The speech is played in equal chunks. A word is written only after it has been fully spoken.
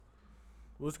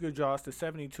What's good, y'all? It's the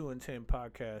 72 and 10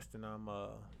 podcast, and I'm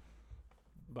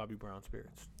Bobby Brown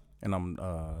Spirits. And I'm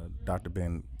Dr.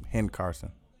 Ben Hen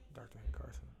Carson. Dr. Hen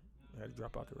Carson. I had to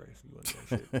drop out the race. You wasn't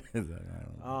saying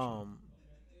shit.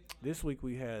 This week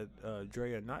we had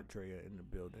Drea, not Drea, in the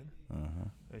building.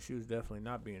 And she was definitely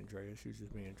not being Drea. She was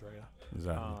just being Drea.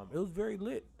 Exactly. It was very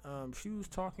lit. She was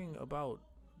talking about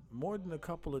more than a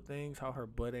couple of things, how her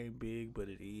butt ain't big, but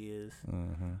it is.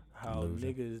 How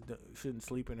niggas shouldn't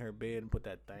sleep in her bed and put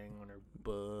that thing on her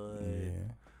butt.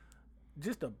 Yeah.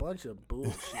 Just a bunch of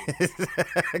bullshit.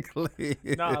 Exactly.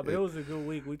 Nah, but it was a good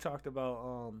week. We talked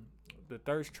about the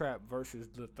thirst trap versus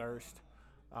the thirst.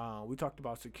 We talked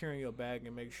about securing your bag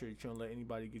and make sure that you don't let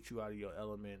anybody get you out of your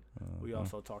element. We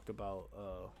also talked about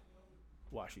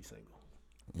why she's single.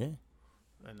 Yeah.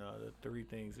 And the 3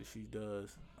 things that she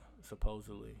does,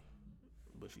 supposedly,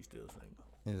 but she's still single.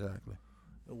 Exactly.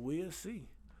 We'll see.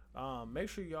 Make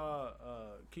sure y'all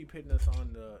keep hitting us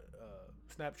on the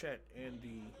Snapchat and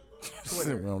the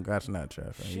Twitter. We don't got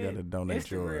Snapchat, fam. You got to donate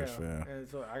yours, fam. And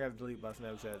so I got to delete my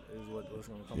Snapchat is what's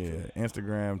going to come to. Yeah,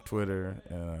 Instagram, Twitter,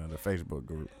 and the Facebook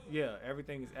group. Yeah,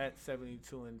 everything is at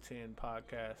 72 and 10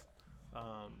 podcast.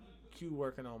 Q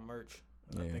working on merch.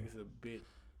 I think it's a bit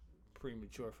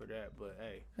premature for that, but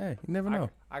hey, you never know.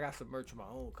 I got some merch of my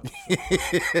own coming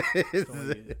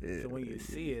soon. So when you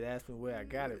see it, ask me where I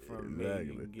got it from. Exactly.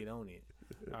 Maybe you can get on it.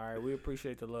 All right, we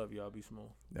appreciate the love, y'all. Be smooth.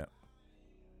 Yeah.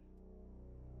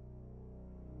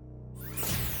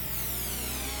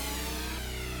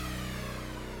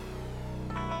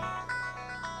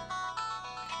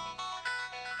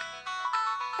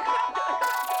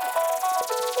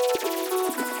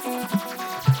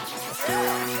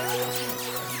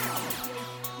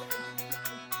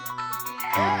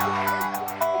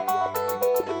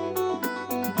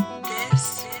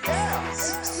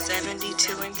 This is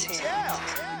 72 and 10.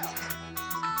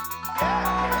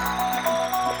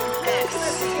 This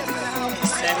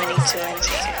is 72 and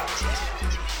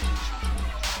 10.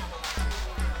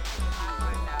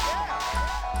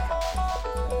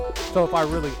 So if I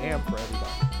really am for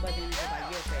everybody, But then it's like,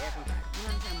 you're for everybody. You know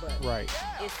what I'm saying? But right?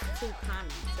 it's too common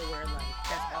to where, like,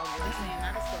 that's all you're saying.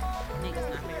 Not as well. Niggas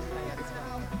not for everybody. I just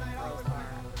well. Girls are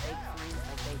fake friends.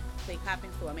 Like, they hop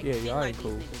into it. Make Yeah, it seem y'all like ain't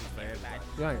cool. these niggas are for everybody.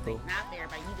 Y'all ain't But cool. they not for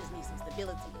everybody. You just need some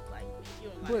stability. Like, you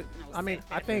don't But like, I mean,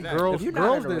 I set think that. girls If you're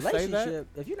not in a that say that, relationship,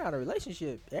 if you're not in a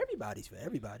relationship, everybody's for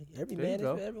everybody. Every There you man is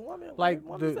go. for every woman. like every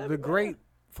woman's for the every great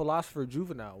philosopher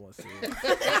Juvenile once said,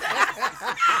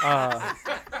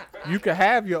 you can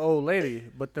have your old lady,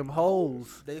 but them hoes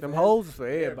is for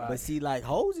man. everybody. But see, like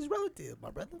hoes is relative, my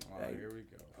brother.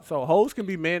 So hoes can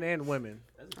be men and women.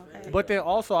 Okay. But then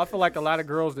also, I feel like a lot of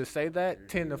girls that say that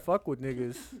tend to fuck with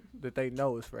niggas that they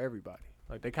know is for everybody.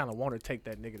 Like they kind of want to take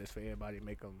that nigga that's for everybody and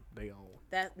make them their own.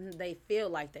 That they feel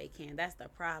like they can. That's the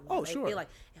problem. Oh, they sure. feel like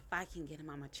if I can get him,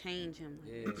 I'ma change him.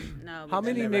 Like, no. How but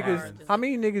many they never are. niggas? Just How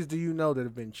many niggas do you know that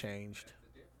have been changed?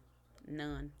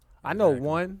 None. I know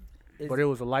one, Is- but it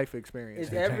was a life experience. Is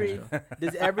that every changed her.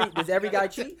 does every guy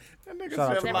cheat? Shout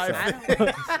out to I myself. don't,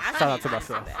 I Shout out to can't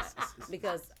answer myself. that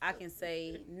because I can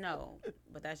say no,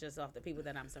 but that's just off the people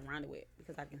that I'm surrounded with.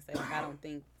 Because I can say like I don't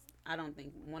think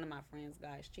one of my friends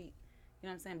guys cheat. You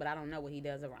know what I'm saying? But I don't know what he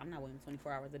does. I'm not with him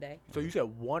 24 hours a day. So you said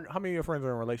one. How many of your friends are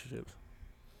in relationships?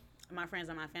 My friends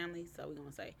are my family, so we're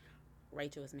gonna say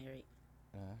Rachel is married.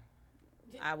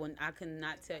 I could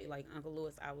not tell you like Uncle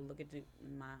Lewis. I would look at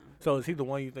my So is he the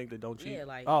one you think that don't cheat? Yeah,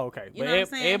 like, oh, okay. you But know what I'm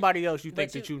saying? everybody else you But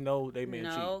think that you know they men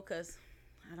cheat? no, because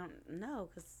I don't know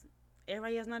because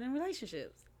everybody else not in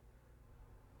relationships.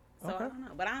 So Okay. I don't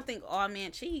know, but I don't think all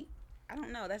men cheat. I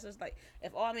don't know. That's just like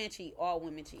if all men cheat, all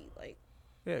women cheat. Like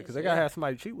Yeah, because they gotta have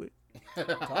somebody to cheat with.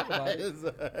 Talk about it.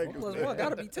 One plus one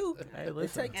gotta be two. Hey, It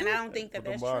listen. take and two. I don't think that Put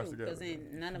them that's bars true together. because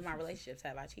in none of my relationships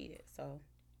have I cheated. So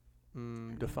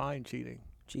Define cheating.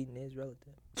 Cheating is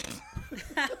relative.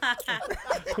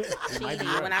 cheating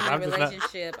when I'm I'm in a just not-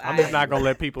 relationship, I'm just not gonna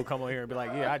let people come on here and be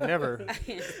like, yeah, I never. I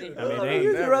can't stand I mean, it. they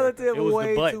It's never. relative It was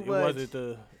way the butt. too It much. wasn't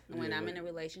the. When yeah, I'm but- in a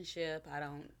relationship, I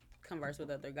don't converse with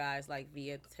other guys like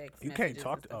via text. You can't messages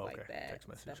talk and to. stuff Oh, like okay. that, Text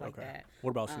message. Stuff like Okay. that.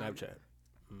 What about Um, Snapchat?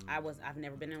 I've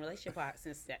never been in a relationship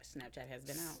since that Snapchat has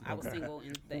been out. I was Okay. single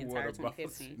in the entire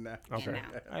 2015 Okay. and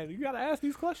now. Hey, you gotta ask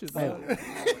these questions. Man.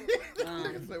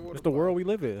 Um, It's the world we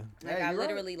live in. like I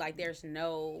literally like there's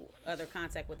no other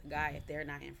contact with the guy if they're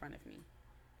not in front of me.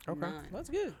 Okay. None. That's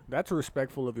good. That's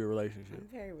respectful of your relationship. I'm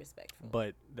very respectful.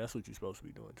 But that's what you're supposed to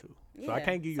be doing too. yeah. So I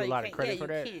can't give you a lot of credit for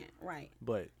that. You can't. Right.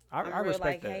 But I'm I real respect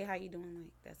like, that. hey, how you doing? Like,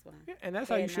 that's what I'm. Yeah, and that's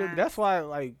how you Very should. nice. That's why,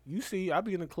 like, you see, I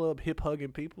be in the club hip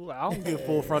hugging people. I don't give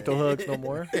full frontal hugs no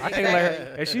more. I can't let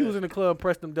her. If she was in the club,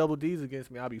 press them double D's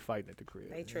against me, I'd be fighting at the crib.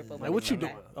 They triple. Like, what you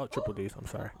doing? Oh, triple D's. I'm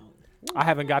sorry. I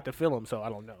haven't got to feel them, so I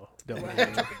don't know. Double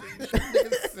D's, triple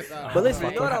D's. But listen,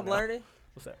 you know what I'm learning?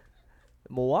 What's that?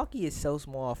 Milwaukee is so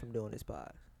small from doing this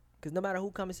pod. Because no matter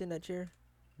who comes in that chair,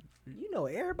 you know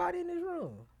everybody in this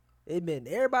room. It been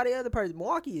everybody other person.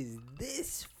 Milwaukee is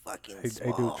this fucking Hey,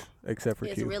 small. dude, except for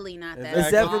It's Q. really not that.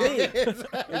 Except for small. me.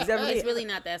 Except for me. It's really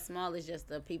not that small. It's just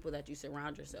the people that you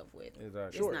surround yourself with.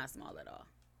 Exactly. It's not small at all.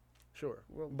 Sure.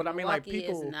 But I mean, like, Milwaukee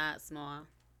people. is not small,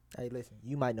 Hey, listen,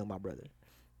 you might know my brother.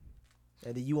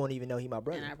 And then you won't even know he my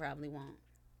brother. and I probably won't.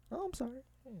 Oh, I'm sorry.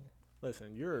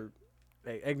 Listen,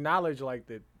 acknowledge, like,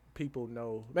 that people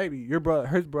know. Maybe your brother,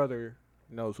 his brother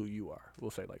knows who you are.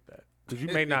 We'll say like that. Because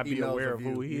you may not He be knows aware of of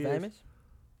who you. he You is. famous?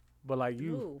 But, like,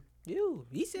 you. Ooh, You.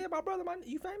 He said my brother,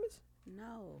 you famous?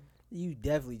 no. You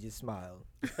definitely just smiled.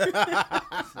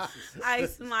 I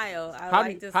smile. I How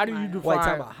like do- to how smile. do you do- Wait, Fine.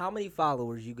 talk about how many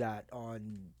followers you got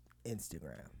on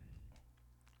Instagram?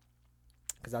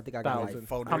 Because I think I got Thousand.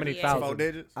 like, How many 48. thousand? 4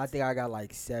 digits? I think I got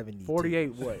like 70.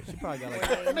 48 what? She probably got like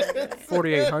 4800.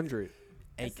 4,800.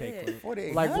 That's AK it. clip.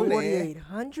 48. Like,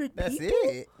 4,800 That's people?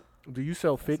 it. Do you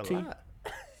sell That's a 50? lot.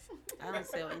 I don't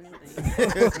sell anything.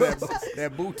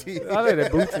 that booty. I like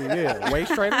that booty, yeah.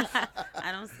 Waist trainers?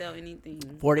 I don't sell anything.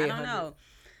 I 4800. don't know.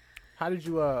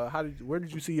 Where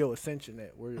did you see your ascension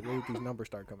at? Where did these numbers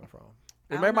start coming from?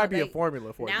 I There don't might know, be a they-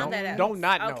 formula for it. Now that Don't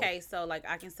not know. Okay, so like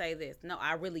I can say this. No,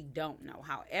 I really don't know.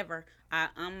 However, I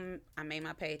made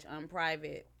my page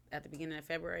unprivate at the beginning of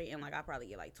February, and like I probably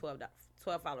get like 12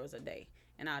 followers a day,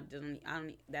 and I don't.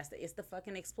 It's the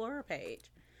fucking Explorer page.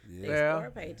 The Yeah.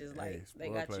 Explorer page is like they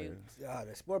got you. God,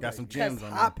 that sport Got page some is gems on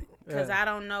there. hopping. Because Yeah. I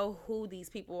don't know who these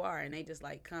people are, and they just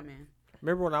like coming.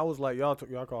 Remember when I was like, y'all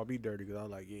called me dirty because I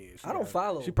was like, yeah. I don't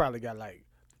follow. She probably got like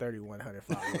 3,100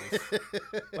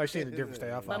 followers. Like she in a different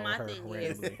state. I follow my her thing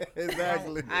is- randomly.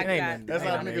 Exactly. I Ain't got nothing- That's a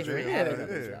how lot of niggas different is.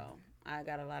 avenues, Yeah. though. I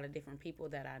got a lot of different people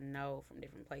that I know from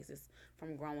different places,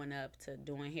 from growing up to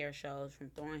doing hair shows,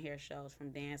 from throwing hair shows, from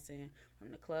dancing,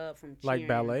 from the club, from cheering. Like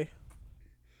ballet.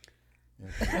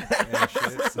 Yeah,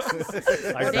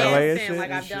 Like ballet and Dancing, shit.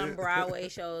 like I've done Broadway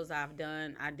shows. I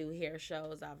do hair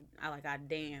shows. I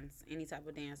dance, any type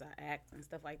of dance. I act and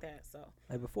stuff like that. So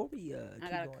Hey, before we I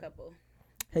keep got going. a couple.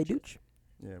 Hey, Dooch,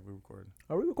 Yeah, we're recording.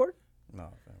 are we recording? No,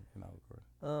 fam, we're not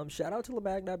recording. Shout out to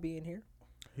Lamag not being here.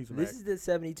 He's a This Mac. is the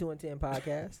 72 and 10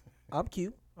 podcast. I'm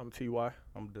Q. I'm TY.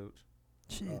 I'm Dooch.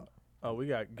 Shit. Oh, we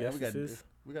got Yeah, guests.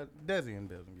 we got Desi in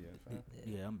building. Yeah, fam.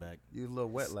 Yeah, I'm back. You a little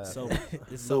wet last So night. it's a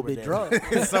little sober bit day. drunk.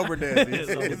 Sober Desi.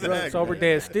 Sober Exactly. Sober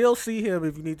dad. Still see him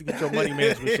if you need to get your money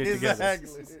management shit together. Exactly.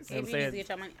 You know what If I'm you need to saying? get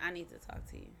your money, I need to talk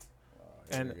to you.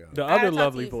 And There we go. the I gotta other talk to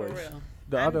lovely you for voice. real.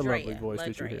 The I'm other Drea, lovely voice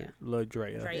that you hear. La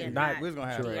Drea. Drea, Not, We was gonna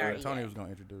have Drea. Tony was gonna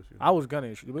introduce you. I was gonna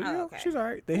introduce, but Oh, yeah, okay. she's all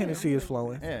right. The Hennessy is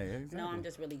flowing. Yeah, exactly. No, I'm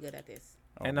just really good at this.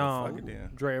 Oh, And well, fuck it then.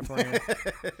 Drea friend. My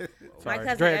Sorry,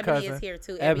 cousin Drea Ebony cousin. is here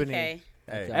too. Ebony. Ebony.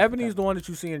 Hey, Okay. Ebony's the one that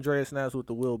you see in Drea snaps with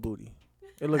the Will booty.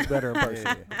 It looks better in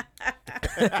person.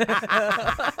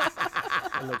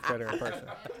 It looks better in person.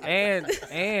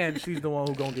 And she's the one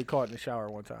who gonna get caught in the shower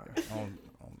one time. on,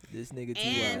 This nigga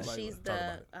And T.Y. she's Talk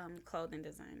the about clothing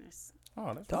designers.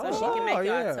 oh, that's Talk So what's she up. can make y'all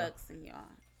yeah. tucks and y'all.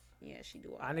 Yeah, she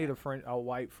do all I need a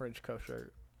white French cuff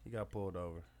shirt. He got pulled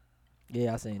over.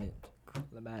 Yeah, I seen it.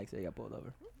 Lamag said he got pulled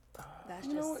over. That's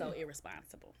just so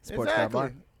irresponsible. Sports Car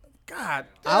Mar. God,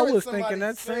 Damn I it, was somebody thinking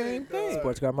that said same it, thing.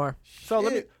 Sports Car Mar. So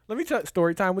let me tell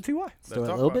story time with Ty. Story, talk a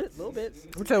little about bit, little bit.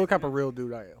 Let me tell you what type of real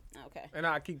dude I am. Okay. And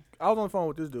I was on the phone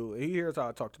with this dude. He hears how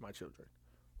I talk to my children,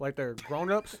 like they're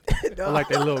grown ups, or like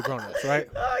they're little grown ups, right?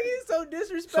 Oh, he's so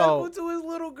disrespectful So- to his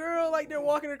little girl, like they're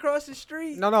walking across the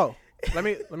street. No. Let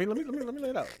me lay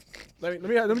it out. Let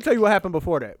me tell you what happened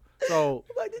before that. So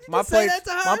Like, did you my just say plates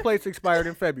that to her? my plates expired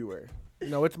in February.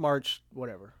 It's March,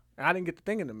 whatever. And I didn't get the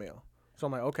thing in the mail. So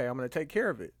I'm like, okay, I'm gonna take care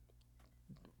of it.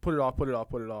 Put it off.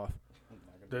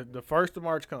 The 1st of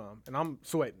March come, and I'm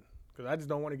sweating because I just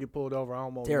don't want to get pulled over. I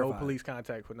don't want no Terrified. police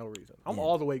contact for no reason. I'm Yeah.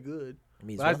 all the way good,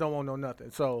 Me as but I just well. don't want no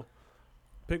nothing. So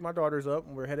pick my daughters up,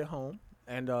 and we're headed home.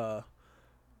 And the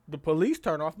police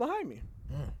turn off behind me.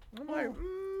 I'm like,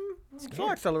 so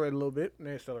I accelerate a little bit, and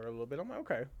they accelerate a little bit. I'm like,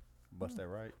 okay. Bust that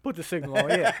right. Put the signal on,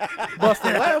 yeah.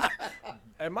 Busting left.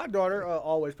 And my daughter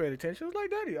always paid attention. She was like,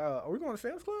 Daddy, are we going to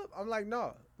Sam's Club? I'm like,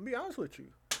 no. To be honest with you,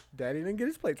 Daddy didn't get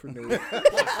his plates renewed.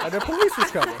 And the police was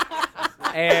coming.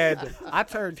 And I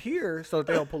turned here so that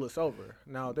they don't pull us over.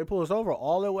 Now, if they pull us over,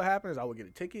 all that would happen is I would get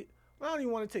a ticket. I don't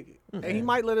even want a ticket. And he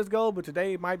might let us go, but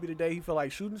today might be the day he feel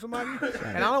like shooting somebody.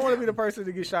 And I don't want to be the person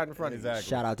to get shot in front of you.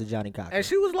 Shout out to Johnny Cochran. And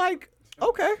she was like,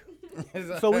 okay.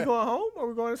 So we going home or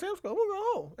we going to Sam's Club? We're going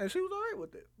home. And she was all right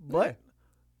with it. But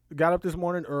got up this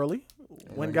morning early.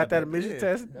 Went and got that emission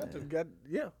test. Had to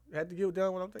get it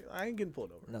done when I'm thinking. I ain't getting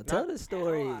pulled over. No, tell the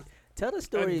story. Tell the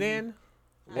story. And then,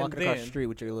 walking across the street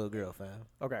with your little girl, fam.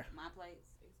 Okay. My plates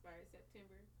expired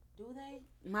September. Do they?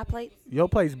 My plates? Your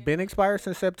place been expired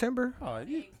since September? Oh,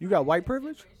 You got white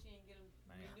privilege?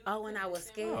 Oh, and I was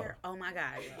scared. Oh my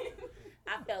God.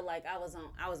 I felt like I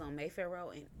was on Mayfair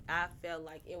Road, and I felt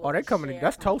like it was. Oh, they coming. shared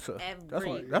That's on Tulsa.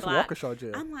 every That's block. Waukesha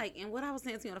jail. I'm like, and what I was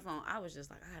saying to you on the phone, I was just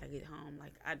like, I gotta get home.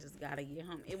 Like, I just gotta get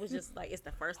home. It was just like, it's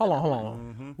the first. Hold of the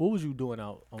on. month. What was you doing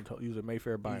out on using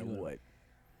Mayfair buying what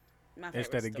My favorite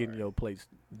instead of getting store. your place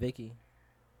Vicky.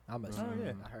 I'm assuming.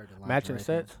 yeah. I heard the line matching right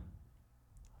sets?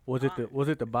 Was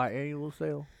it the biannual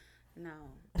sale? No.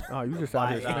 Oh, you just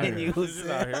out here spending.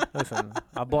 Listen,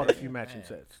 I bought a few matching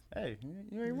sets. Hey,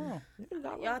 you ain't wrong.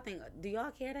 Y'all think? Do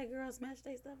y'all care that girls match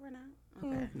their stuff or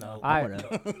not? Okay. No. I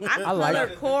I like color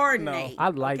it. coordinate. I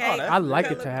like okay? I like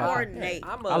it to happen. Coordinate.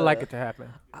 I like it to happen.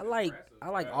 I like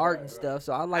art and stuff,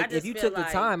 so I like just if you feel took the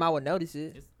like- time, I would notice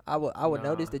it. I would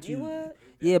notice that You you. would?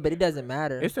 Yeah, but it doesn't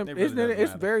matter. It's really doesn't it's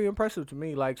matter. very impressive to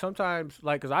me. Like sometimes,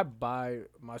 like, cause I buy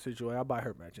my situation, I buy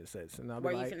her matching sets, and I'll be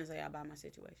Where you like, finna say about my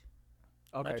situation?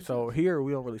 okay, so here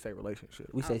we don't really say relationship.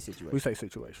 we say situation. We say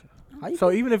situation. How you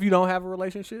So even if you don't have a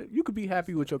relationship, you could be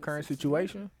happy with your current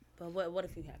situation. But what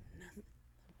if you have nothing?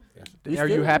 We Are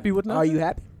you still- happy with nothing? Are you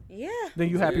happy? Yeah. Then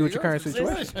you happy with your current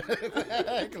situation.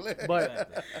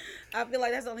 But I feel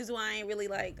like that's the only reason why I ain't really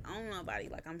like on nobody.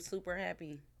 Like I'm super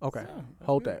happy. okay,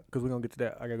 hold that, cause we're gonna get to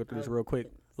that. I gotta go through this real quick.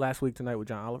 Last week tonight with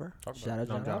John Oliver. Shout out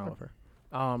No, John John Oliver.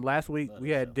 Oliver. Last week we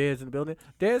had Dez in the building.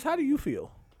 Dez, how do you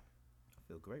feel? I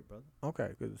feel great, brother.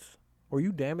 Okay, cause were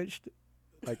you damaged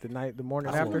like the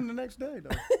morning I after? won the next day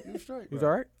though. You was straight. You was bro.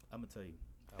 all right? I'm gonna tell you.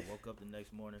 I woke up the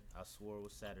next morning. I swore it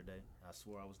was Saturday. I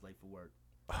swore I was late for work.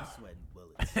 I'm sweating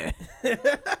bullets.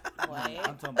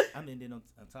 I'm talking. I mean, then on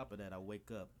top of that, I wake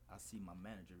up. I see my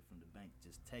manager from the bank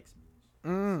just text me.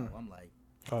 So I'm like,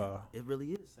 it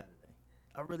really is Saturday.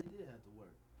 I really did have to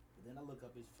work. But then I look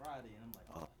up, it's Friday, and I'm like,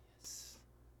 oh yes,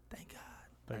 thank God.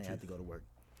 I didn't have to go to work.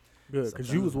 Good,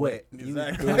 cause you was wet.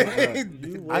 Exactly. You I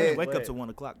didn't was wake up wet. till 1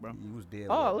 o'clock, bro. You was dead.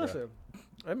 Oh, wet, bro. listen,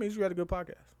 that means you had a good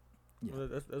podcast. Yeah.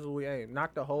 That's what we aim.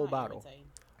 Knock the whole bottle.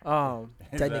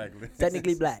 Exactly.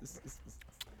 Technically black.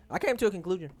 I came to a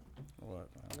conclusion. What?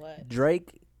 What? Drake.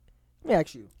 Let me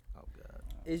ask you: Oh God.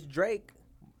 is Drake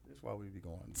That's why we be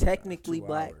going. Technically 2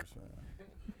 black? hours,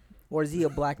 man. or is he a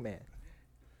black man?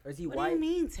 Or is he What white? do you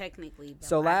mean technically?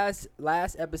 So black?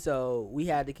 last episode we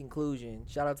had the conclusion.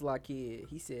 Shout out to Lakid.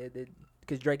 He said that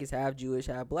because Drake is half Jewish,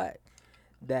 half black.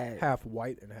 That Half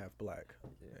white and half black,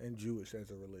 and Jewish as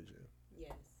a religion.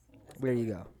 Yes. that's there you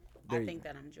fine. go. There I you think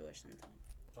that I'm Jewish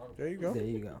sometimes. There you go. There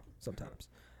you go. Sometimes.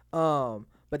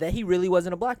 But that he really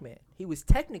wasn't a black man. He was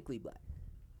technically black.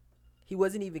 He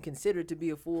wasn't even considered to be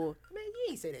a full man.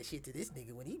 You ain't say that shit to this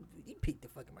nigga when he picked the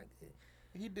fucking mic.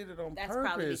 He did it on That's purpose.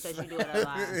 probably because you do it a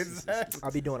lot. Exactly.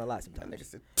 I'll be doing a lot That sometimes. nigga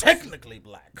said technically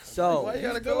black. So Why you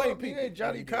gotta go up? He ain't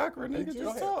Johnny Cochran, nigga.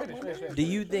 Just talk. do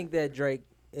you think that Drake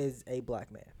is a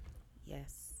black man?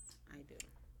 Yes, I do.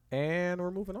 And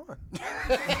we're moving on.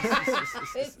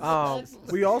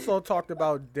 We also talked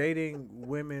about dating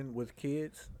women with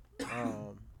kids,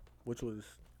 which was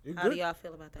How do good, y'all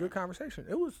feel about that? good conversation.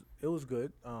 It was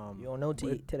good. You don't know till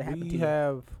that happened to we you.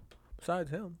 have, besides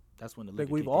him, That's when the I think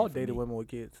liquor we've kicked all in for dated me. women with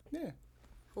kids. Yeah.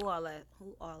 Who all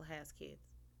has kids?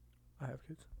 I have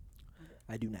kids.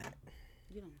 I do not.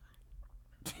 You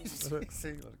don't. See, let's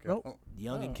go. Nope.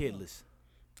 Young and kidless.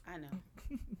 I know.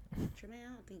 Tremaine,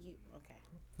 I don't think you. Okay.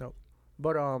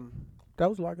 But that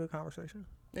was a lot of good conversation.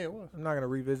 Yeah, it was. I'm not gonna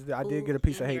revisit it. I did Who get a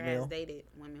piece in of hate here has mail. dated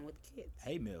women with kids?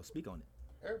 Hey, Mel, speak on it.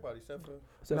 Everybody except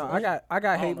for. No, I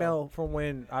got hate know. mail from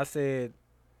when I said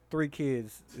 3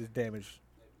 kids is damaged.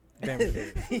 Damaged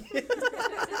goods.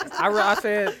 I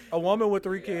said a woman with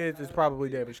 3 kids is probably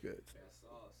damaged goods.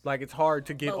 Like it's hard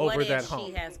to get But over what that if hump.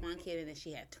 she has one kid and then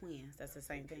she had twins? That's the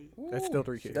same thing. That's still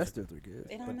 3 kids. That's still 3 kids.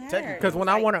 It don't But matter. technically- Because when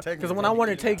I want to, Technically,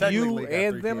 take you technically got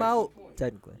and 3 them kids. out,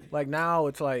 Technically. like now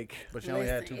it's like But she only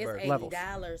had 2 it's births. Levels.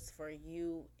 $80 for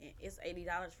you. It's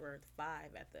 $80 for 5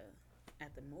 at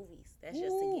the movies. That's just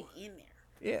to get in there.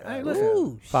 yeah. Hey, Ooh,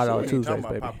 listen, $5 shit. Tuesdays, Talking about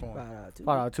baby. popcorn. $5 too.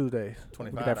 $5 Tuesdays. We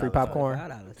get that free $25. popcorn.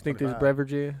 $5. Think this $25.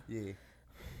 beverage in? Yeah.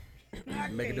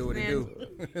 Make it do what it do.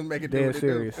 Make it do Dead what it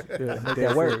serious. do. Yeah, Make dead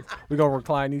that work. serious. We gonna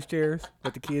recline these chairs.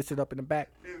 Let the kids sit up in the back.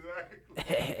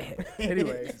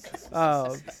 Anyway,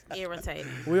 Irritating.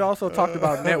 we also talked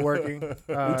about networking.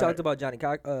 We talked about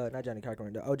not Johnny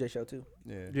Cochran, the OJ show too.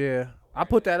 Yeah. Yeah, I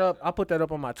put that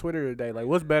up. on my Twitter today. Like,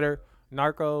 what's better,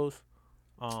 Narcos,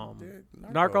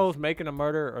 Narcos making a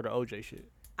murder, or the OJ shit?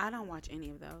 I don't watch any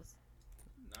of those.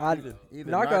 Either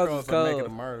Narcos is or Making a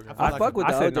cold. Murder. I fuck with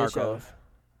the I said OJ show. Narcos,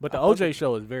 but the OJ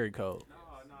show is very cold.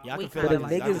 Yeah, I We can feel kinda that.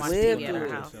 like niggas I watch live TV through at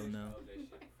it. our house now.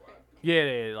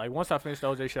 Yeah. Like once I finish the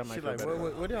OJ shit, I might She feel like, better.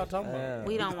 what y'all talking about?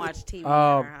 We don't watch TV. at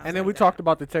our house And then like we that. talked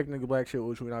about the technical black shit,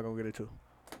 which we're not gonna get into.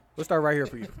 Let's start right here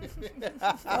for you.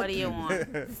 What do you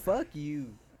want? Fuck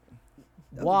you.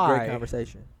 That was a Why? great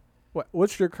conversation.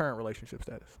 What's your current relationship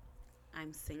status?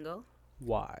 I'm single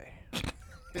Why?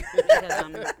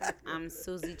 because I'm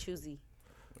Susie Choosy.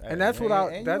 And that's what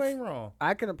I- And that's- you ain't wrong.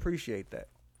 I can appreciate that.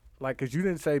 Like, cause you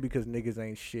didn't say because niggas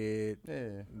ain't shit.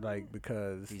 Yeah. Like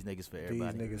because These niggas for these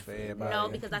everybody. niggas for everybody. No,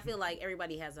 because I feel like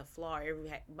everybody has a flaw.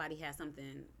 Everybody has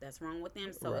something that's wrong with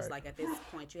them. So it's Right. like at this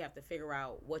point, you have to figure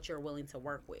out what you're willing to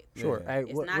work with. Sure. Yeah. Hey,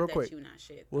 It's real not that quick, you not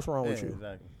shit. what's wrong Yeah, with you?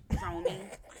 exactly. What's wrong with me?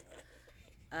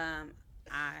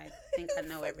 I think I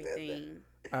know everything.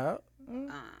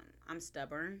 I'm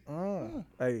stubborn.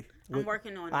 Hey, I'm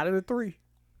working on out it. of the three,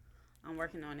 I'm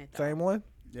working on it. Though. same one.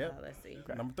 Yep. Let's see.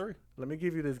 Number 3. Let me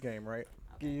give you this game, right?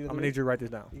 I'm I'm gonna need you to write this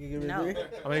down. You can give me No, a three?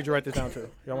 I'm gonna need you to write this down too.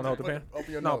 Y'all wanna hold the pen?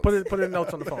 Open your No, notes. put it in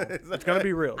notes on the phone. It's gonna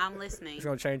be real. I'm listening. It's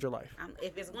gonna change your life.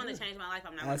 If it's going to change my life,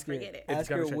 I'm not going to Ask her, forget it. It's ask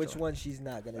gonna her change which your one she's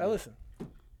not gonna Hey, do. listen.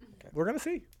 We're gonna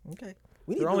see. Okay.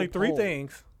 We There are to only do a 3 poll.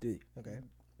 things Okay.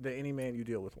 that any man you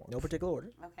deal with wants. No particular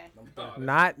order. Okay.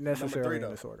 Not necessarily in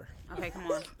though. this order. Okay, come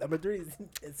on. Number 3 is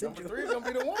Number essential. 3 is going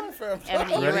to be the one, fam.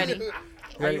 Ebony, you ready? Are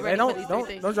Ready? you Hey, ready for these 3 don't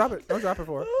things? drop it. Don't drop it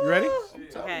for her. You ready?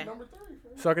 Okay. Number 3,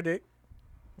 fam. Suck a dick.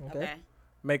 Okay. Okay.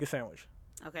 Make a sandwich.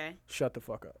 Okay. Shut the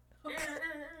fuck up.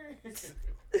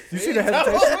 You see the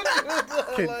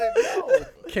hesitation?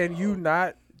 Can you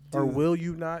not or will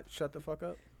you not shut the fuck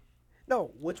up?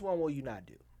 No, which one will you not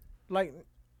do? Like,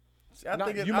 I No,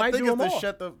 think, you might do it's them the all.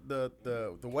 shut the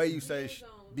way you say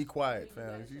be quiet,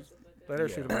 fam. let her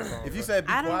shoot the microphone. If you said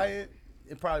be I don't- quiet,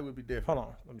 it probably would be different. Hold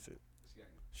on, let me see.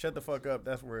 Shut the fuck up.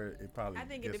 That's where it probably. I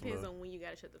think it gets a depends little- on when you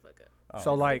gotta shut the fuck up. Oh,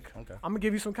 So like, okay. I'm gonna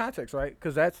give you some context, right?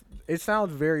 Because it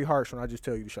sounds very harsh when I just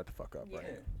tell you to shut the fuck up,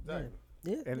 right? Exactly.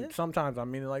 Yeah. And yeah. sometimes I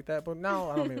mean it like that, but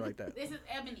now I don't mean it like that. This is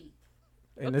Ebony.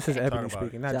 And this is Ebony about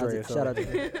speaking, it. not Shout out Drea. to- shout out So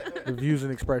to the views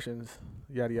and expressions,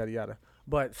 yada yada yada.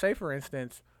 But say for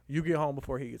instance, you get home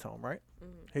before he gets home, right?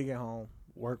 He get home,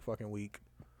 work fucking week,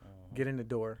 get in the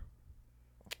door.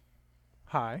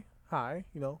 Hi,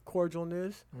 you know,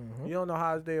 cordialness. You don't know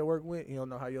how his day at work went. You don't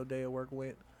know how your day at work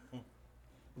went.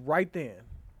 Right then,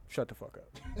 shut the fuck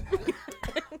up.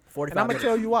 45 And I'm gonna minutes.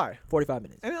 tell you why. 45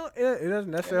 minutes. And it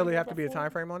doesn't necessarily have to be a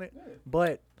time frame on it,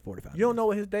 but 45 you don't know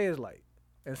what his day is like.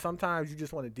 And sometimes you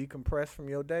just want to decompress from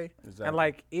your day. Exactly. And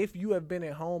like if you have been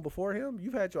at home before him,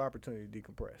 you've had your opportunity to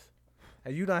decompress.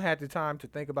 And you done had the time to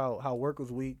think about how work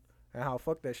was weak and how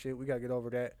fuck that shit. We gotta get over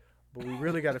that. But we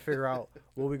really gotta figure out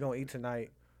what we gonna eat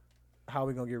tonight, how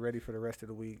we gonna get ready for the rest of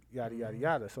the week, yada yada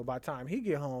yada. So by the time he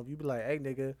get home, you be like, hey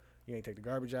nigga, you ain't take the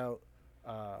garbage out.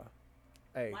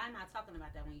 Hey. Why am I talking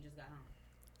about that when you just got home?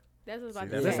 That's what I was See, about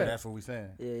that's, to Listen. say. that's what we saying.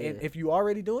 Yeah, yeah. And if you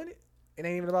already doing it, it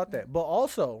ain't even about that. But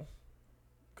also,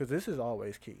 because this is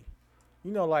always key.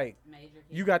 You know, like, Major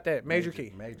key. you got that major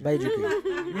key. Major key.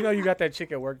 You know you got that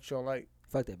chick at work that you don't like.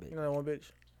 Fuck that bitch. You know that one bitch?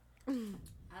 I don't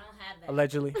have that.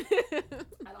 Allegedly. I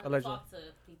don't allegedly. talk to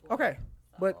people. Okay.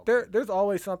 But there's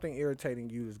always something irritating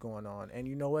you that's going on. And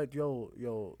you know what? Your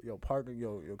partner,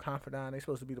 your confidant, they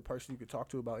supposed to be the person you could talk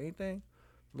to about anything.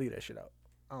 Leave that shit out.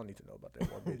 I don't need to know about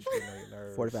that one bitch getting on your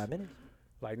nerves. 45 minutes.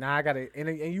 Like, nah, I gotta,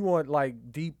 and you want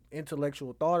like deep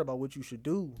intellectual thought about what you should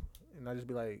do, and I just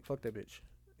be like, fuck that bitch,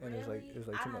 and it's like I too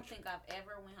don't much. think I've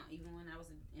ever went home, even when I was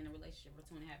in a relationship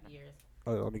for 2.5 years.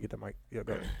 Oh, let me get that mic. Yeah,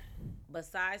 go.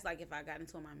 Besides, like if I got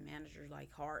into my manager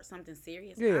like hard something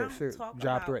serious, Yeah, I don't serious. talk Job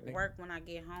about threatening. work when I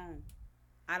get home.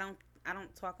 I don't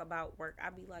talk about work. I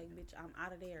be like, bitch, I'm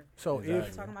out of there. So Exactly. if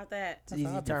I'm talking about that. It's easy to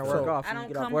how I be turn feeling. work off I when you don't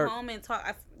get off come work. home and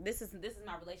talk. This is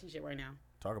my relationship right now.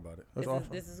 Talk about it. that's awesome.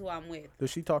 This is who I'm with.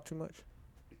 Does she talk too much?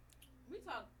 We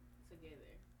talk together.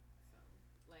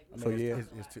 Like So yeah.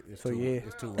 It's So two, yeah.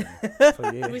 It's two women.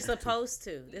 So yeah. We supposed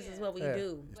to. This is what we Yeah.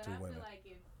 do. It's but two I feel women. like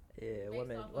if Yeah, Based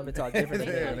women off women of- talk differently.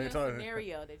 based Yeah, on they your talk-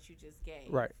 scenario that you just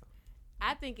gave, Right.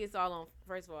 I think it's all on,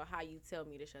 first of all, how you tell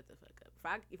me to shut the fuck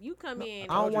up. If you come in,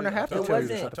 I don't want to have to It tell you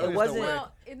to wasn't. shut the It fuck up. wasn't.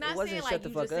 well, it's not it wasn't saying shut like the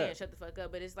you fuck just saying up. shut the fuck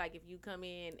up, but it's like if you come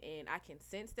in and I can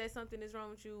sense that something is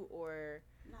wrong with you, or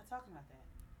I'm not talking about that.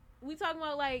 we talking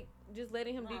about like just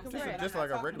letting him decompress. Just like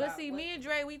a regular. But see, me and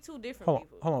Dre, we two different Hold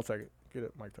people. on a second. Get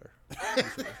it, Mike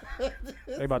there.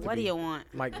 They about to What do be you want?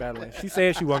 Mike battling. She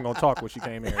said she wasn't gonna talk when she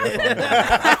came here. That's all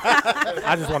I know.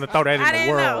 I just want to throw that in I the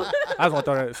didn't world. know. I just want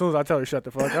to throw that. As soon as I tell her to shut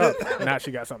the fuck up, now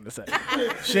she got something to say.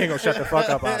 She ain't gonna shut the fuck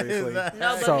up, obviously. No,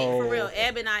 but So- me, for real,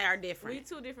 Eb and I are We different.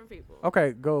 two different people.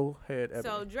 Okay, go ahead.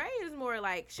 So Ebony. Dre is more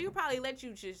like she'll probably let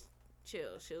you just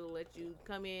chill. She'll let you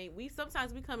come in.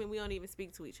 Sometimes we come in, we don't even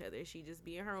speak to each other. She just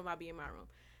be in her room, I be in my room.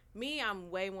 Me, I'm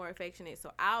way more affectionate,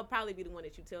 so I'll probably be the one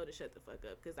that you tell to shut the fuck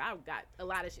up because I've got a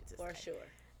lot of shit to say. For sure.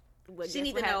 But She guess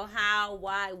need what to know happened? how,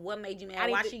 why, what made you mad, I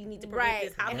need why to- she need to prevent right.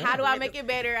 this. How, And can how you do I prevent make it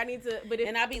better? I need to. But if,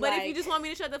 And I be but if like- you just want me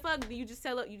to shut the fuck, you just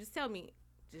tell me.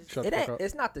 Just Shut It the fuck ain't. up.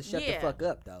 It's not to shut the Yeah. fuck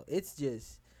up though. It's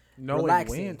just Knowing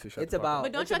relaxing. when to shut It's the fuck about- up.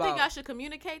 But don't it's y'all think about- y'all should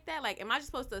communicate that? Like, am I just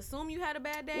supposed to assume you had a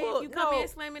bad day Well, if you come no. in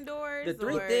slamming doors? the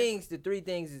three or? things. The three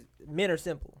things. Men are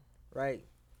simple, right?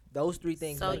 Those three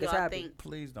things So make us y'all happy. think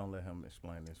Please don't let him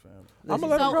explain this, fam. I'ma Listen,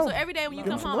 let him go. So every day when you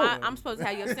Give come him some home, more. I'm supposed to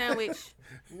have your sandwich.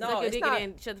 no, suck your it's dick not.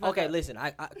 and shut the fuck Okay, up. listen.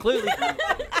 I clearly. Is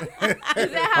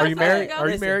that how Are it's you supposed married? to go? Are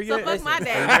you Listen, married So yet? fuck my Listen.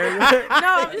 day. Are you married yet? No,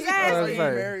 I'm just I was asking. saying,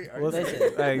 married? Are you listen,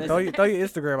 Listen, hey, listen. throw your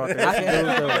Instagram out there. I can-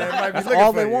 might be That's looking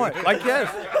all for they you. want. Like,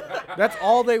 yes, that's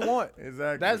all they want.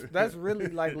 Exactly. That's really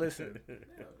like, listen,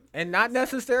 and not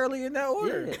necessarily in that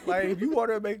order. Yeah. Like, if you want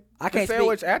to make I the can't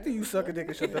sandwich speak. after you suck a dick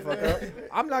and shut the fuck up,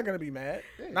 I'm not gonna be mad.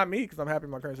 Not me, because I'm happy in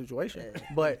my current situation.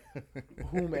 But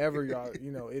whomever y'all,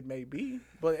 it may be.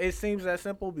 But it seems that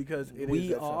simple because it is We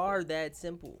that simple. are that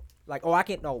simple. Like, oh, I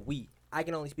can't. No, we. I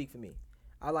can only speak for me.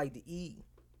 I like to eat.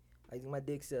 I like my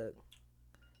dick sucked.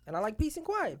 And I like peace and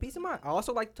quiet, peace of mind. I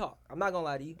also like to talk. I'm not gonna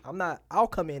lie to you. I'll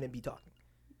come in and be talking.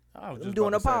 I was I'm just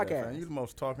doing about a to say that, podcast. fam. You the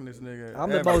most talkingest nigga. I'm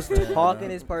the ever, most fam.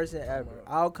 talkingest person ever.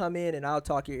 I'll come in and I'll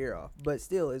talk your ear off. But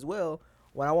still, as well,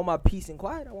 when I want my peace and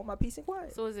quiet, I want my peace and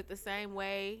quiet. So is it the same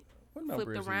way What number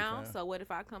flipped is he, around? fam? So what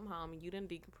if I come home and you done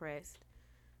decompressed?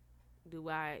 Do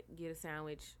I get a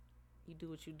sandwich? You do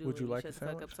what you do. Would you and like shut a the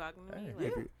fuck up sandwich? talking to me?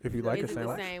 Hey, Like, If you like a is it the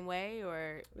sandwich, same way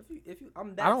or? If you,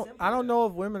 I'm that I don't. simple. I don't know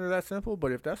if women are that simple,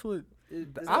 but if that's what,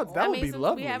 It's that not- would I mean, be since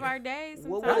lovely. we have our days.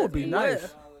 What sometimes That would be we-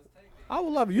 nice. I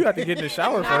would love it. You have to get in the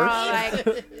shower No, first.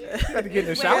 like, You have to get in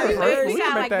the we shower got- first. we We can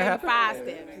got make like that maybe happen. 5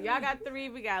 steps. Y'all got 3.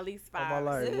 We got at least Oh, my 5.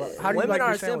 life. Yeah. How do you Women like your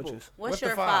are simple. sandwiches? What's the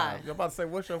your five? five? You're about to say,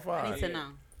 what's your I five? need to know.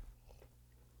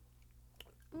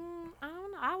 I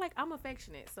don't know. I'm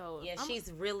affectionate, so Yeah, I'm,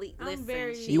 she's really. I'm Listen,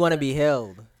 very- she's You want to a- be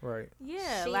held. Right.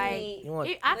 yeah, She like need- You want-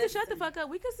 I can shut the fuck up.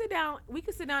 We could sit down.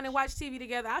 And watch TV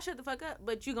together. I'll shut the fuck up,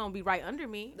 but you gonna be right under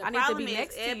me. The I need to problem be is,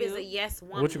 next to Eb you. is a yes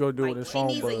woman. What you gonna do Like, when his she phone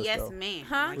needs a buzz, yes though? man.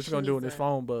 Huh? Like, What you she gonna do when needs his a-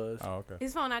 phone buzz? Oh, okay.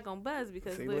 His phone not gonna buzz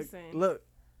because See, listen, look.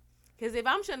 because if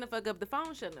I'm shutting the fuck up, the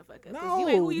phone shutting the fuck up. 'Cause No, you,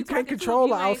 ain't who you you can't talking to if control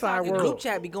you the ain't outside talking The to. world. group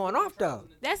chat be going off though.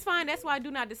 That's fine. That's why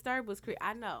Do Not Disturb was created.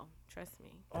 I know. Trust me.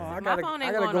 Oh, I My gotta, phone I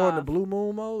ain't gotta going go into off. blue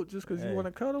moon mode just because you Hey. want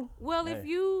to cuddle. Well, Hey.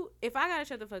 if I gotta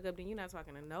shut the fuck up, then you're not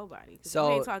talking to nobody. 'Cause So-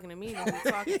 you ain't talking to me. Then who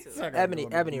you talking to?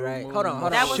 Ebony, right? Hold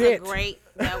on. That was Shit. a great.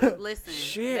 That was, listen,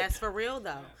 Shit. that's for real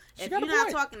though. If got you're a not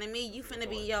point. talking to me, you finna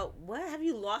be what? Have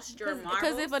you lost your marbles?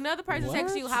 Because if another person What?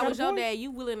 texts you, She "How got was a your point. day?"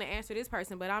 You willing to answer this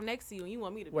person, but I'm next to you and you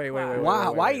want me to be Wait, quiet. Why?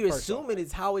 wait, Why are wait. you First off. assuming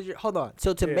it's how is your? Hold on.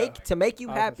 So to Yeah. make you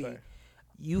I was gonna happy, say.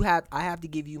 I have to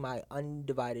give you my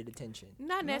undivided attention.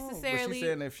 Not But necessarily. she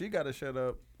saying if she gotta shut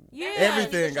up, Yeah,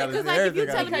 everything gotta. Because like if you everything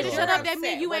telling me gotta to be shut going. up, that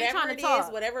mean you ain't whatever trying to it is,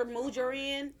 talk. whatever mood you're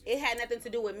in, it had nothing to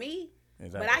do with me.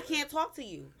 Exactly. But I can't talk to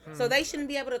you, so they shouldn't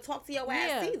be able to talk to your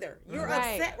ass Yeah. either. You're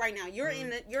Right. upset right now. You're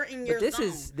in your But this zone.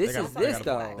 is They got- they this got a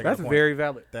though. point. They got That's a point. very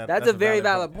valid. That's a very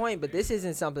valid point. But this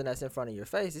isn't something that's in front of your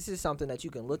face. This is something that you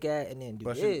can look at and then do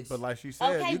But this. like she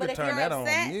said, Okay, you but can if turn you're that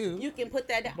upset, on you. you can put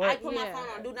that down. But- I put my Yeah. phone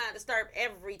on Do Not Disturb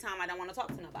every time I don't want to talk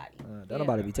to nobody. Don't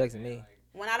nobody be texting me.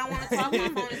 When I don't want to talk, my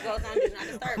phone just goes on Do Not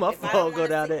Disturb. My If I phone don't go wanna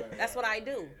down see- there. That's what I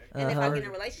do. And if I Uh-huh. get in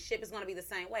a relationship, it's going to be the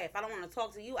same way. If I don't want to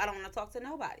talk to you, I don't want to talk to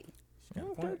nobody.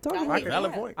 Talk Don't about hit it. me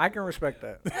Valid up. point. I can respect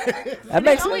that. That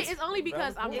makes sense. It's only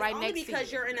because I'm It's right only next to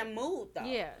because you. you're in a mood, though.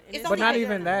 Yeah, and It's it's- But only not because you're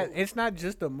even in a that. mood. It's not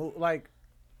just a mood. Like,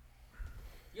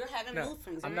 You're having no, mood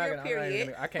swings. I'm You're not in your gonna. I'm not period.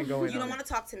 gonna- I can't go in. You don't on want it.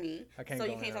 to talk to me, I can't so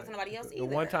go you in can't on talk to it. nobody else The either.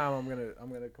 one time I'm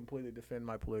gonna completely defend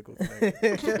my political thing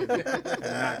and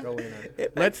not go in on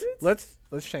it.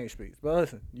 Let's change speeds. But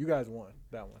listen, you guys won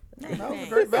that one.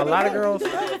 A lot of girls. We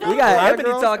got Ebony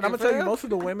talking. I'm gonna tell you, fam. most of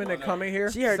the women that come in here,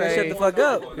 She heard that say, shut the fuck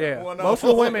up. Yeah, Well, no. most of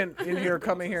the women in here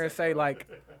come in here and say like,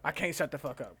 I can't shut the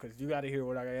fuck up because you got to hear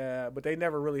what I got. But they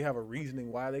never really have a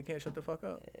reasoning why they can't shut the fuck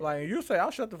up. Like you say, I'll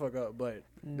shut the fuck up, but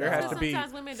there has to be.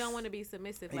 Sometimes women don't want to be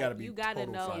submissive. They Like gotta be you gotta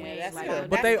total know silence. when. That's Like, it. But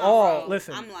That's they my all fault.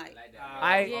 listen. I'm like,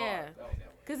 yeah.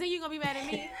 Cause then you gonna be mad at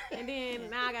me, and then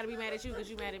now I gotta be mad at you because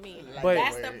you mad at me. But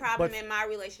that's the problem but- in my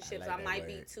relationships. I like I that might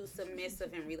be word. too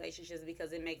submissive in relationships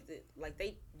because it makes it like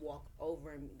they walk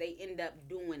over me. They end up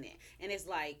doing it, and it's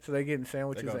like, So they getting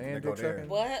sandwiches They go- and they go dick there. sucking.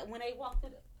 what when they walk through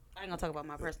the. I ain't gonna talk about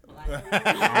my personal life.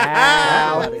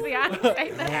 See, I didn't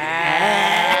say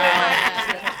that.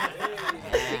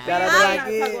 Shout out to I'm that not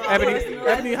kid. talking about Ebony, personal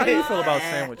Ebony, life. how do you feel about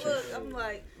sandwiches? Look, I'm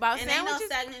like, About and sandwiches?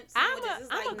 ain't no sandwiches. I'm a- It's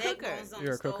I'm like a neck cooker. bones on You're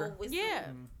a the stove cooker? with Yeah.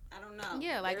 some- I don't know.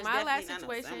 Yeah, like There's my last definitely not no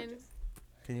situation. sandwiches.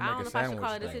 Can you I make don't a know if I should sandwich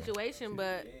call it a thing? situation,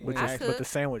 but What's I your, cook. but the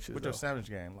sandwiches. What's your though? sandwich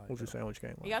game like? What's your sandwich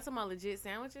game? You Like? got some legit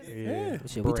sandwiches? Yeah.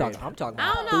 Shit, we Bread. talking. I'm talking.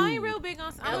 I don't about know. I ain't food. real big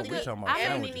on. I'm Healthy. good. talking about I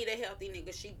Ebony sandwiches. need a healthy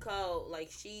nigga. She cold. Like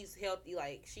she's healthy.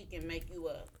 Like she can make you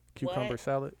a Cucumber what?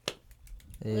 salad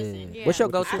Listen, Yeah. What's your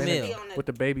With the go-to I should meal? be on the- with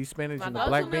the baby spinach My and the go-to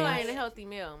black meal ain't beans. a healthy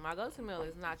meal. My go-to meal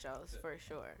is nachos for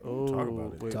sure. Ooh, Talk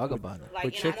about it. with- Talk with- about it. Like,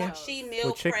 With and chicken? I want she meal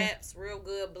With chicken? preps, real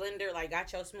good blender. Like,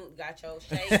 got your smooth, got your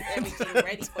shake, everything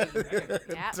ready for you.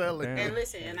 Yeah. Tell it. Damn. And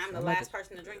listen, and I'm the last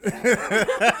person to drink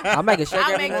that. I'll make a shake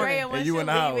I'll every make Dre morning. and one And you in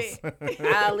the leave house. it.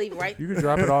 I'll leave right. You can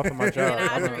drop it off at my job.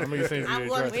 I I'm drink. gonna send you I'm the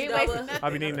going address. We ain't to wasting Qdoba. nothing.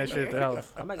 I'll be needing that shit at the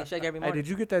house. I'll make a shake every Hey, morning. did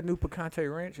you get that new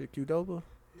Picante Ranch at Qdoba?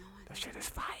 That shit is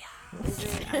fire.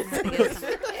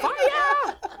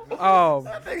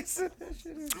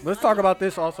 Let's talk about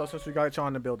this also since we got you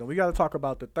in the building. We got to talk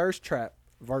about the thirst trap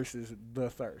versus the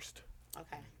thirst.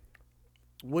 Okay.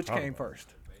 Which Talk came about it. first?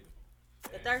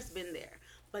 The thirst been there.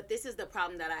 But this is the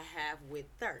problem that I have with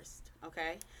thirst,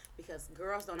 okay? Because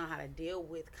girls don't know how to deal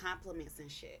with compliments and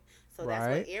shit. So that's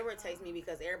Right. what irritates me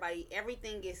because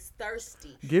everything is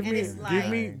thirsty. Give and me,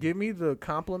 it's give me the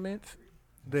compliment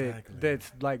Exactly.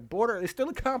 that's like border. It's still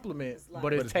a compliment, like-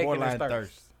 but it's taken as borderline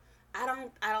thirst. I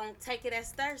don't take it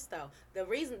as thirst though. The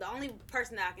only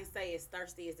person that I can say is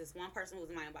thirsty is this one person who's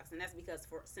in my inbox, and that's because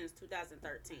since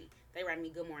 2013 they write me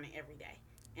good morning every day.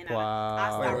 And I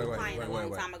stopped Wait, replying a long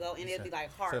wait. time ago, and it'd be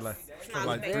like hearts. So like, smiley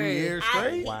like face. 3 years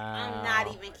straight? I'm not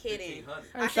even kidding.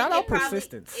 I shout think out it probably-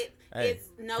 persistence. Hey, It's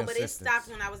no, but it consistence. stopped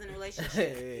when I was in a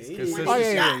relationship. Consistency. Oh,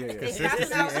 yeah. It stopped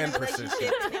when I was in a and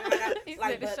relationship. And then when I He got,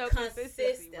 like, said it but show consistency,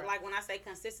 consistent. bro. Like when I say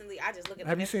consistently, I just look at.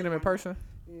 Have the you seen him in message person?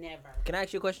 on- Never. Can I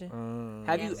ask you a question?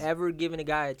 Have you Yes. ever given a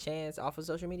guy a chance off of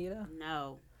social media though?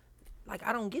 No. Like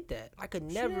I don't get that. I could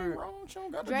never.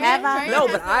 Have I? No,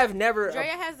 but I've never. Drea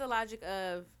has the logic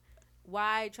of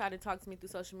why try to talk to me through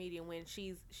social media when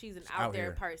she's an out out there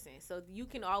here. person. So you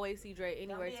can always see Dre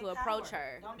anywhere Don't to be a approach coward.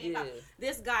 her. Don't be a Yeah. coward.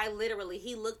 This guy literally,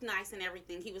 he looked nice and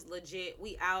everything. He was legit.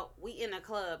 We out. We in a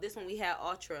club. This one we had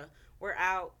Ultra. We're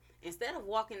out. Instead of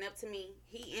walking up to me,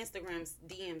 he Instagrams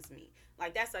DMs me.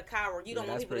 Like that's a coward. You don't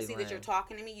want that's people to see pretty that you're lame.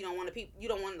 talking to me. You don't want You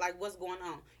don't want like what's going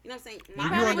on. You know what I'm saying? You My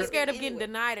probably mind was is scared of getting anyway.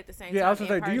 denied at the same time. Yeah, I was gonna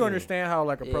say, in do you person. understand how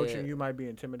like approaching Yeah. you might be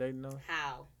intimidating though?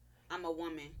 How? I'm a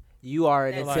woman. You are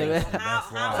an That's intimate. it.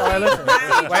 How? All right, listen.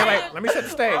 Wait. Let me set the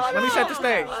stage. Let me set the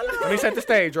stage. Let me set the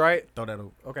stage. Right? Throw that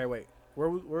over. Okay. Wait.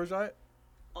 Where's that?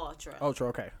 Ultra. Ultra.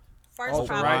 Okay. First Ultra,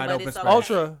 problem, right? but Open it's space. okay.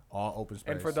 Ultra. All open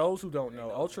space. And for those who don't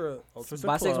know, Ultra's a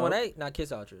By club. 618, not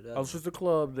Kiss Ultra. Ultra's the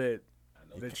club that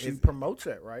she It's- promotes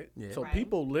at, right? Yeah. So Right.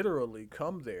 people literally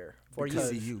come there For you. because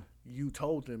See you. you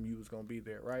told them you was gonna be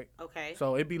there, right? Okay.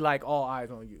 So it'd be like all eyes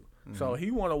on you. So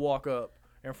he want to walk up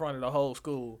in front of the whole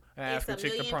school and It's ask a a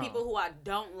chick to million prom. people who I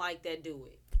don't like that do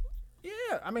it.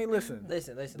 Yeah, I mean, listen.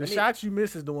 Listen. The let me- shots you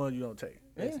miss is the one you don't take.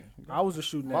 I was a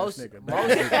shooting ass Most- nigga. Back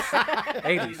in the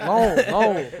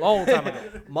 80s. Long time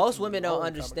ago. Most women don't Long time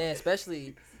understand,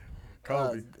 especially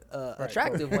Kobe.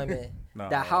 attractive women, No,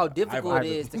 that how Ivan. difficult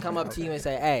it is to come up to you and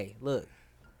say, "Hey, look,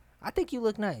 I think you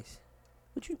look nice.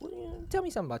 Tell me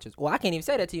something about yours." Well, I can't even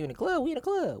say that to you in the club. We in the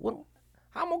club.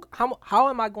 How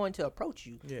am I going to approach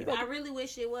you? Yeah. You better- I really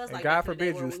wish it was And like God back in the day forbid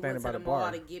you where was we standing went by to the mall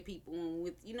bar. to get people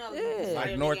with, you know, Yeah. Like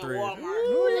like Northridge. Walmart.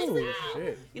 Ooh,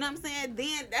 shit. You know what I'm saying?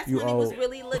 Then that's You when it was old.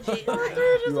 really legit. Like,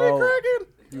 You old.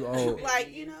 You old.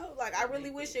 like, you know, like I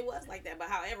really wish it was like that. But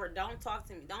however, don't talk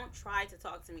to me. Don't try to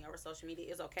talk to me over social media.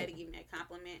 It's okay to give me a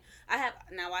compliment. I have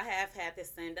had this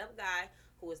stand up guy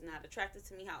who is not attracted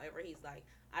to me. However, he's like,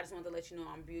 I just want to let you know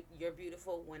you're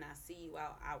beautiful. When I see you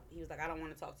out, he was like, I don't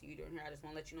want to talk to you during here. I just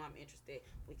want to let you know I'm interested.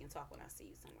 We can talk when I see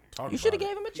you somewhere. Talk You should have about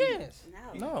gave him a chance.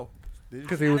 No. No.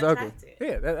 Because he I'm was not ugly.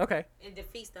 attracted. Yeah, okay. It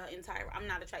defeats the entire. I'm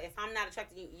not attracted. If I'm not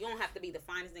attracted to you, you don't have to be the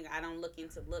finest thing. I don't look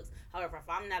into looks. However, if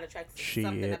I'm not attracted to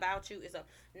something Shit. about you, it's a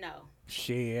no.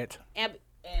 Shit. And,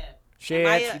 Shit.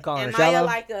 am I You calling her am I shallow?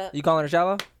 like a You calling her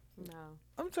shallow? No.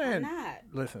 I'm saying, I'm not.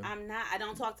 listen, I'm not. I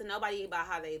don't talk to nobody about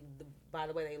how they, by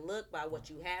the way they look, by what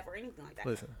you have, or anything like that.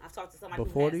 Listen, I've talked to somebody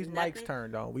before who has these nothing. mics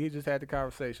turned on, we just had the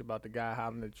conversation about the guy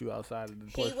hollering at you outside of the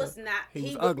He Porsche. was not. He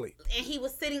was ugly. And he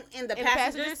was sitting in the In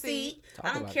passenger passenger seat. seat. Talk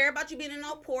I don't about care about you being in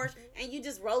no Porsche, and you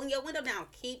just rolling your window down.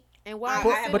 Keep. And why? But-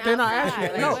 are you but sitting But then I asked outside?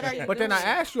 you, Like, no, what are you but then I doing?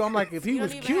 asked you, I'm like, if he You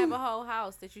was don't even cute, have a whole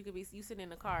house that you could be. You sitting in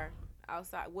the car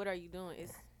outside. What are you doing?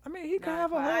 It's I mean, he could 9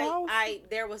 have a whole house.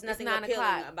 There was it's nothing 9 appealing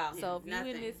o'clock. about him. So if nothing.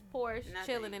 you in this Porsche Nothing.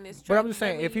 chilling in this truck, But I'm just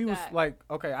saying, that if he mean you was got like,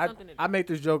 okay, something to do. I made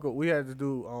this joke. We had to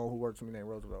do who works for me named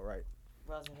Roosevelt, right?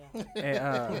 Roosevelt.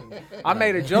 And I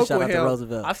made a joke Shout with out to him.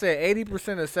 Roosevelt. I said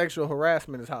 80% of sexual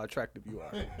harassment is how attractive you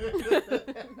are.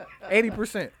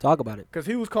 80%. Talk about it. Because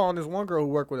he was calling this one girl who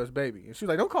worked with us baby. And she was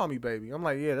like, don't call me baby. I'm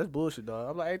like, yeah, that's bullshit, dog.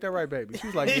 I'm like, ain't that right, baby? She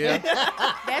was like, yeah.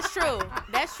 That's true.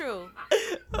 That's true.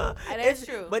 That's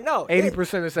true. But no, 80% of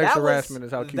that sexual was- harassment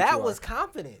is how cute that you was are.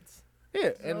 confidence.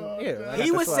 Yeah, and yeah. I got He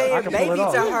this was one. I saying can pull baby it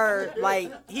off. to her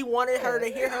like he wanted her to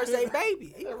hear her say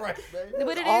baby. Right, baby.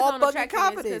 But it is all on fucking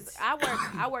attractiveness because confidence.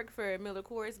 I work for Miller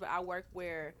Coors, but I work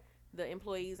where the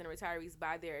employees and retirees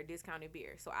buy their discounted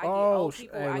beer. So I get old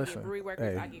people, hey, I listen. get brewery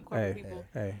workers, I get corporate people.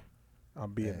 Hey,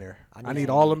 I'm being there. I I need need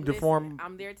to- all them Listen, deformed.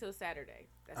 I'm there till Saturday.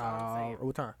 That's all I'm saying.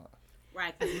 What time?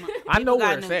 Right. 'cause I know people got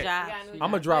where it's new at. jobs. Yeah, I knew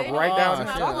I'ma that. drop But right back down to and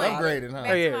my shit. point. Upgraded, huh?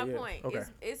 Back Yeah, to my yeah, point. okay.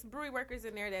 It's brewery workers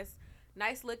in there that's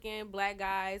nice looking black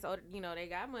guys. Or they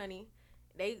got money.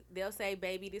 They'll say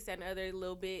baby this and the other a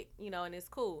little bit, and it's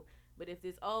cool. But if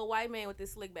this old white man with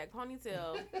this slick back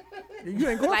ponytail You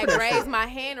ain't going like for that raise shit. my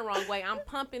hand the wrong way, I'm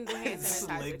pumping the hand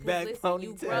sanitizer. Slick 'Cause back listen,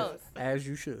 you ponytail. gross. As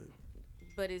you should.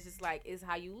 But it's just like it's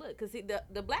how you look. Cause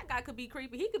the black guy could be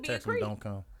creepy. He could be Text a him, creep. don't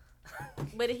come.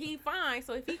 But he fine.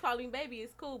 So if he called me baby,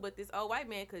 it's cool. But this old white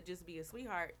man could just be a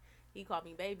sweetheart. He called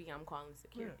me baby. I'm calling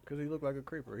security. Because he looked like a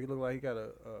creeper. He looked like he got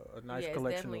a nice Yeah, it's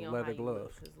collection definitely of on leather how you look,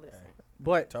 gloves. 'cause listen,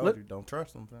 But Told you, don't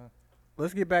trust him, man.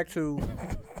 let's get back to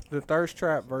the thirst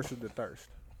trap versus the thirst.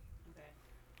 Okay.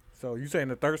 So you saying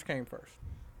the thirst came first?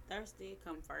 Thirst did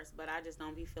come first, but I just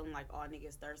don't be feeling like all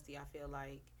niggas thirsty. I feel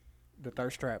like The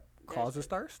thirst trap causes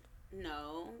thirst?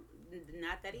 no,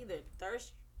 not that either.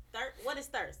 Thirst. What is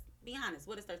thirst? Be honest.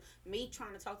 What is thirst? Me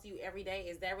trying to talk to you every day,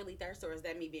 is that really thirst, or is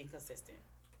that me being consistent?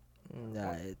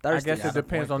 Nah, I thirsty. guess it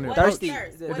depends on their What approach. is Thirsty.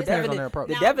 thirst? It What is depends on thirst? their approach.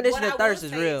 The Now, definition what of I will thirst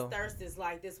is say real. Thirst is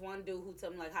like this one dude who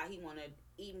told me like how he want to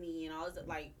eat me and all this.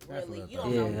 Like That's really, what you thirst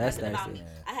don't is. know Yeah, that's nothing about thirsty. me.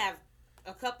 I have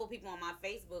a couple people on my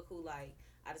Facebook who like,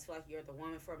 I just feel like you're the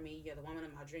woman for me. You're the woman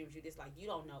of my dreams. You just like, you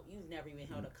don't know. You've never even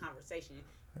held a conversation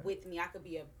with me. I could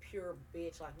be a pure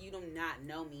bitch. Like you do not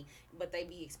know me, but they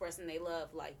be expressing they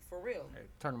love like for real. Hey,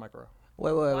 turn the mic around.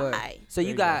 Wait. Why? So There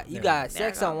you you got go. you Yeah. got There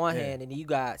sex you on go. one Yeah. hand, and you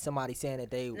got somebody saying that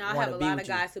they Now I want have to a be lot with of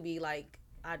you. guys who be like,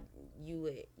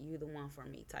 you the one for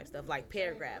me type stuff. Like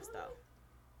paragraphs though.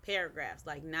 Paragraphs,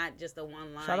 like not just a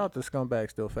one line. Shout out to Scumbag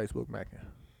still Facebook macking.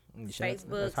 Shout-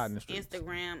 That's hot in the Facebook, streets.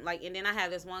 Instagram, like, and then I have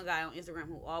this one guy on Instagram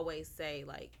who always say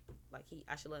like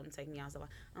I should let him take me out. So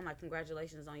I'm like,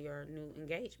 congratulations on your new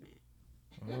engagement.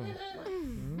 And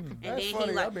That's then funny.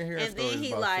 he like, I've been hearing and then stories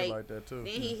he about like, shit like that too. then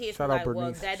he hits Shout me out like, well,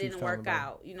 Bernice. that She's didn't telling work about it.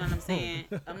 out. You know what I'm saying?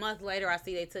 A month later, I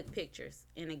see they took pictures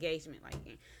in engagement. Like,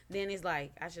 then it's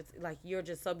like, I should like, you're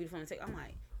just so beautiful and take. I'm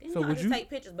like, didn't So y'all would just you- take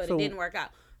pictures, but so it didn't work out,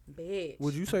 bitch.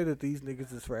 Would you say that these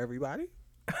niggas is for everybody?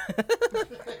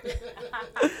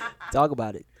 Talk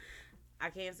about it. I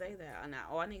can't say that. Not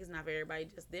all niggas not for everybody.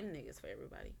 Just them niggas for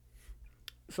everybody.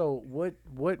 So what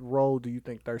role do you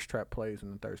think thirst trap plays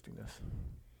in the thirstiness?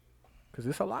 Because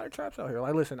there's a lot of traps out here.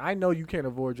 Like, listen, I know you can't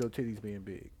avoid your titties being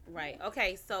big. Right.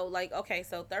 Okay. So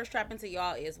so thirst trapping to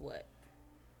y'all is what?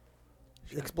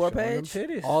 Explore Showing them page.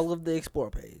 titties. All of the explore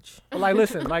page. But like,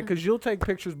 listen, like, because you'll take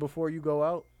pictures before you go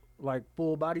out, like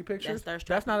full body pictures. thirst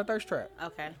That's not a thirst trap.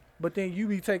 Okay. But then you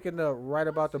be taking the right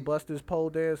about to bust this pole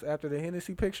dance after the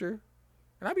Hennessy picture.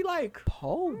 And I be like,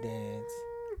 Pole dance.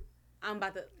 I'm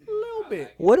about to. a little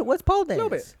bit. What's pole dance? Little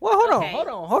bit. Well, hold Okay, on.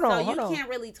 So hold you on. can't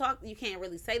really talk. You can't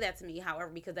really say that to me.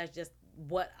 However, because that's just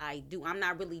what I do. I'm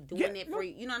not really doing it for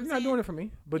you. You know what I'm You're saying? not doing it for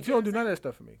me. But You you get don't what do I'm none of that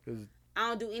stuff for me. Because I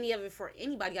don't do any of it for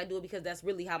anybody. I do it because that's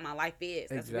really how my life is.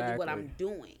 That's really what I'm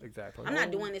doing. Exactly. I'm not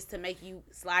doing this to make you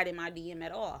slide in my DM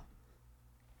at all.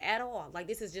 At all. Like,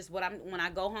 this is just what I'm. When I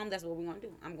go home, that's what we're gonna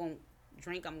do. I'm gonna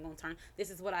drink. I'm gonna turn.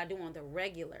 This is what I do on the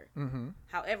regular. Mm-hmm.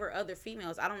 However, other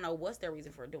females, I don't know what's their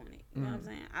reason for doing it. You know what I'm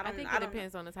saying? I think I it don't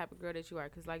depends on the type of girl that you are.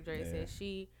 Because like Dre said,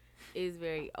 she is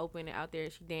very open and out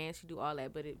there. She dance, she do all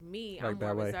that. But me, Like I'm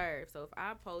more ballet. reserved. So if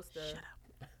I post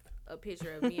a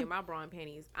picture of me in my bra and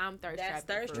panties, I'm thirst That's trapping.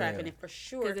 thirst for trapping real. it for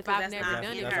sure. 'Cause if I've that's never not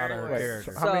done in it That's out her. of her Right.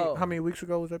 character. So- How many weeks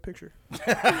ago was that picture?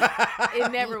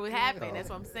 It never would happen. That's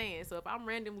what I'm saying. So if I'm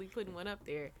randomly putting one up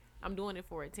there, I'm doing it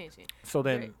for attention. So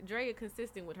then Drea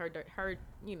consistent with her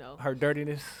you know. her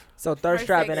dirtiness, So thirst Her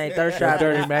trapping sex- ain't thirst her trapping.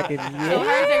 dirty Mac, and So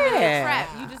hers ain't really a Yeah. trap.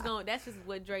 You just going that's just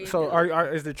what Drea So do.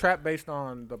 is the trap based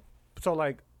on the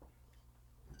like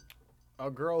a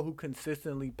girl who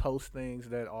consistently posts things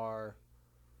that are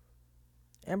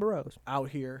Amber Rose. out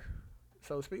here,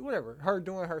 so to speak, whatever, her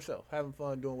doing herself, having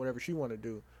fun, doing whatever she want to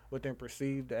do, but then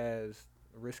perceived as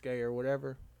risque or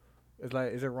whatever. It's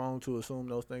like, is it wrong to assume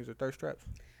those things are thirst traps?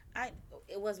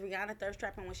 It was Rihanna thirst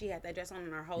trapping when she had that dress on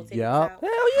and her whole titties Yup. out.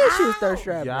 Hell yeah, she was thirst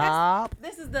trapping. Yup.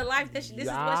 This is the life that this is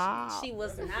what she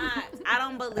was not. I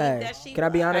don't believe Hey, that she. can I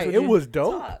be was. honest Hey, with it you? was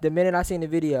dope. Talk. The minute I seen the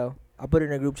video, I put it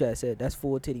in a group chat. Said that's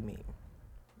full titty meme.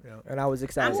 Yeah. And I was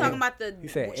excited. I'm talking about the. You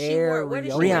said she wore, where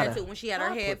did she wear Rihanna. that to? When she had her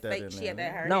I'll head put that fake, in she there, had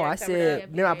that her No, hair I covered said. up.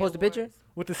 Remember I posted a picture.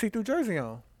 With the see-through jersey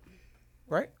on,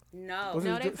 right? No. Was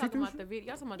No, it they see-through? talking about the video.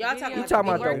 Y'all talking about Y'all the talking video. You talking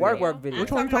about the work work video? video?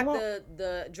 Which I'm one you talking talking about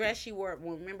the dress she wore.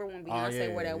 Remember when Beyonce yeah,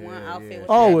 wore that yeah, one yeah, outfit? yeah. With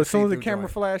Oh, Yeah, as soon as the see-through camera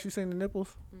joint. flashed, you seen the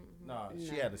nipples? No,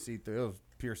 she had to see through. It was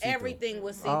pure see through. everything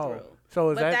was see through. Oh, so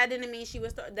is but that- that didn't mean she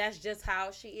was. That's just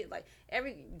how she is. Like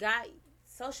every guy,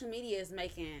 social media is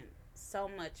making so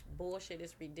much bullshit.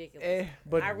 It's ridiculous.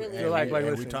 But I really feel like, hate like it.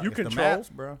 And we listen, talk- you it's the control, maps,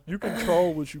 bro. you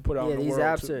control what you put out Yeah, in the these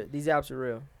world. apps too. are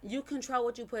real. You control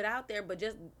what you put out there, but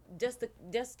just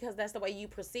because that's the way you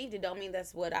perceived it, don't mean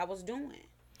that's what I was doing.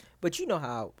 But you know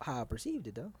how I perceived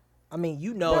it though. I mean,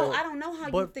 you know. No, I don't know how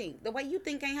you but- think. The way you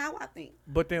think ain't how I think.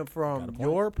 But then, Got a from point.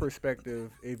 your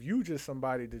perspective, if you just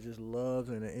somebody that just loves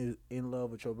and is in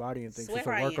love with your body and thinks it's a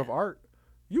Swear I work of am. art,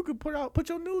 you could put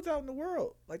your nudes out in the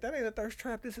world. Like, that ain't a thirst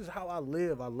trap. This is how I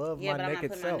live. I love Yeah, my but I'm not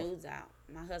naked putting self. my nudes out.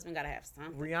 My husband gotta have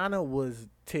something. Rihanna was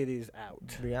titties out.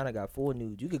 Rihanna got 4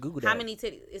 nudes. You could Google that. How many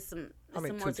titties? It's some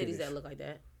mean, more two titties titties. that look like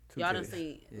that. Two Y'all done titties.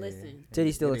 seen. Yeah. Listen,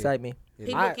 Titties still It is. excite me.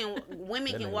 people I-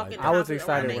 women That can ain't walk like in. that. I was houses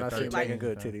excited around when I their seen feet, like, Megan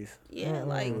Good titties. Yeah,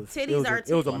 like It was titties are titties.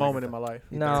 it was a moment in my life.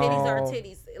 No. Titties are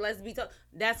titties. Let's be told.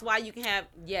 That's why you can have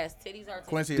titties are titties.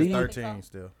 Quincy Do is you- 13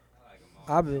 still.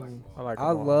 I I like them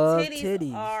all. love Titties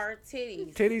titties. are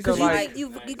titties. Titties are Cause you, like, you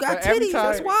but got every titties.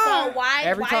 That's time- why. So why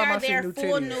Every time I are see there new full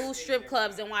titties. nude strip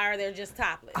clubs and why are there just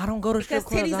topless? I don't go to Because strip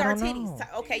clubs. titties I are don't titties.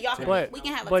 know. Okay, y'all can. but we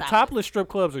can have a but topless. topless strip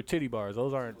clubs are titty bars.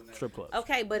 Those aren't strip clubs.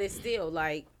 Okay, but it's still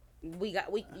like we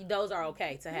those are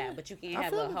okay to have, but you can't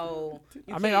have a whole.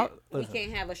 You I mean, can't, we listen.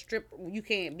 can't have a strip. You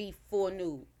can't be full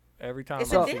nude. Every time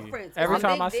It's I a see, difference. every It's a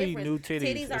time big I see difference. new titties,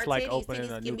 Titties it's are like titties. opening Titties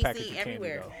a can new be package seen of candy.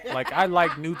 everywhere. Though. Like, I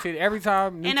like new titties. Every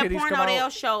time new In a titties porno, come they'll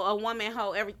out, show a woman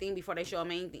hoe everything before they show a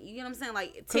main thing. You know what I'm saying?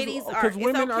 Like titties are. 'cause It's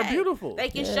women are okay. beautiful. They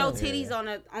can Yeah. show titties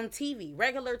on TV,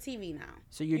 regular TV now.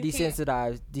 So you're You can't-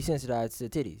 desensitized to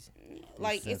titties.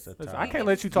 Like it's. listen, I can't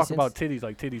let you talk about titties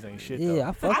like titties ain't shit. Yeah, I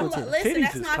though. fuck I with lo- titties. listen, Titties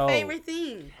that's is my cold. favorite thing.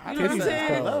 You know what Titties I'm is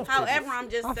saying? cold. However, I'm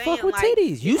just I saying, fuck with like,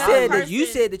 titties. You because said that you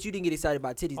person- said that you didn't get excited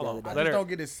about titties the Hold other on, day. I let just her- don't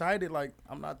get excited. Like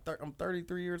I'm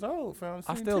 33 years old, fam.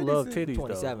 I Seeing still love is- titties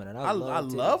 27, and though. I I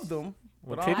love love titties. them.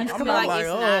 When But titties I'm come not out, like, it's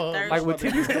not oh, thirsty. Like when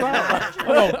titties come out, I'm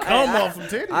gonna come off some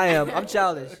titties. I am. I'm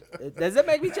childish. Does that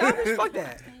make me childish? Fuck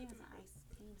that.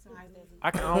 I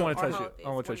don't want to Or touch hold it. I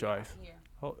don't want to touch your eyes. Here.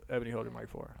 Ebony, hold your mic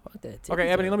for her. Fuck that. Okay,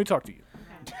 Ebony, let me talk to you.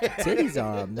 Titties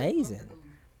are amazing.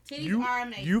 Titties are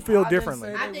amazing. You feel I didn't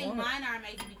differently. say I think mine are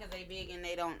amazing because they big and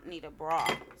they don't need a bra.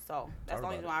 So that's the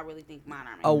only reason why I really think mine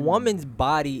are amazing. A woman's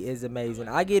body is amazing.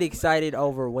 I get excited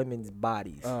over women's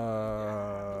bodies. I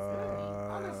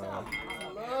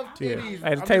love Yeah. titties.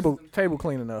 Hey, the table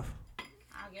clean enough. I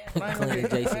guess. I ain't gonna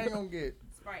get. Jason. I ain't gonna get.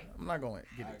 Sprite. I'm not gonna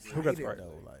get excited. Who got Sprite?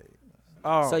 though? Like,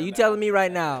 Oh, So you telling me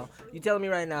right now?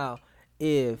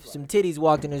 If some titties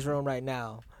walked in this room right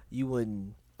now, you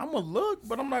wouldn't? I'm gonna look,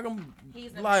 but I'm not gonna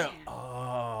He's a like. man.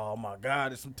 Oh my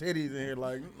God, there's some titties in here.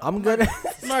 Like, I'm gonna.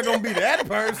 I'm not gonna be that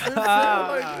person.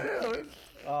 Like, yeah,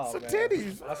 oh, some man.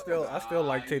 titties. I still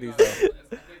like titties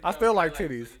though. I still like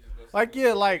titties. Like,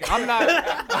 yeah, like I'm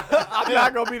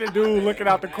not gonna be the dude looking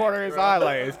out the corner of his eye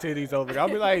like it's titties over there. I'll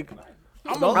be like,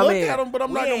 I'm No, gonna I look mean, at them, but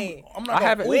I'm not we gonna. ain't- I'm not I gonna.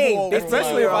 haven't, we ain't- over 'em,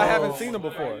 especially if I like, haven't oh. seen them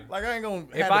before. Like I ain't gonna.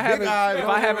 If have I the big haven't, eyes if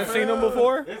over I haven't there. seen them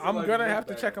before, I'm gonna have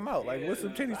to check them out. Like, what's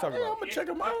some titties talking Yeah, I'm about? gonna check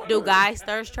them out. Do guys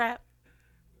thirst trap?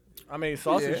 I mean,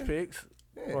 sausage Yeah. pigs,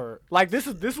 or like this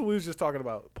is what we was just talking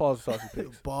about. Pause, sausage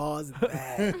pigs. Balls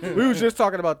back. We was just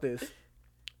talking about this.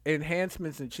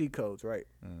 Enhancements and cheat codes, right?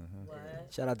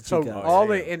 Shout out to So Chico. all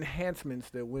the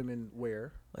enhancements that women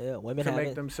wear Yeah, women to have make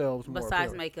it. themselves more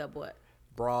Besides appealing. makeup, what?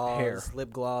 Bras, Hair. lip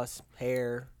gloss,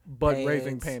 hair, Butt pants,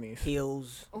 raising panties.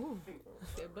 heels.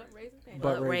 butt raising panties.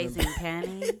 Butt Butt raising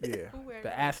panties. Yeah, Who wear the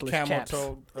that? assless Camel chaps.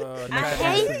 toe. I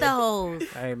hate those.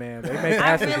 Hey man, they make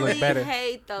I asses really look better.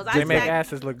 hate those. They make I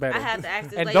asses look better. had to ask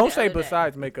this And lady don't the say other day.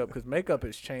 besides makeup, because makeup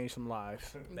has changed some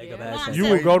lives. Makeup Yeah. ass No, I'm shit. You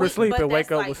saying will go to we- sleep but and wake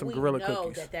that's up with some we Gorilla know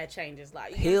cookies. that changes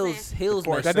life. You know what I'm saying? Heels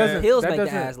course, make that heels doesn't- make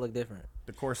the that ass look different.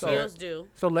 The corset. Heels do.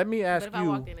 So let me But ask if I you.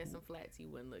 walked in some flats, you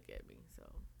wouldn't look at me. So.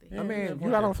 the I heel- mean, yeah,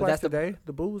 you got on But flats that's the- today.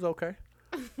 The boo's okay.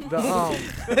 The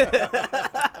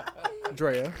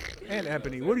Drea and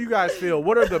Ebony, what do you guys feel?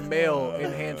 What are the male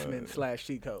enhancement /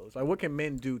 cheat codes? Like, what can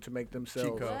men do to make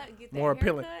themselves code. What? Get that more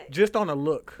appealing, haircut? just on a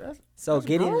look? So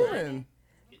getting Growing.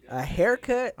 a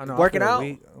haircut, I know. working I feel out.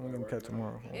 weak. I'm gonna cut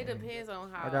tomorrow. It depends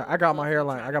on how. I got my buff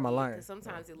hairline. you're I got my trying to line. get, 'cause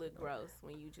sometimes it look gross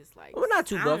when you just like. Well, not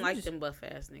too I buff. don't like just- them buff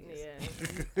ass niggas.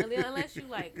 Yeah. Unless you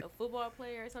like a football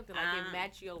player or something like it Uh,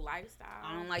 match your lifestyle.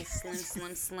 I don't like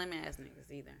slim ass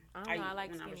niggas either. I don't know. I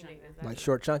like when was skinny younger. niggas. like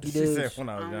short chunky She said dudes. when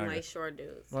I I was don't younger. like short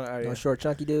dudes. Well, No short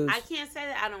chunky dudes. I can't say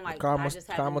that I don't like. Caramel, I just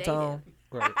haven't caramel dated. tone.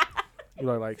 right. You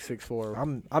look like 6'4".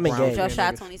 I'm Brown engaged. Your skin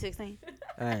shot niggas. 2016.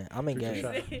 Hey, I'm engaged.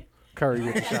 shot. Curry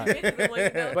with the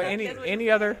shot. But any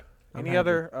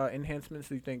other enhancements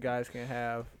that you think guys can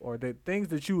have, or the things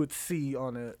that you would see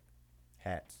on a?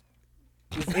 Hats.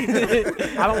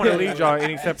 I don't want to lead y'all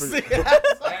any separate.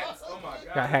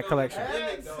 Got hat collection.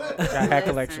 Got hat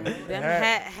collection. Them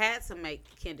hats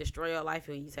can destroy your life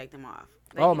when you take them off.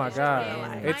 They Oh can my destroy God. your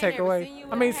life. It take away.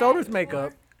 I mean, so does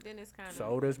makeup. Then it's kind of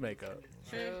So does makeup.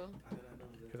 true.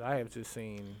 Because I have just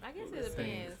seen. I guess it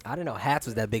depends. I didn't know hats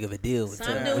was that big of a deal.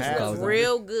 Some Yeah, dudes hats. look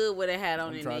real good with a hat on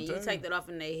I'm and trying then to you tell take you. that off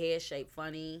and their head shape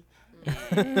funny.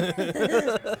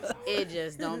 It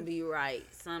just don't be right.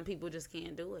 Some people just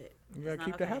can't do it. You gotta It's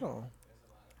keep not the okay. hat on.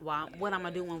 Well, what I'm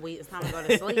gonna do when it's time to go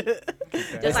to sleep?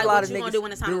 Just There's like a lot what of you gonna niggas do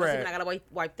when it's time to go to sleep do-rag. and I gotta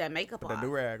wipe that makeup Put that off.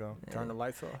 do-rag on. Turn the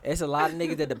lights off. It's a lot of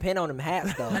niggas that depend on them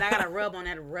hats though. But I gotta rub on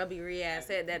that rubbery ass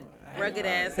head, that rugged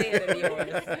ass head of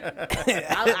yours.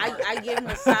 I give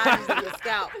massages to your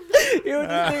scalp.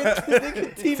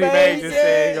 T-Bag just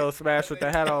said he gonna smash with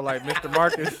the hat on like Mr.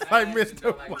 Marcus. Like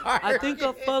Mr. Mark. I think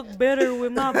I fuck better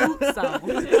with my boots on.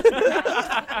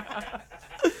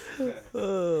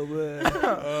 Oh man. I watched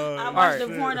Alright. the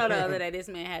porno the other day. This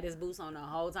man had his boots on the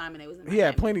whole time, and it was in He had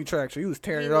Miami. plenty of traction. He was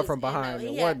tearing it up from behind, He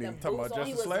wasn't had he? the Talking boots about on.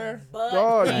 He Justice was Slayer? butt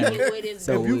Dog, naked you- with his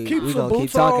So If you we, keep we some gonna keep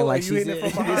boots talking on like and you she's hitting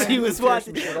it from behind, she you was tear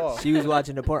watching. some shit off. She was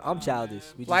watching the porn. I'm childish.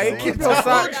 We just Like, gonna keep run your past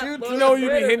sock. that. You know you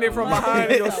be hitting it from behind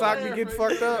and your sock be getting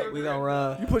fucked up. We gonna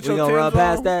run. You put we your gonna run Timbs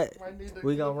past on? that.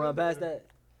 We gonna run past that.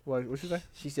 What you say?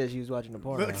 She said she was watching the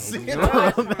porn. Look, see,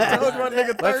 I told you my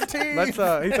nigga 13. Let's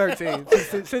he's 13.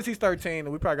 Since he's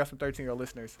 13, we probably got some 13-year-old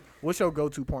listeners. What's your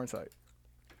go-to porn site?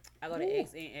 I go to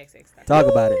XNXX. Talk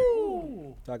about it.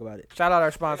 Talk about it. Shout out our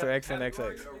sponsor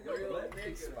XNXX.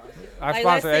 Our Like,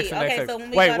 sponsor let's see. Okay, XNXX. so when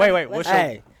we Wait, go wait, to- wait. What's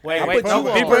Hey, wait, I'll wait. put No,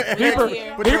 you deeper, on. deeper,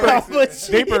 Here.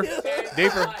 deeper,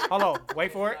 deeper. Hold on.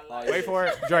 Wait for it. Wait for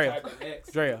it.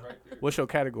 Drea. What's your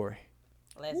category?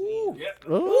 Lesbian.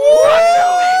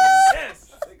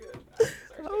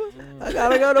 I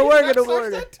gotta go to work in the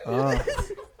morning.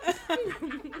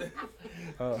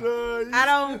 I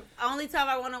don't. Only time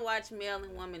I want to watch male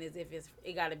and woman is if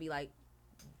it got to be like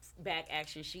back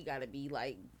action. She got to be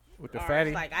like With the arms,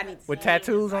 fatty? Like I need With sleeves,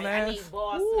 tattoos on like, the I ass? need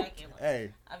balls smacking, like,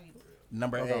 Hey, I be-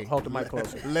 number Hold on, 8. hold the mic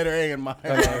closer. Letter A in my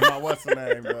what's the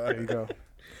name, There you bro? go.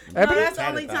 No, Ebony? that's the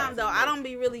only time though. I don't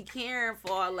be really caring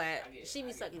for all that. She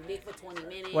be sucking dick for 20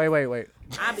 minutes. Wait.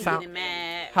 I be Sound- getting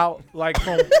mad. How like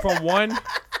from 1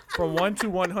 to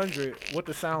 100? What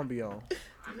the sound be on?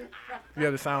 You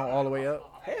have the sound all the way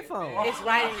up, Headphones. It's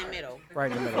right in the middle.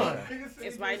 right in the middle. Okay.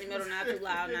 It's right in the middle. Not too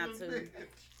loud. Not too.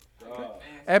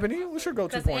 Ebony, what's your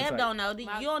go-to Cause porn Eb site? don't know. You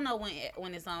don't know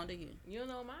when it's on, do you? You don't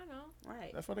know mine, though.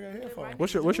 Right. That's what I got here for.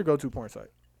 What's your go-to porn site?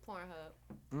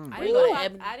 Pornhub. Where you go to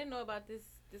I didn't know about this.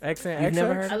 XNXX. You've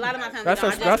never heard A lot of my family. That's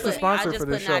don't. a- I just that's the put- sponsor I just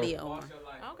for this put show. Nadia on. Okay,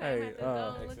 Hey, I'm have to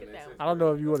go look at that one. I don't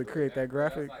know if you want to create that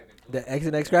graphic. The X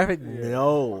and X graphic?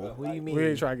 No. What do you mean? We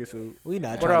ain't trying to get sued. We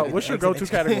not What trying to what's your X and go-to X.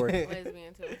 category?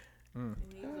 Lesbian too. Mm. And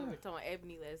he was over talking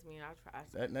Ebony lesbian. I'll try.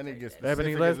 That nigga gets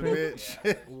Ebony specific as a lesbian? bitch.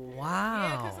 Yeah,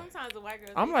 Wow. because sometimes the white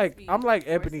girls. I'm they like just be I'm like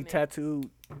Ebony forcing it. tattooed.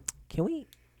 Can we?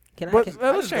 Can I? But Can,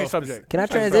 let's change subject. can I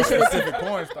transition it to? Specific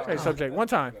porn star. Change subject one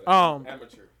time.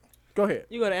 Go ahead.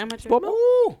 You go to amateur.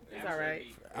 Woo! It's all right.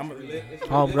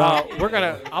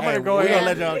 Homegrown. I'm gonna go we ahead. gonna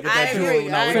let y'all get I that too. agree,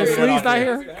 I Since agree. Slee's not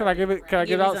here, can I get Give it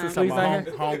me out? some. Since Slee's not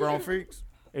here, Homegrown freaks.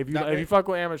 if you fuck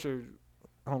with amateurs,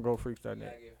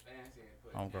 homegirlfreaks.net.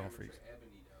 Homegrown freaks.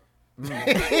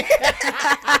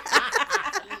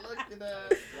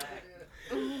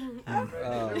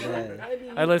 Oh man.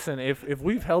 Hey, listen, if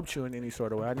we've helped you in any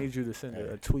sort of way, I need you to send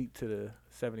a tweet to the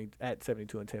at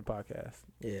 72 and 10 podcast.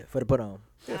 Yeah, for the put on.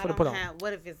 Yeah, I for the don't put on.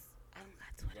 What if it's? I don't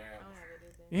got Twitter.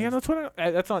 You have no Twitter?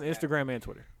 That's on Instagram and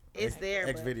Twitter. It's there.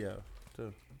 X but video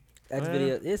too. X Man.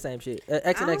 video, it's same shit. X I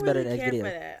and don't X better really than X care video. for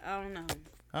that. I don't know.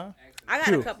 Huh? I got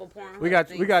Q. a couple porn. We hub got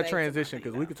things to saved transition to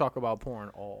my because we could talk about porn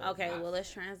all. Okay, well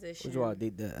let's transition. Which one?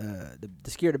 The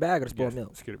secure the bag or the spoiled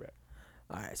milk? Secure the bag.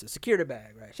 All right, so secure the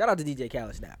bag, right? Shout out to DJ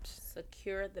Khaled Snaps.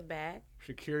 Secure the bag.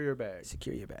 Secure your bag.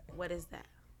 Secure your bag. What is that?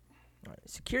 All right,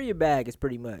 secure your bag is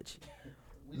pretty much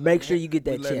make sure you get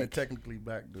We that letting the check. technically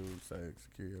black dude say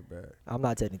secure your bag. I'm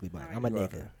not technically black. I'm a You are.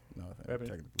 nigga. No, I think Evan?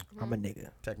 technically. I'm a nigga.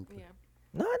 Technically. Yeah.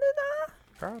 Nah.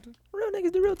 Carlton? Real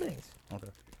niggas do real things. Okay.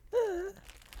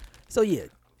 So yeah,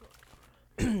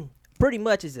 pretty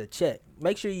much it's a check.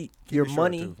 Make sure Keep your it short,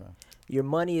 money, too, fam. your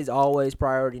money is always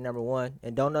priority number one,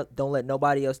 and don't let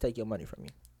nobody else take your money from you.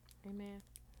 Amen.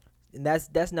 And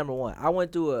that's number one. I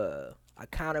went through a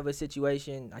kind of a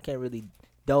situation. I can't really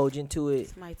indulge into it.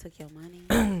 Somebody took your money.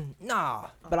 Nah,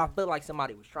 but I feel like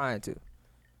somebody was trying to.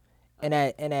 And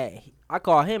I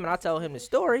called him and I told him the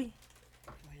story,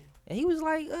 and he was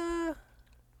like,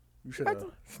 You should have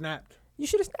snapped. you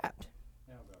should have snapped.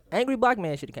 Angry Black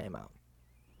Man should have came out.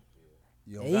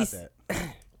 You don't And got he's-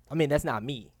 that. I mean, that's not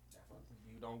me.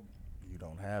 You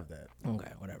don't have that.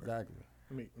 Okay, whatever. Exactly.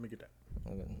 Let me get that.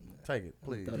 Take it,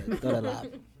 please. Throw that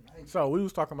live. So we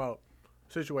was talking about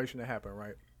situation that happened,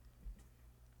 right?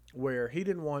 Where he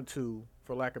didn't want to,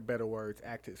 for lack of better words,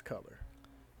 act his color.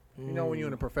 You know, when you're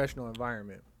in a professional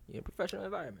environment Yeah, professional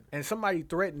environment. and somebody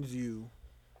threatens you,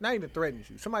 not even threatens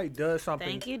you, somebody does something.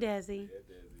 Thank you, Desi.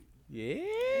 Yeah.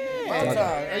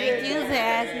 Thank you,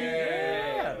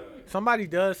 Desi. Somebody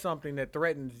does something that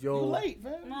threatens your.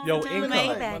 Yo, income.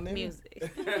 Maybach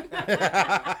music.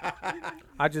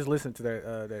 I just listened to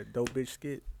that dope bitch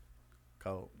skit.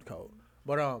 Cold.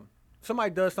 But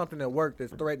somebody does something at work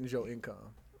that threatens your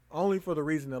income, only for the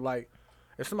reason that, like,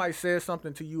 if somebody says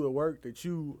something to you at work that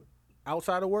you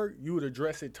outside of work, you would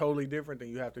address it totally different than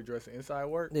you have to address it inside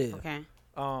work. Yeah.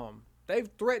 Okay. They've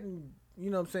threatened, you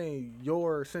know what I'm saying,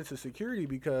 your sense of security,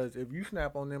 because if you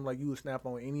snap on them like you would snap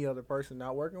on any other person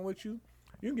not working with you,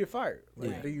 you can get fired. Like,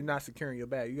 Yeah. then you're not securing your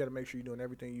bag. You got to make sure you're doing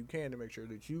everything you can to make sure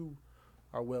that you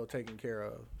are well taken care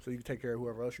of, so you can take care of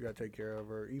whoever else you got to take care of,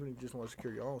 or even if you just want to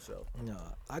secure your own self. No,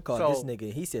 I called So- this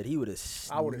nigga. He said he would have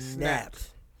I would have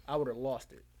snapped. I would have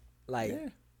lost it. Like, Yeah.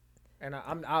 And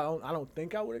I don't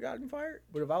think I would have gotten fired,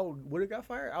 but if I would have got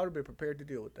fired, I would have been prepared to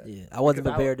deal with that. yeah, I wasn't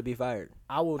Because prepared to be fired.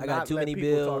 I will I not got too let many people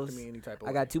bills. talk to me any type of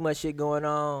I way. got too much shit going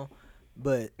on,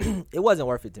 but it wasn't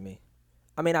worth it to me.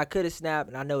 I mean, I could have snapped,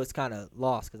 and I know it's kind of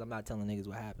lost because I'm not telling niggas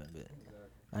what happened, but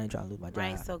I ain't trying to lose my job.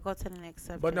 Right. So go to the next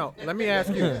subject. But no, let me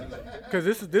ask you, because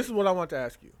this is what I want to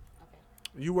ask you.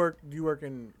 You work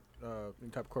in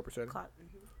any type of corporate setting?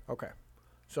 Okay,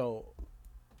 so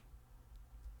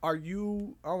are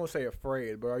you, I don't want to say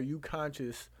afraid, but are you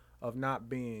conscious of not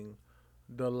being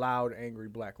the loud, angry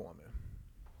black woman?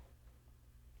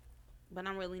 But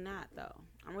I'm really not though.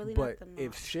 I'm really But not the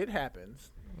if shit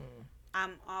happens,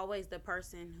 I'm always the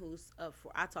person who's up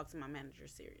for. I talk to my manager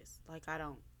serious. Like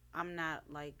I'm not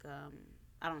like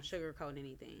I don't sugarcoat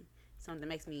anything. Something that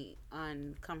makes me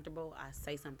uncomfortable, I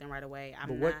say something right away.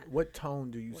 I'm but not. what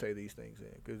tone do you say these things in?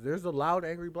 Because there's a loud,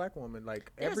 angry black woman.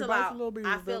 Like There's everybody's a little bit.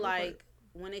 I feel like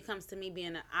when it comes to me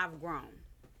being, I've grown.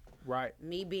 right.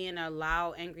 Me being a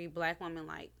loud, angry black woman,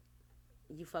 like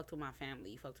you fucked with my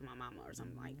family, you fucked with my mama or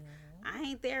something. Like I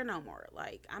ain't there no more.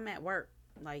 Like I'm at work.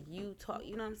 Like you talk,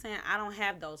 you know what I'm saying? I don't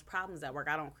have those problems at work.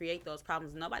 I don't create those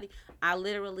problems. Nobody. I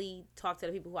literally talk to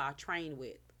the people who I trained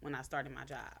with when I started my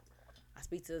job. I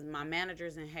speak to my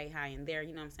managers and hey, hi, and there.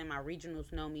 You know what I'm saying? My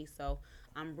regionals know me, so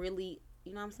I'm really,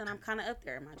 you know what I'm saying? I'm kind of up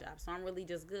there at my job, so I'm really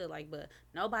just good. Like, but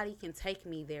nobody can take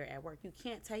me there at work. You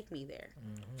can't take me there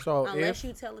So unless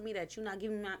you telling me that you're not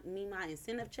giving me my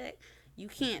incentive check. You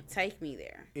can't take me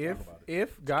there.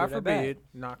 if God that bag. forbid,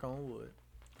 knock on wood,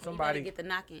 You somebody better get the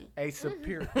knocking. a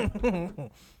superior. All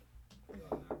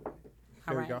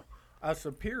There we right. go. A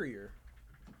superior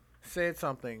said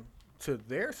something to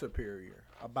their superior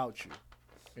about you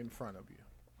in front of you.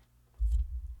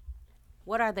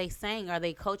 What are they saying? Are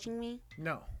they coaching me?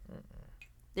 No.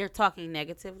 They're talking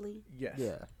negatively. Yes.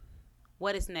 Yeah,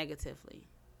 What is negatively?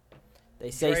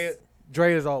 they say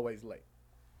Dre is always late.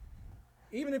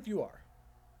 Even if you are.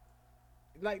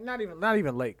 Like not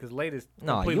even late, because late is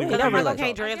No, completely you Because ain't I'm never like, late.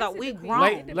 okay, Dre's out. We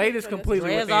grown. late is completely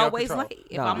Dre's within your always control. late.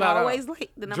 If No. I'm No. always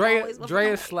late, then I'm always Dre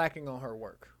is late. slacking on her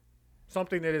work.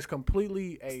 Something that is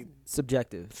completely a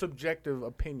subjective subjective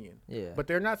opinion. Yeah. But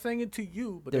they're not saying it to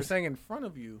you, but they're There's- saying in front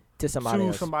of you to somebody to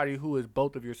else. somebody who is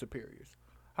both of your superiors.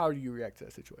 How do you react to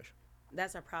that situation?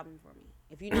 That's a problem for me.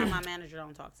 If you're not my manager,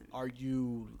 don't talk to me. Are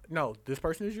you? No, this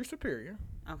person is your superior,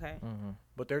 Okay.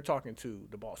 but they're talking to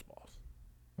the boss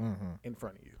Mm-hmm. in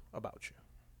front of you about you.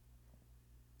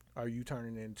 Are you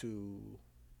turning into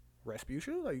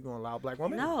Rasputia? Are you going to allow black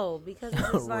women? No, because it's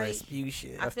just like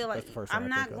Rasputia. I feel like that's the first thing I'm I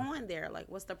not think of. going there. Like,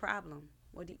 what's the problem?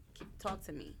 What do you talk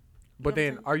to me? But You know what then,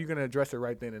 I'm saying? are you going to address it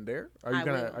right then and there? Are you I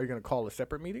gonna will. Are you gonna call a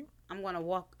separate meeting? I'm gonna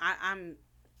walk. I'm.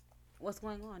 What's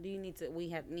going on? Do you need to?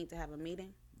 We need to have a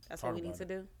meeting. That's what Talk we need about to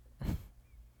do.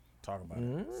 Talk about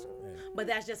Mm. it. But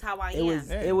that's just how I It am. was.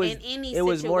 It was. In any it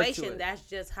was more to situation, it. that's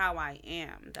just how I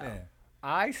am. Though Yeah.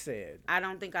 I said I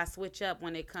don't think I switch up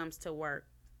when it comes to work.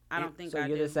 I don't think So I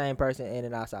you're do. the same person in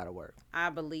and outside of work. I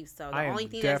believe so. The I am only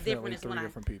thing that's definitely different is three when I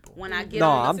different people. when I get No,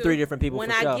 on I'm the, three different people when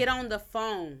for I sure. get on the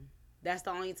phone. That's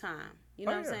the only time. You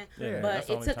know Oh, what I'm yeah. saying? Yeah, But that's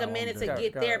the it only took a time I'm minute to doing it.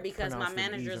 get there Gotta because my pronounce the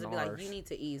E's managers and would be like, R's. "You need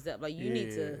to ease up. Like you need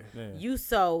to. Yeah. You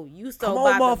so Come by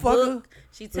on, the motherfucker. book."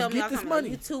 She tell Let's me get all the this time, money.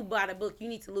 like, "You too by the book. You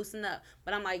need to loosen up."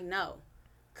 But I'm like, no,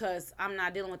 cause I'm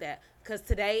not dealing with that. Cause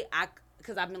today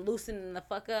cause I've been loosening the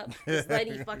fuck up. This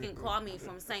lady fucking called me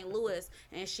from St. Louis,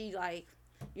 and she like.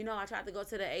 You know, I tried to go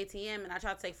to the ATM and I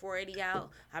tried to take $480 out.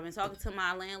 I've been talking to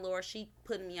my landlord. She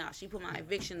putting me out. She put my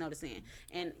eviction notice in.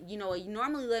 And, you know, you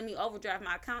normally let me overdraft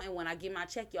my account. And when I get my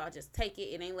check, y'all just take it.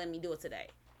 It ain't letting me do it today.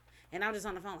 And I'm just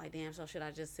on the phone like, damn, so should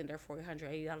I just send her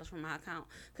 $480 from my account?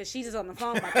 Because she's just on the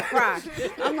phone about to cry.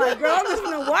 I'm like, girl, I'm just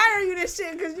going to wire you this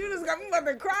shit because you just got me about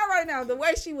to cry right now. The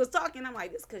way she was talking, I'm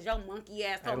like, this because your monkey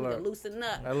ass told me to look. loosen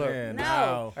up. Hey, look. Yeah,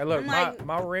 No. Hey, look, I'm my, like-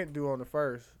 my rent due on the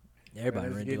 1st. Everybody And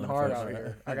it's really getting doing hard it out first.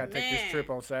 here. I got to take Man. this trip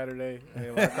on Saturday.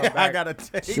 And when I come I back, gotta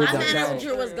take. Shit My don't manager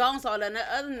count. was gone, so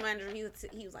the other manager,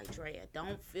 he was like, Drea,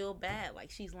 don't feel bad.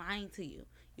 Like, she's lying to you.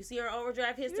 You see her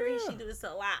overdraft history? Yeah. She do this a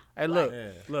lot. Hey, look,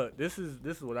 Yeah. look. This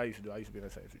is what I used to do. I used to be in the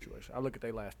same situation. I look at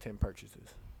their last 10 purchases.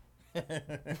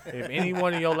 If any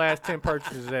one of your last 10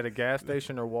 purchases is at a gas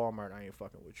station or Walmart, I ain't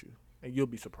fucking with you, and you'll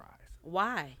be surprised.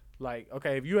 Why? Like,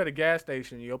 okay, if you at a gas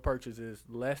station, and your purchase is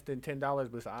less than $10,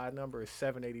 but it's an odd number, it's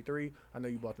 $7.83. I know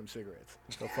you bought them cigarettes.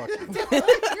 So fuck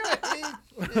you.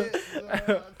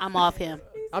 I'm off him.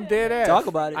 I'm dead ass. Talk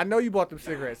about it. I know you bought them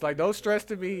cigarettes. Like, don't stress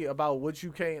to me about what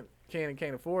you can and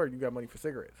can't afford. You got money for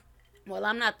cigarettes. Well,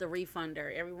 I'm not the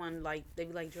refunder. Everyone, like, they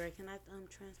be like, Drea, can I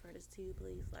transfer this to you,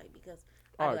 please? Like, because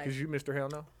I Oh, be like, because you Mr. Hell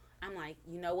No. I'm like,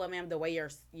 you know what, ma'am? The way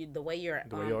your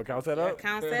your account set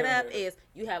up? is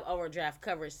you have overdraft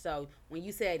coverage. So when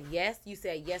you said yes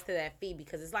to that fee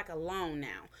because it's like a loan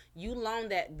now. You loan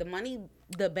that the money,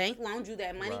 the bank loaned you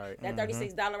that money. Right. That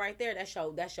 $36 right there. That's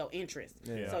your interest.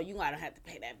 Yeah. So you gotta have to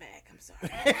pay that back. I'm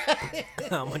sorry.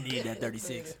 I'm gonna need that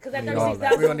 36. Because that We need all $36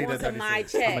 that. We don't need going that to my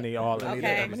 36. check. I'm gonna need all that.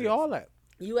 Okay. I'm gonna need all that.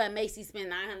 You at Macy's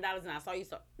spend $900 and I saw you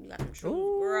got them shoes,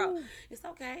 girl. It's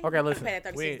okay. Okay, I listen. pay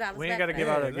that $36 We ain't back gotta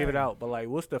for give that. it out. But like,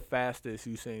 what's the fastest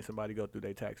you seen somebody go through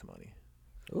their tax money?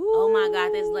 Oh my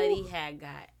God, this lady had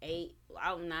got 8.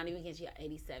 I'm not even kidding. She got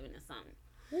 87 or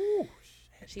something.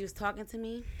 She was talking to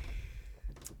me,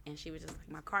 and she was just like,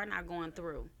 "My card not going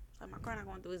through." So my card not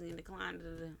going through is gonna decline.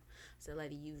 I said,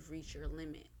 "Lady, you've reached your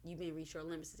limit. You've been reached your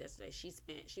limit since yesterday."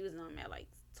 She was on at like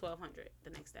 $1,200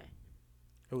 the next day.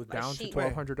 It was Like down she- to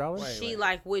 $1,200. She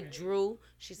like withdrew.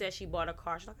 She said she bought a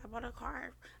car. She's like, "I bought a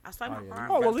car. I swiped my card."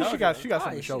 Oh well, at least I she got told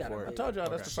something to she show got for a- I it. told y'all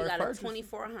that's the She first got a purchase.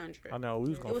 $2,400. I know we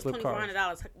was It gonna was flip cars.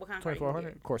 $2,400. What kind of car? you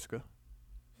 $2,400 get? Corsica.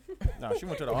 No, she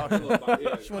went to the auction.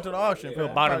 She went to the auction. Little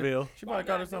Bonneville She probably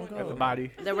got her something at the cool. body.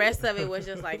 The rest of it was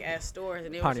just like at stores,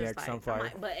 and it Pontiac was just Sunfire.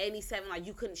 like, but 87, like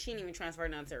you couldn't. She didn't even transfer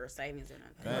nothing to her savings or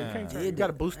nothing. You can't Damn. turn- You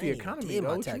gotta boost the economy. Did though.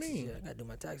 my What you taxes. mean? Yeah, I gotta do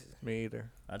my taxes. Me either.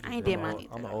 I ain't did I'm mine gonna-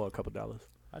 either. I'm gonna owe a couple dollars.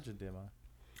 I just did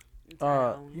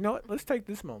mine. You know what? Let's take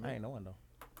this I moment ain't knowing though.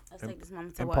 Let's take this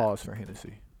moment to and what? pause for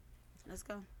Hennessy. Let's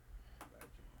go.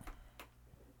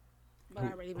 But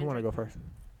I already Who been want to go drinking. first?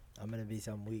 I'm gonna be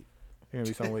some weak. You're gonna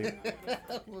be some week.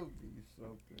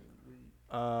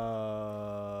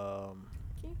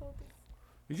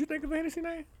 Did you think of a Hennessy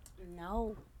name?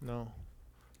 No. No.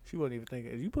 She wasn't even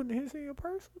thinking. Is you putting the Hennessy in your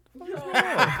purse? What the fuck is going on?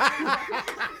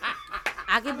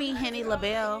 I could be Henny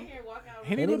LaBelle.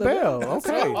 Henny Henny LaBelle. LaBelle.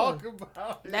 Okay. Talk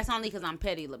about it. That's only because I'm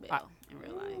Petty LaBelle in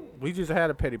real life. We just had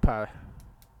a petty pie.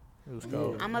 It was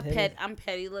cold. Yeah. I'm I'm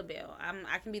Petty LaBelle.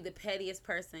 I can be the pettiest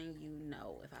person you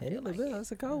know if I Henny feel like LaBelle, it.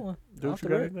 that's a cold one. Dude, Off you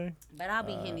the got rip. anything? But I'll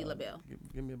be Henny LaBelle.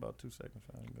 Give me about 2 seconds.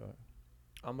 Fine. Go ahead.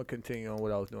 I'm gonna continue on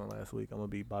what I was doing last week. I'm gonna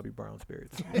be Bobby Brown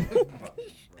Spirits. I'm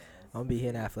gonna be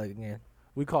hitting Affleck again.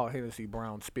 We call Hennessy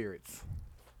Brown Spirits.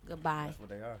 Goodbye. That's what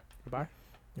they are. Goodbye.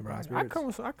 Brown I Spirits. come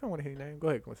with a Henny name. Go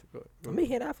ahead, Quincy. Go ahead. I'm be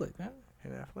hitting Affleck, man.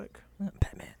 Henny Affleck.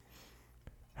 Batman.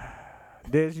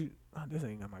 Des, you. Oh, this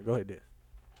ain't got my. Go ahead, Des.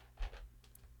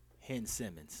 Ken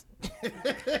Simmons.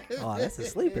 Oh, that's a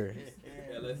sleeper.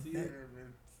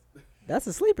 That's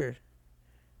a sleeper.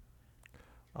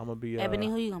 I'm gonna be Ebony,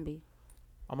 who you gonna be?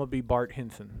 I'm gonna be Bart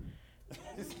Henson.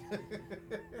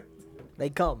 They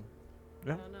come. I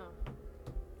don't know. I'm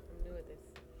new at this.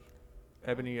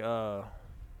 Ebony,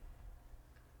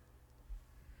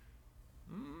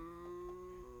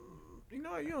 you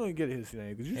know, you don't even get his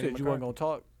name because you Kenny said you weren't gonna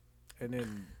talk, and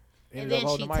then ended then up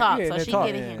holding she the mic. talked, Yeah, so and then she talked.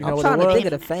 getting him. You know I'm what trying it to was? think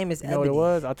of the famous You know what it Ebony.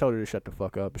 was? I told her to shut the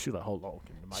fuck up, but she was like, hold on.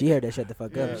 Give me the mic. She heard that shut the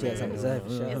fuck up. Yeah, She had something to say for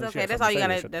yeah, sure. yeah. It's She okay. had That's something all to you say,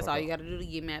 gotta. shut the That's fuck all you up. gotta do to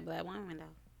get mad black woman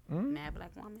though. Hmm? Mad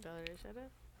black woman. Tell her to shut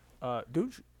up.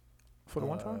 Dude, for the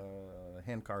one time.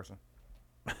 Hen Carson.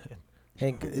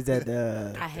 Hank, is that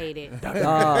I hate it.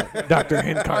 Dr.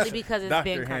 Hen Only Carson. because it's Dr.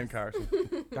 Ben Hen Carson.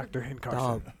 Carson. Dr. Hen Carson.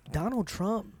 dog? Donald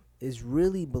Trump is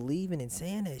really believing and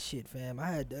saying that shit, fam. I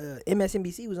had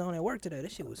MSNBC was on at work today.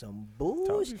 That shit was some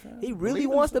bullshit. fam. He really Believe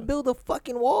wants to himself. build a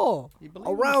fucking wall He believes.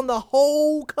 around the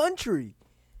whole country.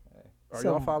 Are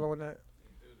y'all Some- following that?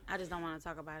 I just don't want to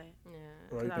talk about it.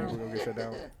 Yeah. Or you think we're gonna get shut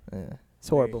down? Yeah, it's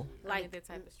horrible. Like that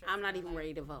type of stress I'm not in even my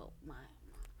ready to vote.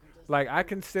 Like I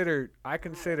considered,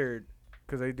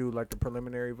 because they do like the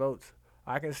preliminary votes.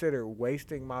 I consider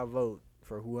wasting my vote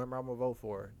for whoever I'm gonna vote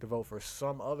for to vote for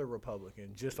some other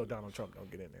Republican just so Donald Trump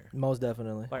don't get in there. Most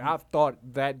definitely. Like I've thought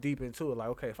that deep into it. Like,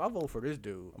 okay, if I vote for this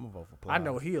dude, I'm gonna vote for I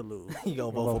know he'll lose. You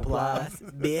gonna vote for Plies?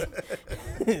 Bitch.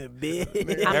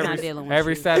 Bitch. I'm not every dealing with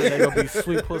every you. Saturday gonna be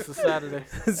Sweet Pussy Saturday.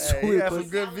 Hey, he has some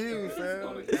good views,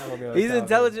 fam. He's an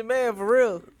intelligent man for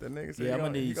real. The nigga said Yeah, he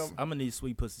I'm he gonna need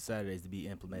Sweet Pussy Saturdays to be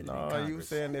implemented in No, Congress. you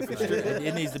saying if the it, strip,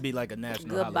 it needs to be like a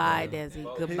national Goodbye, holiday.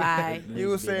 Desi. Goodbye. you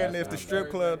was saying if the strip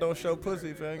club don't show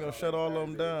pussy, fam, you gonna shut all of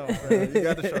them down. Fam. You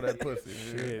got to show that pussy.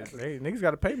 Shit, niggas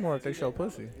gotta pay more if they show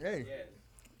pussy. Hey,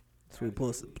 Sweet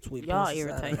pussy. Sweet Y'all pussy.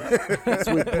 irritate.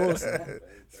 Sweet pussy.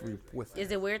 sweet pussy.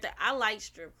 Is it weird that I like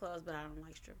strip clubs, but I don't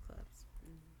like strip clubs?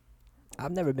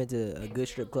 I've never been to a good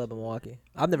strip club in Milwaukee.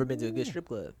 I've never been to a good strip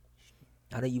club.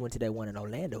 I know you went to that one in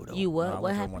Orlando though. You Nah, I what? went What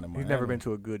to happened? one in He's never Miami. been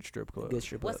to a good strip club. Good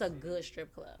strip club. What's a good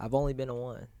strip club? I've only been to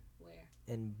one Where?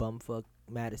 in bumfuck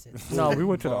Madison. No, we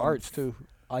went to the arts too.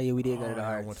 Oh yeah, we did go to the I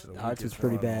arts. went to the The arts was weakest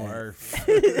pretty one on bad.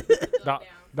 earth.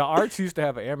 The arts used to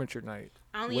have an amateur night.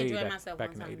 I only Way enjoyed back- myself back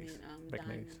one in the time 80s. in Back in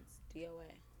the 80s. Diamonds,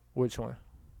 DOA, Which one?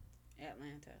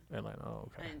 Atlanta. Atlanta. Oh,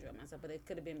 I okay. enjoyed myself, but it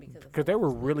could have been because of Because they were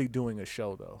really doing a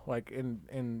show though. Like in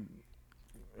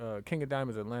King of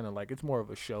Diamonds Atlanta, like it's more of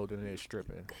a show than it is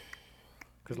stripping.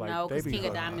 Cause like no, they because be King of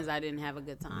fucking- Diamonds, I didn't have a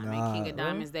good time. Nah. And King of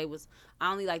Diamonds, they was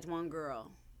I only liked one girl,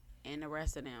 and the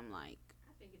rest of them like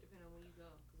I think it depends on when you go.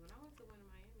 Because when I went to one in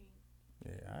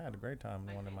Miami, Yeah, I had a great time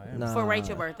in one in Miami. Nah. for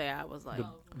Rachel's birthday, I was like,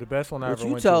 The best one I What ever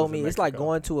you went to told was in me, it's like Mexico.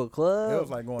 going to a club. It was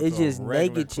like going It's to a just regular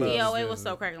naked club. chicks. yo, it just- was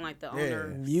so cracking. Like the Yeah.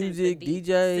 owner, sent Music, the DJ,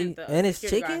 sent the and it's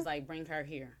security chicken? guards, like bring her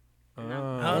here. And Uh,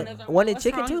 I'm- and One in what's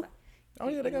chicken wrong? too? He's like, Oh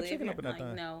yeah, they "You got live chicken here?" up in that Like,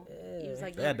 thing. no. He was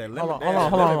like, They had that Hold lemon. on, they hold had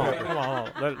on, that hold on, lemon hold pepper. on,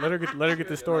 hold on. Let her get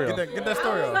the story Get off. that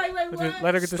story I was off. like, wait, what?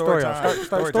 Let her get the Story story off. time. Start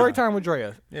Story story time. time with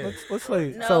Drea. Yeah. Let's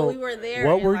see. No, So we were there.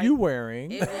 what and, were like, you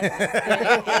wearing? It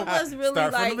was really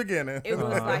Start from like the beginning. it was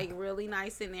Uh-huh. like really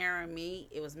nice in there. And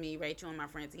it was me, Rachel, and my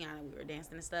friend Tiana. We were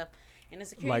dancing and stuff. And the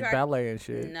security Like guard, ballet and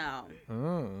shit. no.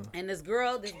 Mm. And this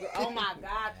girl, oh my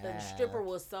God, the stripper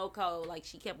was so cold. Like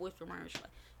she kept whispering her. She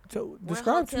like, So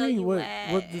describe to hotel me you what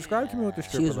at? describe to me what the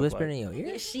stripper She was looked whispering like. in your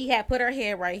ear. she had put her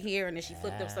head right here, and then she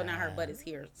flipped up, so now her butt is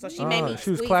here. So she made me She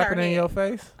was squeeze clapping her in head. your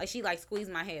face. Like she like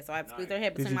squeezed my head, so I had to squeeze her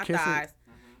head Did between you my kiss it? thighs.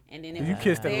 And then it You was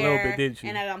kissed it a little bit, there, didn't you?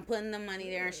 And I'm putting the money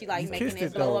there, and she like You making kissed it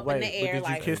it, blow though. up Wait, in the but air, did you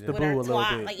like kiss the with her boo a little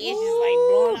twat. bit? Like it's just like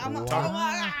blowing. I'm like, Wow. oh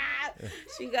my God.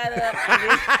 She got up.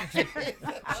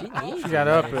 She got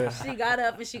up and She got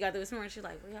up and she got the whispering. She's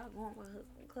like, "Where y'all going with her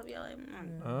club?" Y'all like,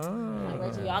 I'm like,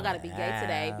 Rachel, y'all gotta be gay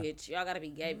today, bitch. Y'all gotta be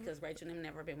gay because Rachel and them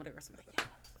never been with a girl. So I'm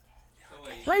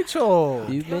like, yeah. Rachel.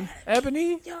 You been?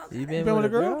 Ebony. You Been with a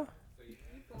girl?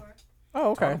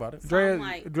 Oh, okay. Talk about it. Drea, So I'm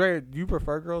like- Drea, do you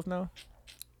prefer girls now?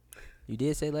 You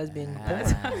did say lesbian.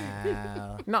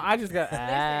 No, I just got.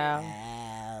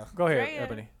 Go ahead, Drea.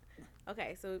 Ebony.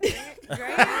 okay, so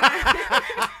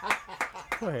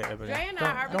Go ahead, Ebony. Dre and Don't-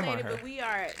 I are don't mind related,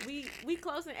 her. but we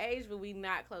close in age, but we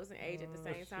not close in age at the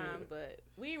same time. But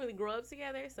we didn't really grow up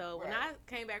together. So when I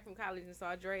came back from college and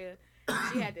saw Drea,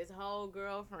 she had this whole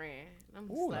girlfriend. I'm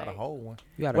just Ooh, like, not a whole one.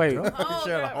 You got a Wait. girl? oh, She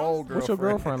had a girl, whole What's your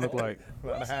girlfriend look like?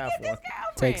 Not a half one.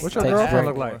 Takes- What's your Takes girlfriend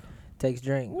drink. look like? Takes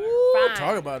drink. Fine.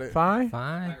 Talk about it. Fine.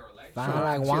 Fine. Fine She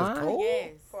like was wine. cold? Yes.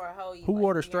 For a whole year. Who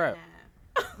wore the strap?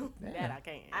 That I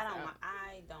can't. I don't.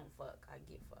 I don't fuck. I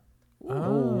get fucked.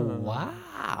 Oh,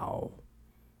 wow.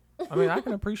 I mean, I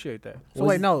can appreciate that. So Was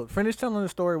wait, it- no. Finish telling the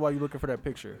story while you're looking for that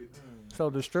picture. So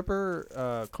the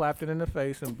stripper clapped it in the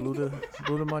face and blew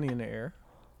the money in the air.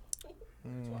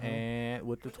 And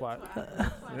with the twat.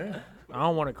 Yeah. I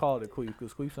don't want to call it a queef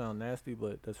because queef sound nasty,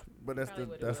 but that's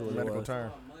That's a medical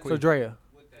term. so Drea.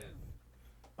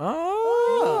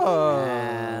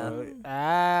 Oh.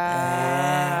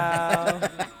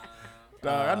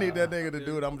 Dog, I need that nigga to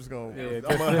do it. I'm just gonna. Yeah,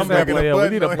 I'm making a we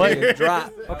button. need a on button here.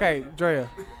 drop. Okay, Drea,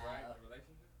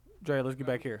 let's get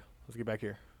back here.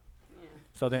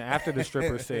 So then after the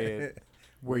stripper said,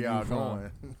 "Where you y'all from?"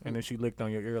 going? and then she licked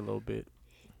on your ear a little bit.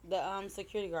 The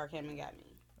security guard came and got me.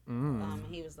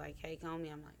 He was like, "Hey, call me."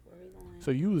 I'm like, "Where are we going?"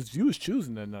 So you was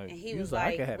choosing that night. And he You was I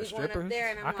like, could have "We a going up stripper. there,"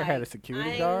 and I'm I could like, have a security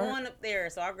I ain't guard. going up there.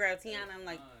 So I grabbed Tiana. I'm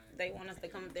like, they want us to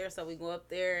come up there, so we go up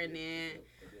there, and then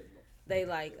they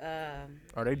like,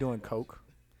 Are they doing coke?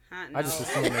 huh, I just no.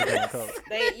 assumed they doing coke.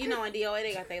 They, in DOA,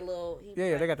 they got their little.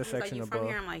 Yeah, they got the he was like, section "You from above."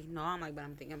 here?" I'm like, "No." I'm like, "But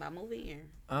I'm thinking about moving here."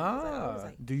 Ah,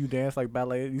 like- do you dance like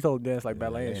ballet? You told dance like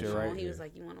ballet and shit, So right? he was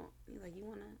like, "You wanna?" He's like, "You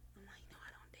wanna?" I'm like, "No, I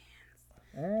don't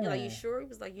dance." He's like, "You sure?" He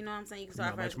was like, "You know what I'm saying? You can You know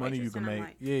start how off as much money you waitress," can and I'm make?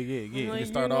 like, Yeah. You like,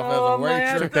 start you off know, as a man,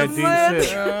 waitress. Took that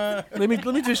deep sip.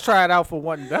 Let me just try it out for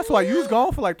one. That's why you was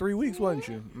gone for like 3 weeks, wasn't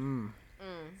you?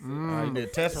 You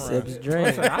did test Sips runs.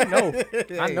 drink.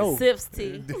 Listen, I know. sips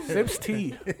tea. Sips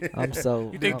tea. I'm so.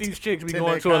 You think these chicks be 10-day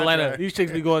going to Atlanta? contract. These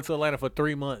chicks be going to Atlanta for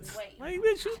 3 months. Wait. Like,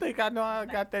 bitch, you think I know I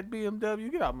got that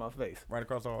BMW? Get out my face. Right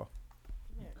across the hall.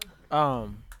 You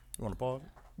You want to pause?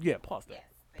 yeah, pause that. Yes.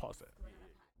 Pause that.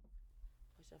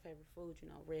 What's your favorite food?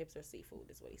 Ribs or seafood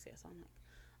is what he said. So I'm like,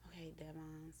 okay,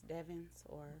 Devon's,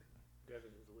 or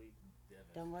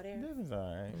don't go there. This is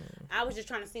alright. I was just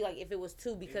trying to see like if it was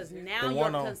two because now The you're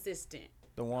one on- consistent.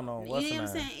 The one on You what's know the what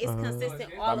I'm name? saying? It's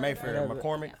consistent. By All of Mayfair, them.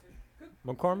 McCormick.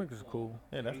 McCormick is cool.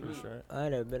 Yeah, that's pretty sure. I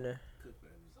ain't never been there.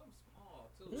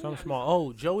 Some small.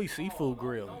 Oh, Joey Seafood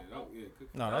Grill.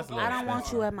 No, that's a little I don't want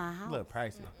expensive. you at my A house. little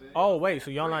pricey. Oh wait,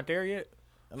 so y'all not there yet?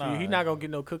 Nah, He not gonna get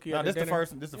no cookie. No, at this the dinner?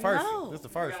 first. This the first. No. This the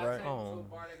first, right? Oh,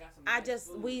 I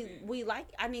just we like.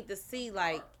 I need to see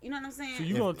like you know what I'm saying. so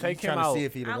you gonna take him trying out to see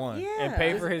if he the one. Yeah. and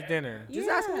pay for his dinner? Just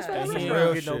ask him his Yeah. favorite And he ain't restaurant.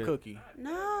 gonna get no Shit. cookie.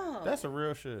 No. That's a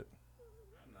real shit.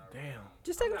 Damn.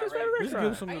 Just take him to his favorite Just give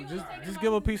restaurant. some. Just give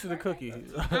him a piece of the cookie.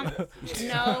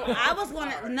 No, I was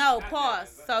gonna no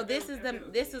pause. So this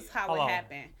is how Hold it on.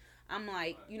 happened. I'm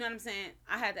like, you know what I'm saying?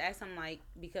 I had to ask him like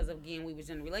because again we was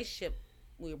in a relationship,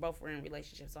 we were both in a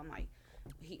relationship. So I'm like,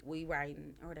 we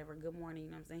writing or whatever. Good morning, you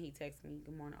know what I'm saying? He texts me,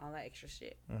 good morning, all that extra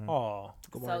shit. Oh,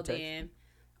 So then,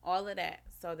 all of that.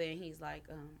 So then he's like,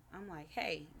 I'm like,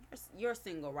 hey, you're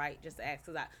single, right? Just ask,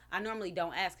 cause I normally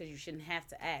don't ask, cause you shouldn't have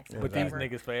to ask. but these Whatever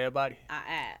niggas for everybody.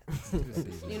 I asked,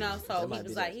 you know. So might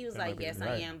be he was like, yes,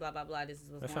 I am. Blah blah blah. This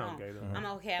is what's That going sound on. gay though. I'm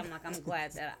okay. I'm like, I'm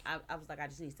glad that I was like, I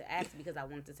just need to ask because I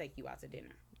wanted to take you out to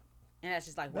dinner, and that's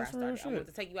just like where That's I real started. I wanted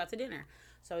shit. to take you out to dinner.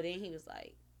 So then he was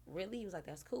like, really? He was like,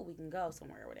 that's cool. We can go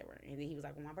somewhere or whatever. And then he was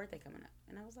like, well, my birthday coming up,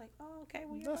 and I was like, oh, okay.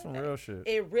 Well, your That's some birthday. real shit.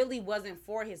 It really wasn't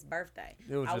for his birthday.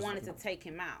 It was I just- wanted to take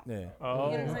him out. Yeah.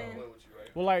 Oh, You know what I'm saying?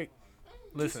 well, like,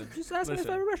 listen. Just ask him his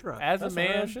listen. favorite restaurant. As a That's some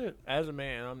real man, shit.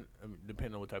 I'm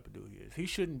depending on what type of dude he is. He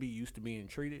shouldn't be used to being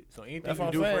treated. So anything That's you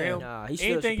what do I'm for saying. him, Nah, he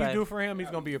should anything you pay. do for him, he's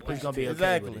gonna be He's gonna appreciative. be okay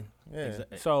Exactly. with it.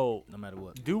 Yeah. So No matter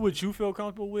what. do what you feel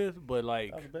comfortable with, but like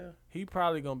That was bad. he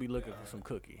probably gonna be looking for some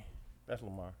cookie. That's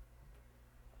Lamar.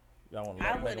 Y'all want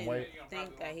I to make him wouldn't wait?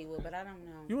 think that he would, but I don't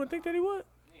know. You wouldn't think that he would?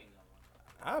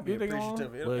 I'll be You think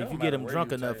appreciative. It Well, don't if you matter get him where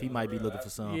drunk you enough, take he him. might be looking for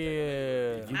some. Yeah.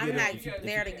 You I'm get not him- if you-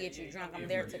 there to get you drunk. I'm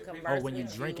there to converse when you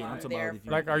with drinking, you. I'm I'm talking there about if you-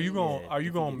 for Like, are you gonna Yeah, are you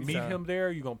if gonna you meet decide. him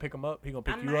there? You gonna pick him up? He gonna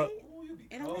pick I you might. up?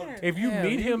 It don't matter. If you Yeah,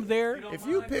 meet he- him there, If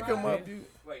you pick him up, you.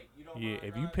 yeah.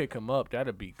 If you pick him up,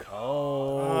 that'd be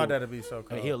cold. Oh, that'd be so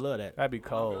cool. Hey, he'll love that. That'd be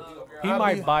cold. He I'll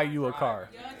might be- buy you a car.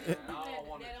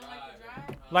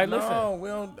 Like, No, listen, we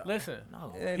don't. listen.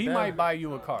 it ain't He that. might buy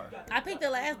you a car. I picked the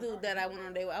last dude that I went on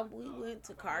a date with. We went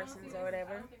to Carson's or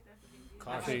whatever.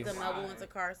 I picked him up. We went to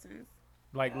Carson's.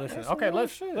 Like, listen. Okay,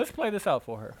 let's play this out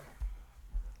for her.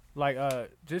 Like,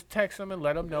 just text him and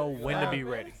let him know when to be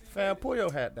ready. Fam, pull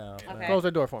your hat down. fam. Okay. Close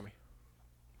the door for me.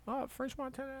 French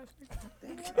Montana ass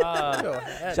nigga. Pull your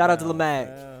hat Shout out to down, Lamag.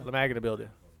 fam. Lamag in the building.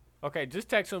 Okay, just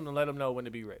text him and let him know when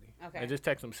to be ready. Okay. And just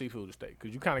text him seafood to steak,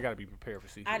 because you kind of got to be prepared for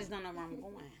seafood. I just don't know where I'm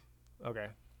going. Okay.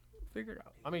 Figure it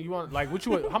out. I mean, you want, like, what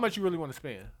you, how much you really want to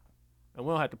spend? And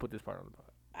we don't have to put this part on the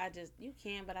pod. You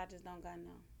can, but I just don't got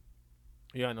no.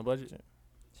 You got no budget?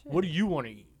 What do you want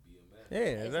to eat? Yeah,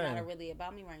 It's exactly. not really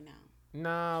about me right now.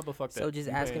 Nah, but fuck that. So just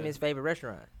You ask him paying. his favorite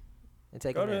restaurant and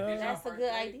take Go him there. to That's a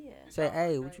good idea. Say,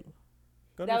 hey, what you?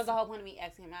 Go That to was the whole point of me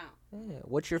asking him out. Yeah.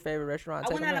 What's your favorite restaurant? I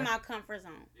Take went him out of there. my comfort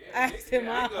zone. I asked him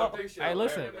out. Hey,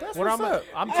 listen. That's What what's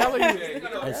I'm up. telling you,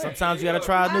 Hey, sometimes you gotta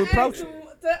try a new approach.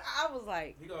 I was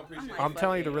like, I'm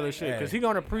telling you the real shit, because he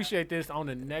gonna appreciate this on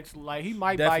the next. Like he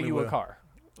might buy Definitely you a will. car.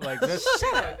 Like this.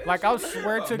 Like I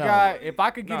swear to God, if I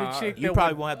could get a chick You that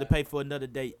probably would won't have to pay for another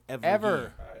date ever. ever.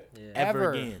 Again. Yeah. Ever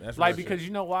Ever again. That's like real because shit.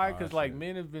 you know why? Oh, Because that's like shit.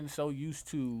 men have been so used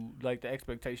to like the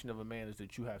expectation of a man is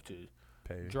that you have to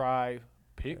Pay. drive,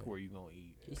 pick where you gonna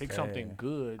eat, pick pay. something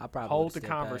good, I probably hold would the still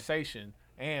pay. conversation,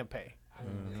 and pay,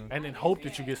 and then hope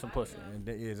that you get some pussy. And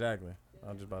yeah, exactly. I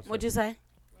was just about to what'd say. you say?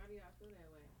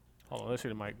 Hold on, let's hear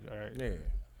the mic. All right. Yeah.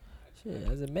 Shit,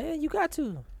 as a man, you got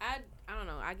to. I don't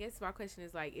know. I guess my question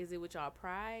is like, is it with y'all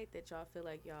pride that y'all feel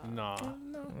like y'all Nah. gotta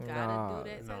Nah, do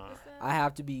that type of stuff?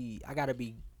 I gotta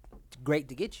be great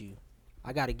to get you.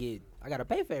 I gotta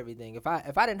pay for everything. If I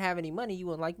didn't have any money, you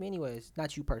wouldn't like me anyways.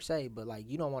 Not you per se, but like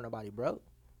you don't want nobody broke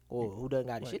or who doesn't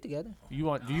got his shit together. Do you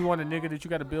want a nigga that you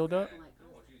got to build up?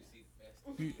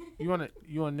 You want a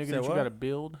nigga Say that you what? got to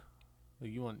build?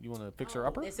 Like you want a fixer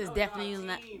upper? This is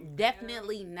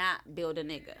definitely not build a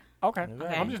nigga. Okay.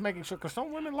 Okay. I'm just making sure because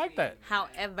some women like that.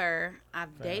 However,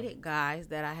 I've dated guys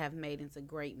that I have made into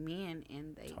great men,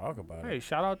 and they Talk about Hey, it.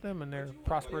 shout out them in their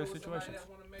prosperous situations.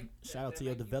 Shout out to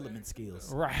your development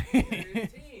skills. Right.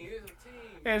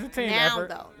 Yeah, it's a team now effort.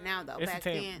 though, It's a back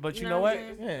team. then. But you know know what? what?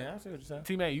 I'm saying? Yeah, I see what you're saying.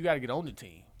 Teammate, you got to get on the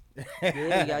team. Yeah, you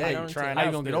gotta get Hey, on the trying team. How you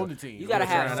out gonna get still. on the team? You gotta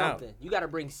have trying out. something. You gotta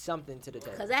bring something to the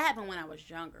table. Cause that happened when I was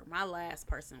younger. My last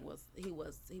person was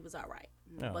all right,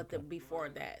 Oh, but the before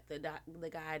that, the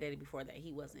guy I dated before that,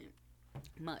 he wasn't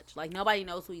much. Like nobody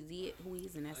knows who he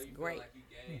is, and that's great.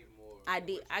 I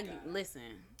listen.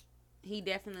 He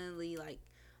definitely like.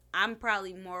 I'm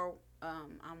probably more.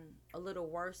 I'm a little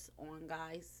worse on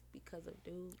guys because of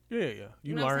dude. Yeah.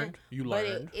 You know what I'm learned. You But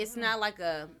learned. it's not like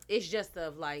it's just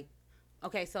of like,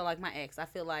 okay, so like my ex, I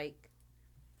feel like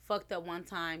fucked up one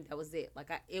time, that was it. Like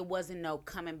it wasn't no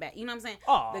coming back. You know what I'm saying?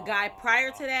 Aw. The guy prior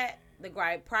to that One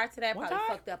probably time?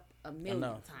 fucked up a million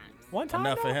Enough. times. One time.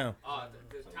 Enough though? for him.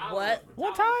 What?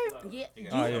 One time. Yeah,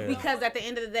 Oh, yeah. because at the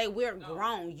end of the day, we're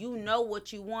grown. You know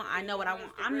what you want. I know what I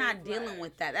want. I'm not dealing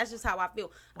with that. That's just how I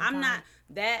feel. I'm not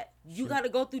that. You got to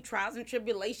go through trials and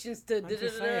tribulations to. I'm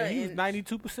just saying, he was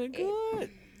 92% good.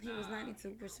 He was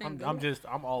 92%.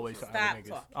 I'm always side Stop with niggas.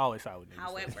 talking. Always side with niggas.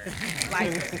 However,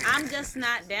 like I'm just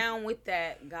not down with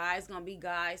that. Guys gonna be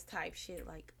guys type shit.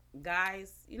 Like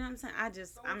guys, you know what I'm saying?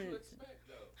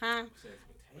 Huh?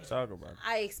 Talk about it.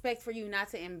 I expect for you not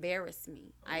to embarrass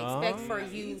me. I expect for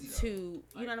you to,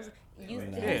 you know what I'm saying? You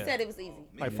Yeah. said it was easy.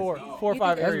 Like four or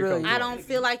five That's area really- codes. I don't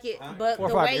feel like it, but 4 or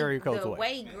the 5 way area codes the away.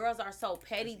 way girls are so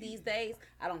petty these days,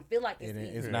 I don't feel like it's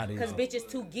It's easy. not Because easy. bitches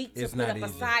too geek to It's put not up a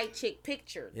easy. side chick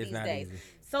picture It's these not days. easy.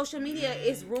 Social media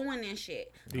is ruining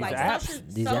shit. These like apps.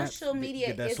 These apps. social media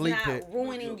Get that is sleep not pic.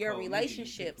 ruining your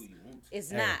relationships. It's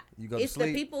not. you go to It's the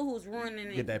sleep, people who's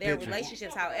ruining get that their picture.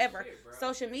 relationships. However,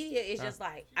 social media is just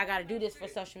like, I gotta do this for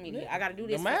social media. I gotta do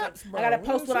this. Them For apps, social, bro. I gotta What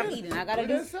post what I'm I'm saying. eating. I gotta What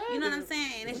do. I'm saying. You know what I'm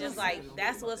saying? And it's just like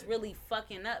that's what's really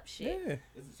fucking up shit.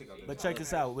 Yeah. But check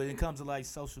this out. When it comes to like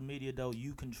social media, though,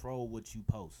 you control what you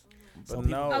post. But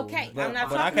no. Okay, but, I'm not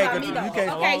but I talking can't about me control- though. you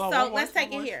can't- Okay, hold on, so one let's voice,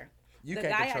 take one it here. You The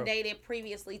can't guy I control. dated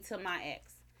previously to my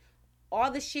ex, all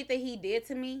the shit that he did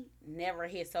to me never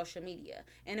hit social media.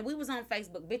 And if we was on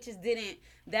Facebook, bitches didn't.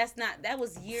 That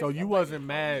was years. So you ago. wasn't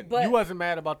mad. But- You wasn't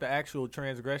mad about the actual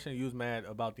transgression. You was mad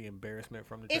about the embarrassment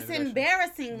from the It's transgression.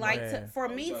 embarrassing, like Yeah. for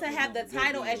me to have the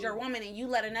title as your woman and you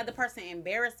let another person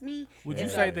embarrass me. Would you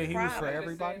is say a that he was for problem.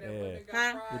 everybody? Yeah.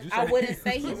 Huh? Would you I say- wouldn't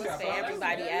say he was for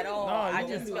everybody at all. No, I you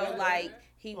just wouldn't. felt like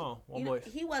he, Oh, one you know, voice.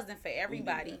 he wasn't for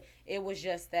everybody. It was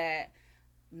just that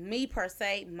me per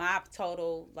se, my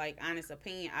total like honest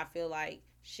opinion. I feel like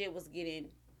shit was getting.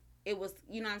 It was,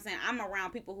 you know what I'm saying? I'm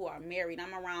around people who are married.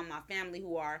 I'm around my family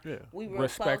who are Yeah. we real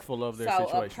Respectful close. of their so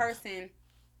situations. a person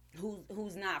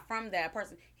who's not from that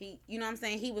person, he, you know what I'm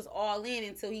saying, he was all in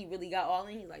until he really got all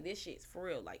in. He's like, this shit's for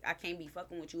real. Like, I can't be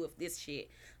fucking with you if this shit.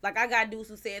 Like, I got dudes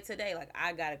who said today, like,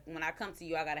 when I come to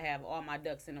you, I gotta have all my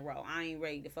ducks in a row. I ain't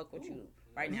ready to fuck with you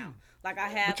right now. Like, I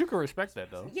have. But you can respect that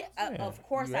though. Yeah, of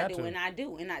course you I have do, to. and I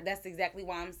do, and that's exactly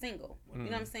why I'm single. You know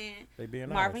what I'm saying? They being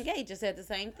Marvin honest. Gaye just said the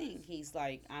same thing. He's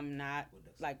like, I'm not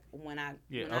like when I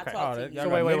Yeah, when I okay. talk Oh, to that- you. y'all So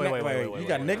got wait, nicknames? You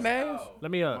got nicknames?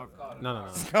 Let me no.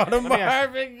 Call them Let me ask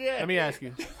Marvin Gaye. Let me ask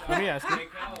you.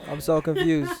 I'm so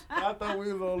confused. I thought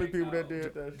we was the only people that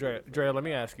did that. Dre, let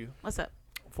me ask you. What's up?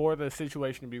 For the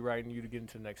situation to be right and you to get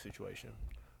into the next situation,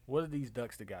 What are these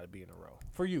ducks that got to be in a row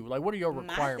for you? Like, what are your My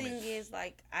requirements? thing is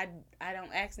like I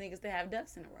don't ask niggas to have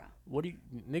ducks in a row. What do you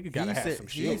nigga gotta have some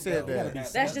He shit? said though.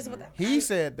 that. That's just what He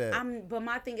said that. But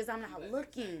my thing is I'm not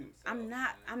looking.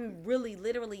 I'm really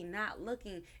literally not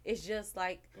looking. It's just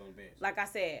like I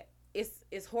said,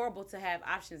 it's horrible to have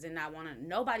options and not wanna.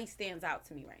 Nobody stands out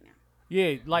to me right now.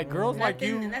 Yeah, like girls like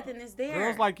you. Nothing is there.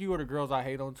 Girls like you are the girls I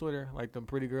hate on Twitter. Like them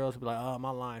pretty girls be like, oh, my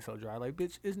line's so dry. Like,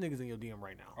 bitch, it's niggas in your DM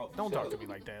right now. Don't talk to me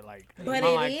like that. Like, But my it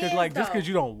line, is, like just though. because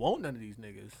you don't want none of these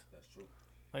niggas.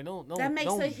 Like, That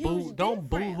makes a huge don't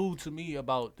boo difference. hoo to me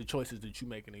about the choices that you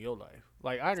making in your life.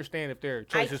 Like, I understand if there are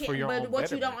choices for your but own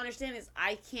what you betterment. don't understand is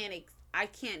I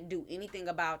can't do anything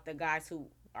about the guys who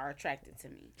are attracted to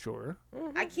me. Sure,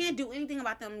 I can't do anything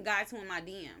about them guys who in my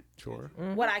DM. sure,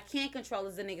 What I can't control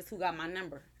is the niggas who got my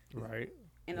number. right.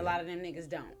 And a lot of them niggas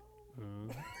don't.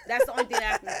 That's the only thing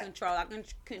that I can control. I can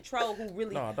control who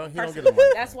really. No, he don't get personally- a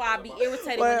mic. That's why I be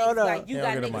irritated Wait, when hold niggas on. like you He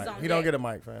got don't get a niggas mic. on He don't deck. get a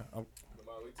mic, fam.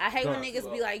 I hate when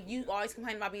niggas be like, you always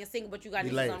complain about being single, but you got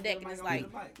He niggas late. on deck, and it's like,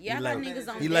 He yeah, I got late. niggas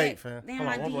on He deck. late, fam. They in Hold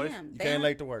my on, one voice. DM. You They can't don't-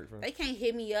 late to work, fam. They can't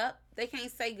hit me up. They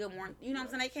can't say good morning. You know what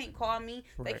I'm saying? They can't call me.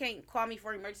 They Right. can't call me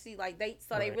for emergency. Like they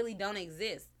Right. really don't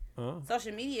exist.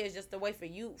 Social media is just a way for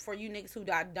you niggas who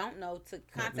I don't know to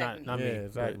contact me. Not me. Yeah,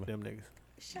 exactly. Them niggas.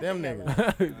 Shut Them the hell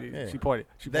niggas. up. She pointed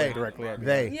They. directly at me.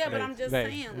 They. Yeah, but I'm just They.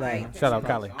 saying, like, Shout out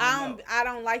Kylie. I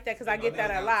don't like that because I get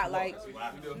that a lot. Like,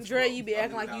 Dre, you be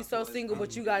acting like you so single,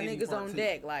 but you got niggas on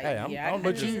deck. Like, Hey, I'm- yeah, I'm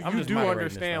But just- you I'm just do moderating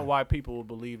this, understand man. why people will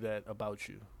believe that about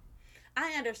you.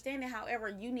 I understand it. However,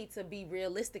 you need to be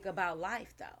realistic about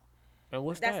life, though. And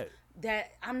what's That's that?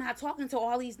 that I'm not talking to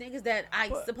all these niggas that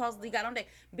I supposedly got on deck.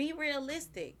 Be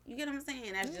realistic. You get what I'm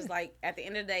saying? That's just like at the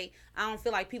end of the day, I don't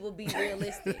feel like people be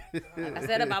realistic. Like I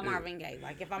said about Marvin Gaye.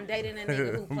 Like if I'm dating a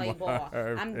nigga who play ball,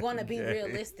 I'm gonna be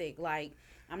realistic. Like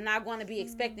I'm not gonna be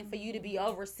expecting for you to be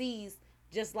overseas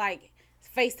just like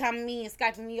FaceTiming me and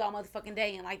Skyping me all motherfucking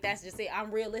day, and like that's just it.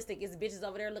 I'm realistic. It's bitches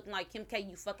over there looking like Kim K.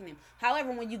 You fucking him.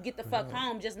 However, when you get the fuck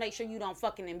home, just make sure you don't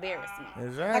fucking embarrass me.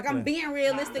 Exactly. Like I'm being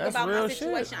realistic That's about real my shit.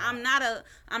 situation. I'm not That's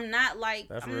I'm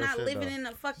real not shit, living though. in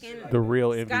a fucking The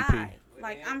real sky. MVP.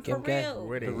 Like I'm for Kim K. real.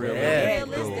 Where they The real at?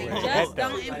 Realistic. Yeah. Just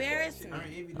don't embarrass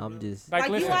me. I'm just. Like,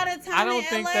 you listen, out of town I don't in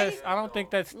think LA?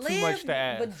 that's too Live, much to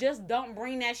ask. but just don't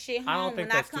bring that shit home. I don't think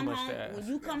when that's I come too much home, to ask. when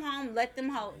you come home, let them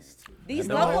hoes. These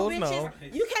Them local hoes bitches, know.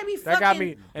 you can't be That got me.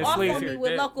 fucking And off Sleaze on me here.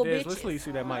 with local Let's bitches. Sleaze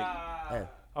see that mic. Hey,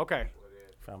 Okay.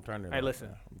 fam, turn it Hey, up, listen.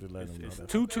 man. I'm just letting them know It's that.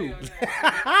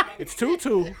 2-2. It's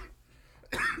 2-2.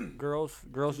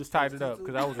 Girls just tied it up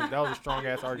because that was a strong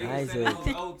ass I ain't argument.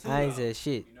 said. I ain't said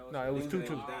shit. No, it was 2-2.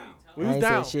 We I was ain't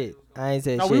down. said shit. I ain't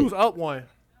said No, shit. we was up one.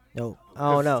 No,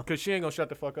 I don't know. Cause she ain't gonna shut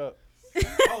the fuck up.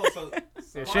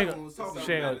 Yeah, she ain't gonna. Yeah, the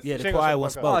she ain't gonna quiet shut one the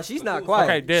fuck spoke. up. Oh, she's not quiet.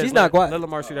 Okay, Des, she's not quiet. Let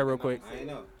Lamar see that real quick.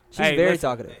 She's Hey, very listen.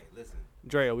 talkative.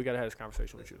 Drea, we gotta have this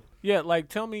conversation with you. Yeah, like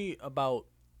tell me about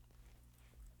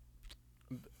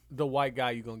the white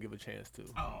guy you gonna give a chance to.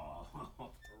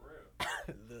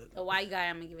 The white guy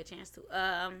I'm gonna give a chance to.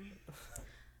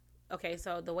 Okay,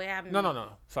 so the way I've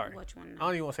No. Sorry. Which one? I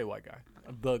don't even want to say white guy.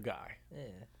 The guy. Yeah.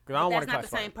 Cause I don't want That's to not the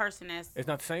classify. same person as. It's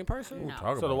not the same person. No.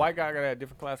 Talk So the about white guy gotta have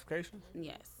different classifications.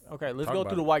 Yes. Okay, let's Talk go about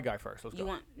through the it. white guy first. Let's You go.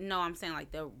 want? No, I'm saying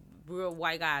like the real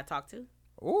white guy I talked to. Ooh,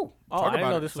 Oh, talk I didn't about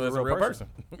know it. this So was it's a real person.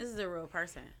 This is a real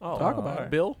person. Oh, Talk about it.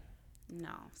 Bill. No.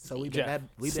 So we Jeff. been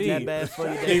that Steve. bad for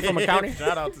you. Steve from accounting.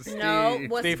 Shout out to Steve. No,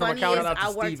 what's Steve from funny accounting. is Shout out to I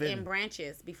worked Steven. in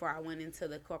branches before I went into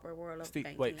the corporate world of Steve.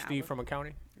 banking. Wait, I Steve was- from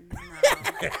accounting.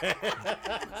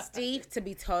 No. Steve, to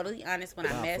be totally honest, when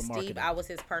I Wow, met for Steve, marketing. I was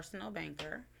his personal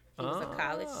banker. He was a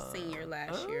college senior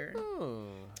last year. Oh.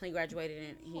 He graduated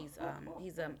and he's a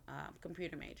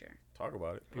computer major. Talk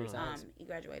about it. He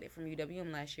graduated from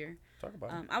UWM last year. Talk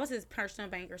about it. I was his personal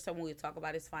banker, so when we would talk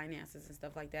about his finances and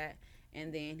stuff like that.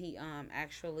 And then he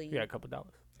actually Yeah, a couple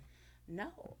dollars. no,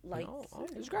 like No, oh,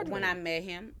 he's when graduated. I met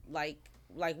him, like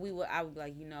I would be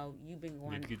like, you've been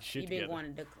going, Need to get shit you've been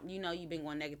together. going, you've been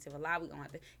going negative a lot. We gonna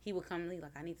have to. He would come to me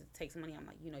like, I need to take some money. I'm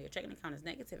like, your checking account is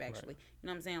negative actually. You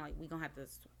know what I'm saying? Like we gonna have to.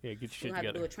 Yeah, get your We shit gonna have to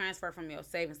do together. a transfer from your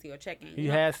savings to your checking. He You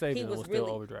know, had savings He and was was still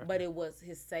really, overdrafted. but it was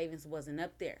his savings wasn't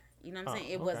up there. You know what I'm saying?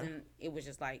 It okay. wasn't. It was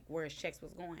just like where his checks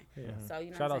was going. So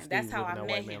you know Shout what I'm out saying? That's Steve how living I that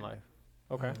met white man him. life.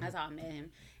 Okay. That's how I met him.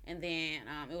 And then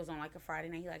it was on like a Friday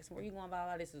night. He like, so where you going about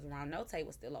all this? It was around No Tay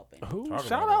was still open. Who? Talk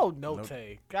Shout about out it. Note.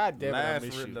 God damn it, I Last,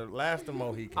 miss you. the last of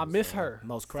Mohicans. I miss her.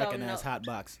 Most cracking So, ass no- hot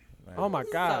box. Oh my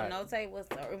So God. No Tay was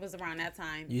it was around that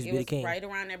time. Used to It be the was king. right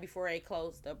around there before it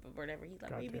closed up or whatever. He's like,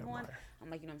 where you be Goddamn going? liar. I'm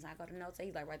like, you know what I'm saying? I go to No Tay.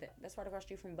 He's like, right there. That's right across the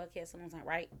street from Buckhead. Someone's like,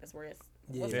 right? That's where it's.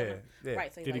 Yeah. what's Yeah, the- yeah.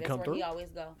 Right. So he's Did he like, come that's where he through? always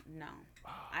go. No,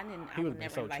 I didn't. He I would've would been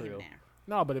never so invite him trill. there.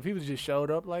 No, but if he was just showed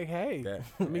up like, hey, That-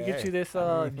 let me get you this gin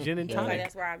and Yeah, like, tonic.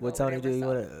 that's where I go. What Tony whatever, do? He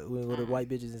so- went with the white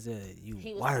bitches and said, He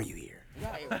was why are like- you here?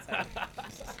 Y'all irritating.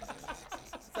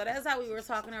 So that's how we were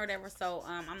talking or whatever. So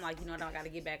I'm like, you know what, I got to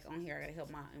get back on here. I got to help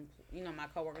my, my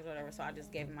coworkers or whatever. So I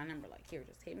just gave him my number, like, here,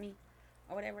 just hit me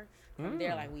or whatever. From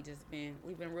there, like, we've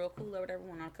been real cool or whatever.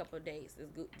 Went on a couple of dates.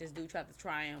 This dude tried to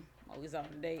try him while we was on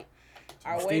a date.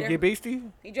 Our Steve waiter, get beastie?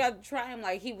 he tried to try him,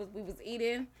 like, we was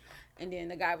eating, and then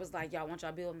the guy was like, y'all want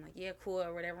y'all bill? I'm like, yeah, cool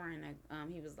or whatever. And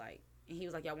he was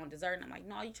like, y'all want dessert? And I'm like,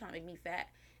 no, you trying to make me fat?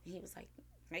 And he was like,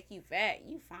 make you fat?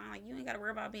 You fine? Like, you ain't got to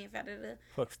worry about being fat.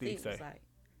 Fuck Steve Steve was say. like,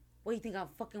 what, you think I'm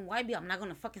fucking white? I'm not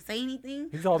gonna fucking say anything.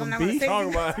 He called I'm him not gonna B? say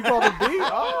Talking anything. about, he called him B?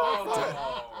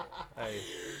 Oh, hey.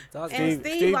 Talk And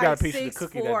Steve Steve got like a piece of the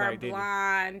cookie that 6'4", night, didn't he?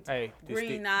 blonde, Hey, did green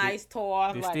Steve- eyes,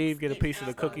 tall. Did like, Steve get a skinny. piece of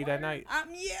the cookie that night?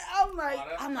 I'm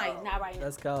like, not right now.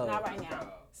 Let's go. Not right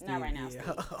now. Not right now. Yeah.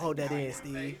 Steve. Hold that in,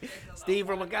 Steve. Steve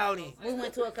from McGowney. We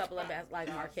went to a couple of like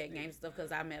Marquette games stuff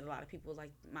because I met a lot of people.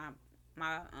 Like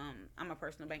I'm a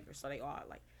personal banker, so they all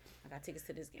like. I got tickets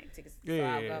to this game. So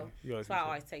I'll go. You always So I be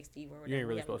always take Steve or whatever. You ain't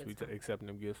really We have a supposed to be good time. accepting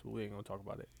them gifts, but we ain't gonna talk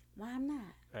about it. Why I'm not?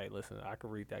 Hey, listen, I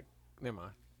can read that. Never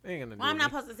mind. They ain't gonna Well, I'm do not it.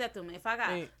 supposed to accept them. If I got,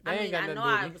 They I ain't mean, got I nothing know to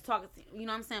do with I me. was talking to, you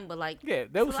know what I'm saying, but like, Yeah,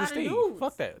 that was a for lot of Steve. dudes.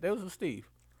 Fuck that. That was for Steve.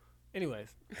 Anyways,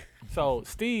 so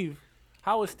Steve,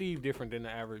 how is Steve different than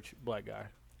the average black guy?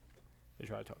 They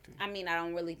try to talk to you. I mean, I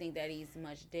don't really think that he's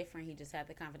much different. He just had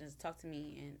the confidence to talk to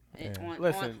me, and Yeah. on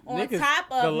niggas- top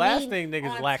of the last me, thing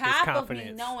niggas on lack is top of confidence.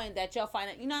 me knowing that your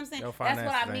finance, you know what I'm saying? Your That's what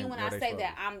I finances mean ain't when where I they say supposed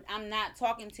that I'm not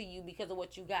talking to you because of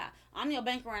what you got. I'm your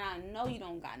banker, and I know you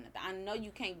don't got nothing. I know you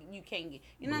can't get.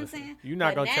 You know what I'm saying? You're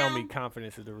not But gonna tell now, me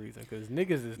confidence is the reason, because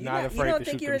niggas is You not you afraid don't to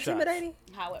think shoot you're them shots. intimidating?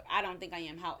 However, I don't think I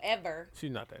am. However, She's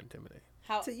not that intimidating.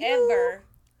 To you? however,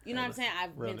 you know what I'm saying?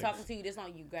 I've Real been niggas. talking to you this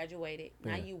long. You graduated.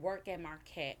 Now Yeah. you work at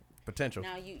Marquette. Potential.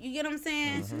 Now you get what I'm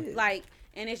saying? Mhm. Like,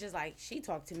 and it's just like she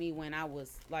talked to me when I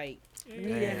was like needing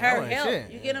Yeah, her that ain't help.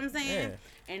 shit. You get what I'm saying?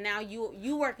 Yeah. And now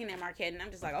you working at Marquette, and I'm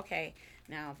just like, okay,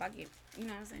 now if I get, you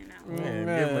know what I'm saying? Now,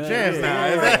 Yeah, give him a chance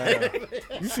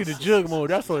now. You see the jug mode.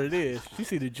 That's what it is. You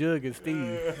see the jug and Steve.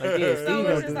 Like, yeah, Steve so gonna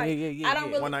it's do just like yeah. I don't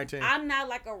really. 119. I'm not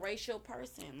like a racial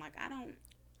person. Like I don't.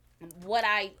 What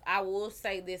I will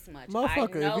say this much, I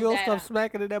Motherfucker, know if you don't that stop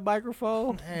smacking at that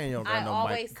microphone, Man, you don't got I no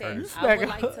always mic say courtesy. I would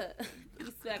Smack like to.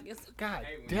 You smacking. God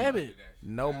damn it.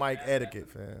 No mic etiquette,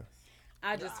 fam.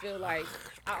 I just feel like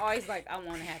I always like I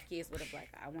want to have kids with a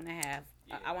black guy. I want to have.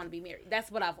 I want to be married. That's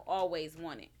what I've always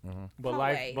wanted. But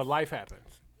Always. life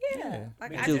happens. Yeah.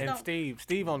 Like Me I too. just And don't.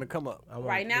 Steve on the come up.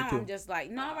 Right now I'm just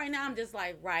like no. Right now I'm just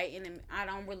like right, and then I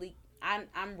don't really.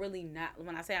 I'm really not.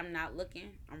 When I say I'm not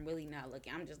looking, I'm really not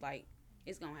looking. I'm just like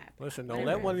it's gonna happen. Listen, don't Yeah,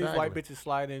 let one of these white exactly. bitches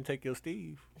slide in and take your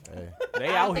Steve. Hey, They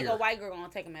I out don't think here. a white girl gonna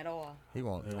take him at all. he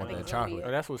want think that it's gonna chocolate. be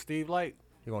Oh, that's what Steve like.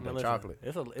 He want Now that listen, chocolate.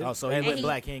 It's Oh, so he and went he-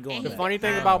 black. He ain't going and the back. funny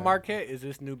thing about Marquette is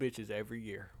this new bitches every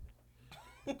year.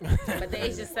 But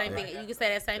it's just same thing. You can say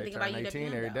that same They thing about turn 18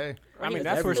 UWM. every though. day. I mean, Niggas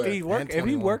that's where everywhere. Steve work. And If he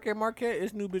 21. work at Marquette,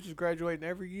 it's new bitches graduating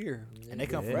every year. And they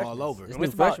come from Yeah. all over. It's And new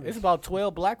It's about, freshmen. it's about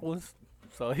 12 black ones.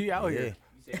 So he out here.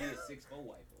 You said he a 6'4"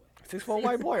 white boy. 6'4"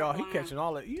 white boy. Oh, he catching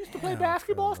all that. You used to play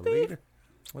basketball, fam, a Steve? leader.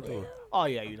 What the? Oh,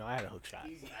 yeah, you know, I had a hook shot.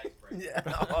 Yeah.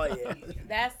 Oh, yeah.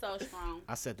 That's so strong.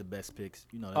 I set the best picks.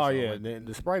 You know. That's Oh, all yeah, white.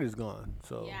 the Sprite is gone.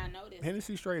 So Yeah, I noticed.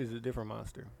 Hennessy straight is a different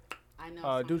monster. I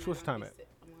know. Deuce, what's the time at?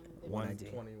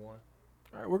 121.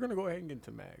 All right, we're going to go ahead and get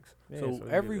into mags. Yeah, so so we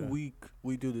can every get that. week,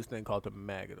 we do this thing called the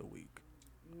mag of the week.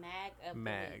 Mag of the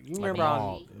Mag. week. You Like remember how...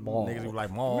 mall. Mall. Niggas be like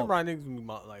Remember mall. how niggas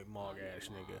be like mog ass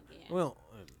nigga? Yeah. Well,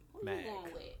 Who mag. you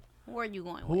going with? Who are you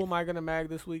going Who with? am I going to mag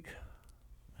this week?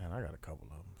 Man, I got a couple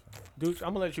of them. So. Dude,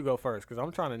 I'm going to let you go first because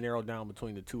I'm trying to narrow down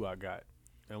between the two I got.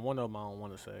 And one of them I don't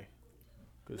want to say.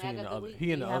 Because he Mag in of the the other, week?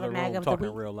 he in You the have a other mag room of the talking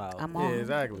week? real loud. I'm Yeah, on.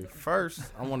 exactly. First,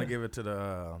 I want to give it to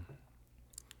the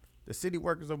city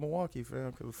workers of Milwaukee,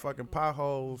 fam, because fucking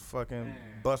potholes fucking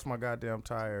bust my goddamn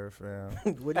tire, fam.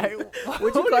 What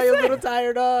you call your little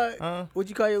tire dog? Huh? What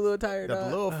you call your little tire Got the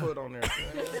dog? little foot on there,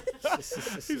 fam.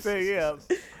 He said, yeah.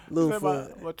 Little Said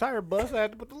foot. my tire bust, I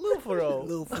had to put the little foot on.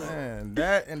 Little foot. Man,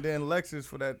 that and then Lexus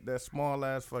for that small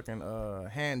ass fucking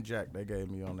hand jack they gave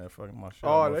me on that fucking my show.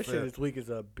 Oh, that shit is weak as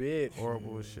a bitch.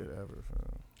 horrible as shit ever,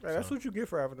 fam. Hey, that's what you get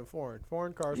for having a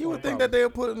foreign cars. You would think that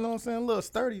they'll put, you know what I'm saying, a little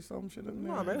sturdy some shit in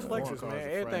there. Nah, man, it's Lexus, man.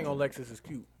 Everything on Lexus is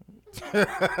cute.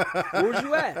 Where was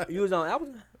you at? You was on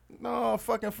Albert? No,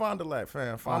 fucking Fond du Lac,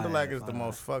 fam. Fond du Oh, Lac yeah, is the Fond du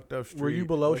most fucked up street. Were you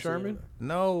below Sherman?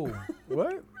 No.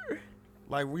 What?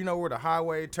 Like, we know where the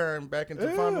highway turned back into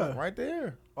Fond du Lac? Yeah. Right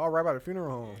there. Oh, right by the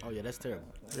funeral home. Oh yeah, that's terrible.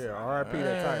 Yeah, R.I.P.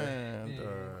 that tire. And,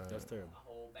 That's terrible.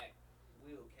 whole back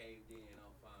wheel caved in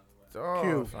on Fond du Lac.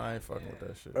 Oh, I ain't fucking with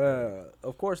that shit.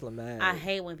 Of course, Lamar. I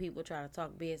hate when people try to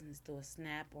talk business through a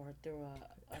snap or through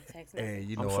a text message. Hey,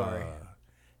 you I'm know, sorry.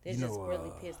 This you just know,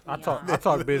 really pissed me I off.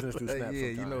 talk business through Snap. yeah,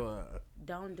 you sometimes. know,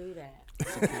 Don't do that.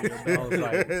 I was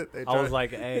like, They I was try-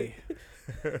 like, hey,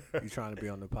 you trying to be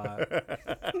on the pod?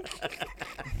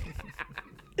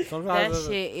 That Sometimes,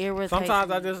 shit irritates sometimes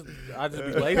me. I just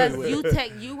be lazy Because with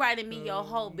it. you writing me your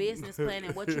whole business plan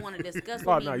and what you want to discuss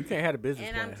Oh with no, me. you can't have a business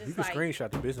And I'm plan. just You can like,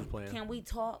 screenshot the business plan. Can we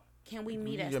talk? Can we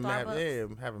meet at you can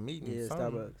Starbucks? have a meeting. Yeah,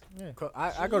 something. Starbucks.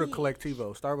 I go to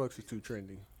Collectivo. Starbucks is too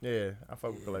trendy. Yeah, I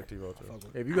fuck with Collectivo too.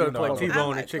 If you go to know I love Collectivo I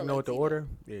and the like chick know what to Collectivo. order,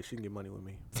 yeah, she can get money with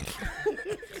me.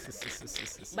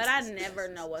 But I never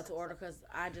know what to order because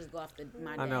I just go off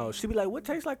my I know. day. She be like, "What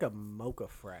tastes like a mocha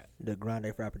frat?" The grande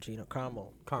frappuccino,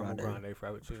 caramel Caramel grande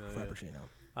frappuccino. Yeah. frappuccino.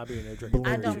 I be in there drinking.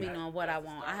 I don't pure be tea. knowing what I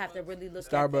want. I have to really look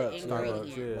Starbucks, at the Starbucks,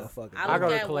 ingredients. yeah. Motherfucker. I I go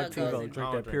look to at what goes Collectivo, in drink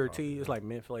I that don't pure drink tea. It's like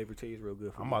mint flavored tea. It's real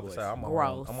good for I'm my about to voice. say I'm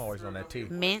Gross. always on that tea.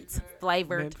 Mint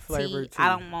flavored Mint flavored tea.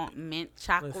 I tea. don't want mint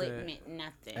chocolate, Listen, mint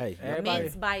nothing. Hey, everybody-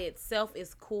 Mint by itself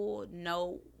is cool.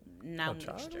 No chocolate?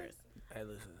 mixtures. Hey,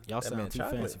 listen. y'all That sound man too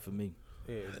chocolate. fancy for me.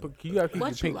 Yeah, but you gotta keep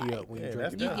What your you pinky like? up when Yeah, you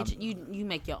that's drink. You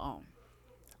make your own.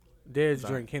 Dez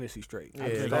drink Hennessy straight. Yeah, I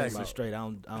drink exactly. Hennessy straight. I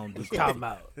don't do Talking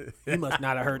about. You must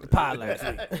not have heard the pod last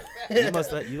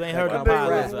week. You ain't heard What the they-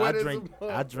 podcast. what I is drink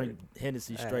the- I drink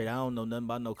Hennessy straight. I don't know nothing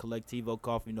about no Collectivo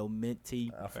coffee, no mint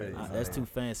tea. I feel you. That's too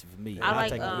fancy for me. I I'll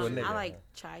like take you a it. nigga. I like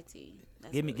chai tea.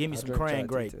 That's Give me really some drink chai cran tea,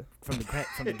 grape too.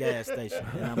 from the gas station,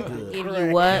 and I'm good. Give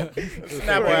you what?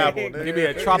 Snapple Give me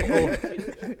a tropical.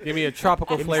 Give me a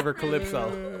tropical flavor calypso.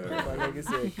 My nigga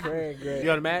said craig You great.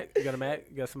 got a Mac? You got a Mac?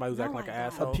 You got somebody who's No, acting like an I don't.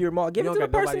 asshole? A pure mall. Give You it to the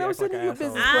don't got person that nobody was act like sending you a an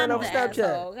business asshole. plan I'm on the Snapchat.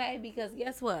 asshole, okay? Because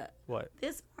guess what? What?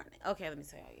 This morning. Okay, let me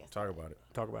tell you. Talk about it.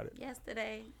 Talk about it.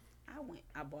 Yesterday,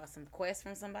 I bought some Quest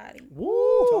from somebody.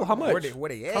 Woo! How much? Where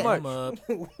they at? How much? I'm up.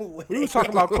 We was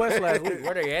talking about Quest last week.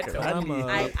 Where they at? though? I'm up.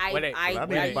 I Where they- I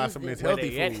need to buy used some of this them. Where healthy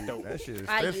they at, food. though? That shit is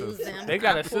I expensive. used them. They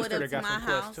got I a pulled sister up that to got my some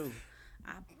house. Quest too.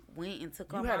 I went and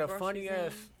took You all had my a funny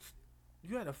groceries ass. in.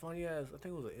 You had a funny ass. I think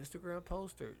it was an Instagram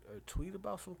post or tweet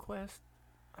about some Quest.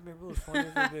 I remember it was funny as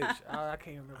a bitch. I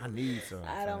can't remember. I need some.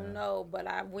 I don't know, but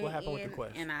I went happened with the in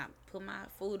Quest? and I put my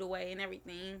food away and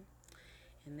everything.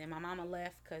 And then my mama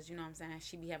left because, you know what I'm saying,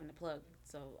 she be having to plug.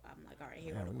 So I'm like, all right,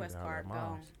 here, Yeah, go the we Quest need to holler card, at go.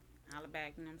 moms. Holla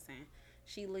back, you know what I'm saying.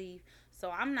 She leave.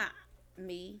 So I'm not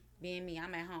me, being me.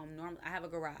 I'm at home. Normally, I have a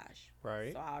garage.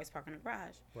 Right. So I always park in the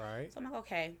garage. Right. So I'm like,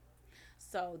 okay.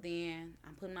 So then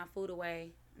I'm putting my food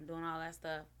away. I'm doing all that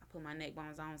stuff. I put my neck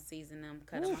bones on, season them,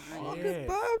 cut them my onions. Yeah.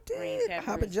 About green it. peppers,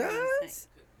 Hoppin' green Johns? snake.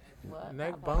 What?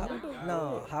 Neck Papa bone? John?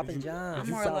 No, Hoppin' Johns. I'm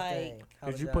the more South like- thing.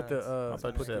 Did you Hoppin' put the Johns. I thought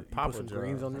you put said the, you Papa put some John.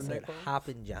 greens on I the said neck bone?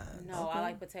 Hoppin' Johns. No, I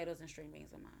like potatoes and string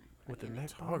beans on mine. With the Like in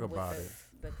neck it. bone? Talk about With it.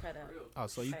 the cut up. Oh,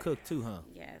 so you cook too, huh?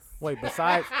 Yes. Wait,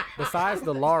 besides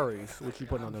the Laurie's, what you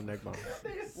putting on them neck bones?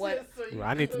 What Well,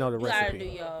 I need to know the you gotta do,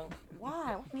 recipe. yo?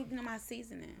 Why? What need to know my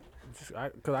seasoning?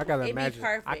 Because I gotta It be imagine.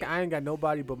 perfect. I ain't got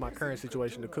nobody but my current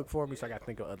situation to cook for me, so I gotta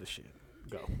think of other shit.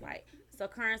 Go. Right. So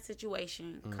current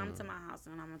situation, come to my house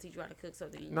and I'm gonna teach you how to cook. So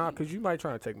then you. Nah, because you might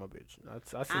try to take my bitch. I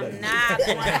see I'm how you not going to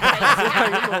take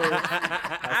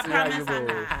I I see how you promise I'm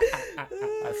move. not.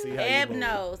 I see how Eb you move.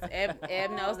 knows.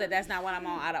 Eb knows that that's not what I'm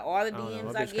on. Out of all the I don't know,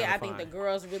 DMs my I bitch get, I kinda think the fine.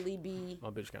 girls really be. My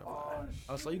bitch kind of fine.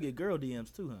 Oh, so you get girl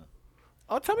DMs too, huh?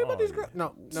 Oh, tell me about these girls.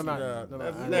 No, Next I got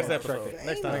episode. distracted.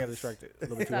 Next I time. got distracted. A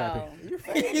little bit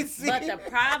too So, happy. but the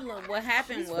problem, what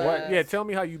happened was. Yeah, tell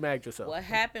me how you magged yourself. What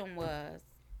happened was,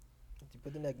 You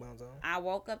put the neck bones on. I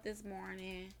woke up this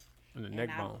morning. And the And neck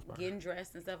I'm bones, bro. getting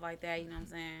dressed and stuff like that, you know what I'm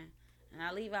saying? And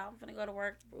I leave out, I'm finna go to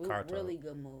work, Car talk. really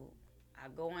good mood. I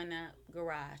go in the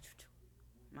garage,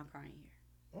 my car ain't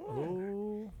here.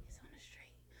 Ooh. It's on the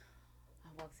street. I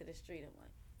walk to the street, I'm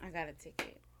like, I got a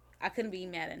ticket. I couldn't be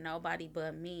mad at nobody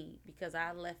but me because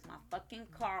I left my fucking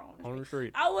car on the On street. the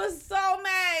street. I was so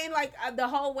mad, like the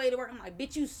whole way to work. I'm like,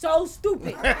 bitch, you so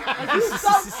stupid. Like,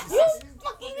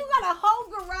 you got a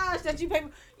whole garage that you pay for.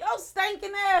 Yo,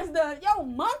 stinking ass done. Yo,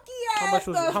 monkey ass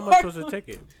done. How much was the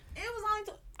ticket? It was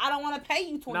only. I don't want to pay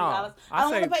you $20. No, I I don't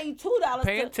want say to pay you $2.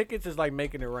 Paying tickets is like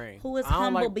making it rain. Who is I don't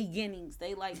Humble like- Beginnings?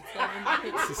 They like 12 of my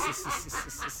pictures.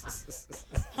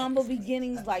 Humble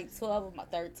Beginnings like 12 of my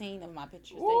 13 of my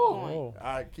pictures. They going Oh. All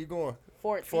right, keep going.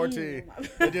 14. 14. of my-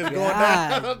 They just going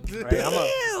God. down. Right,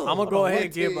 I'm gonna go ahead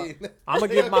and give. I'm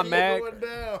gonna give my mag. Going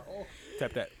down.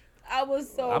 Tap that. I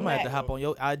was so I might have mad. to hop on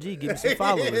your IG, give me some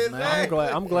followers, man.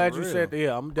 I'm glad you For said that. real.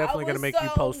 Yeah, I'm definitely I gonna was make you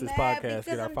so post this mad podcast, because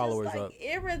get our I'm followers just, like, up.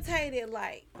 irritated.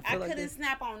 Like I feel like couldn't this-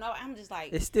 snap on no. I'm just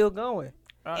like It's still going.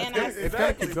 And It's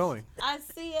gotta keep going. I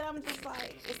see it. I'm just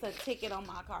like, it's a ticket on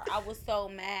my car. I was so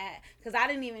mad because I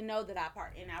didn't even know that I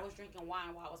parked, and I was drinking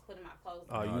wine while I was putting my clothes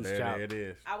Oh, on. you was there chopped. it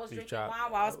is. I was you drinking chopped.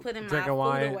 wine while I was putting my Drinking food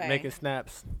wine, away. making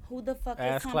snaps. Who the fuck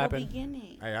ass is Humble clapping.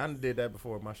 Beginning? Hey, I did that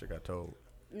before my shit got told.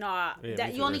 No, Yeah, me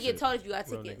that you too. only That get shit. told if you got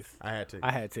Real tickets. niggas. I had to.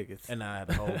 I had tickets. And I had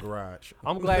the whole garage.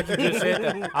 I'm glad you just said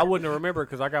that. I wouldn't have remembered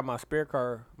because I got my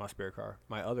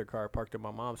other car parked at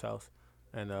my mom's house,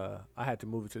 and I had to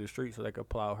move it to the street so they could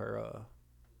plow her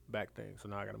back thing. So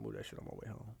now I got to move that shit on my way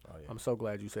home. Oh, yeah. I'm so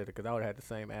glad you said it because I would have had the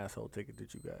same asshole ticket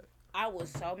that you got. I was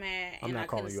so mad, I'm and not I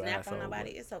calling couldn't you an snap asshole, on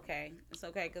nobody. but- It's okay. It's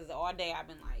okay because all day I've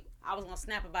been like, I was gonna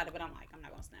snap about it, but I'm like, I'm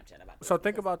not gonna Snapchat about it. So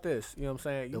think about this. You know what I'm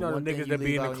saying? You The know the one thing niggas you that be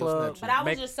leave in the out on your club. Snapchat. But I was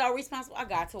make- just so responsible. I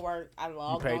got to work. I You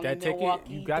logged paid on that in ticket.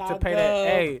 Milwaukee. You got to got pay the-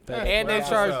 that. Hey, and they That's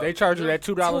charge. what's up. They charge you that $2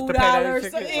 to pay that $2.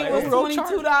 ticket. So it Like, was don't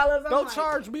charge- $22. Don't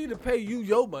charge me to pay you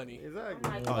your money.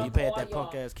 Exactly. Oh, you pay at that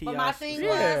punk ass kiosk. But my thing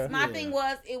Yeah. was, thing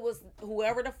was, it was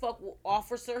whoever the fuck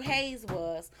Officer Hayes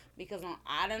was, because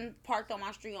I done parked on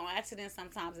my street on accident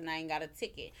sometimes and I ain't got a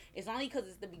ticket. It's only because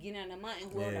it's the beginning of the month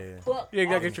and whoever Yeah. the fuck. Yeah, you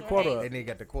gotta get your quota Officer up. And they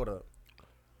got the quota up.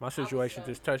 My situation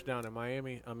just touched down in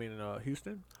Miami. I mean, in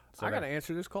Houston. So I that- gotta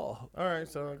answer this call. All right,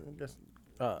 so I guess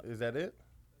is that it?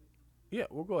 Yeah,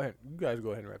 we'll go ahead. You guys go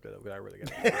ahead and wrap that up because I really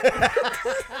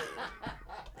got.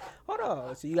 Hold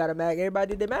on. So you got a mag?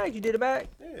 Everybody did their mag? You did a mag?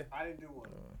 Yeah. I didn't do one.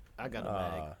 I got a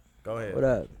bag. Go ahead. What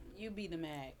up? You be the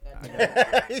mag.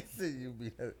 He said you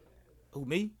be. Who,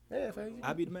 me? Yeah, fam.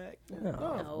 I be the mag? No.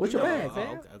 No. What's your Oh, mag, oh,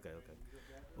 fam? okay.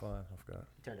 Fine, I forgot.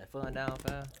 Turn that fun down,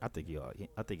 fam. I think y'all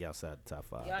outside the top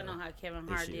 5. Y'all know how Kevin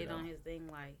This Hart shit, did though. on his thing,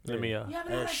 like. Let me You having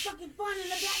all that fucking fun in the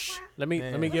background?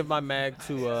 let me give my mag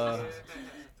to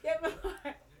Kevin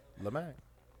Hart. Lamag.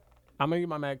 I'm gonna give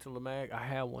my mag to Lamag. I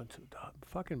had one too. Dog.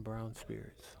 Fucking Brown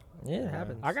Spirits. Yeah, it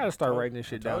happens. I gotta start writing this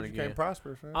shit down You again. can't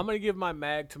prosper, fam. I'm gonna give my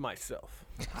mag to myself.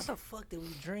 How the fuck did we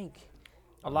drink?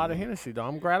 A lot of Hennessy, though.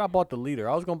 I'm glad I bought the liter.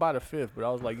 I was gonna buy the 5th, but I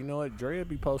was like, you know what? Dre would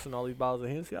be posting all these bottles of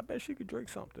Hennessy. I bet she could drink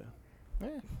something. Yeah.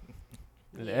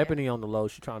 And the Yeah. Ebony on the low,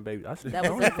 she trying to baby. I said, That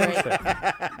go was ahead and finish great.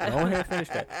 that. Go ahead and finish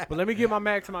that. But let me give my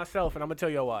mag to myself, and I'm gonna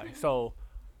tell you why. So,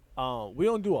 we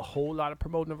don't do a whole lot of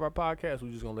promoting of our podcast.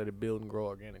 We're just gonna let it build and grow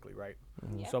organically, right?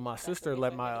 Yep, So my that's sister what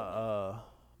let we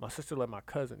my sister let my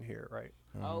cousin hear, right?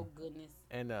 Oh goodness.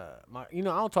 And I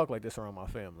don't talk like this around my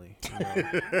family. You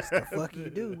know? Fuck you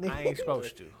do, nigga. I ain't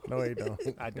supposed to. No, you don't.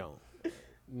 I don't.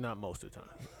 Not most of the time.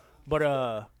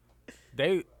 But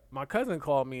my cousin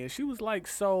called me and she was like,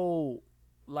 so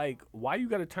like, why you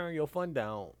gotta turn your phone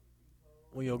down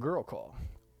when your girl call?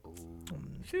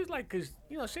 She was like, cause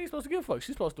she ain't supposed to give a fuck.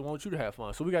 She's supposed to want you to have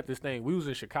fun. So we got this thing. We was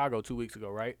in Chicago 2 weeks ago,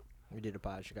 right? We did a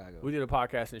pod in Chicago. We did a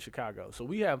podcast in Chicago. So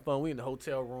we having fun. We in the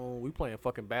hotel room. We playing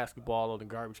fucking basketball on the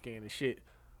garbage can and shit.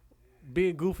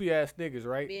 Being goofy ass niggas,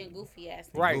 right? Being goofy ass.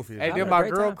 Right. Goofy as And hell. then Having a my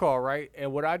great girl time. call, right?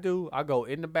 And what I do, I go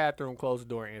in the bathroom, close the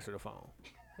door, and answer the phone.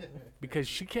 Because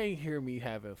she can't hear me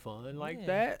having fun like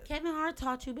that. Kevin Hart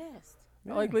taught you best.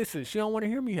 Like, listen, she don't want to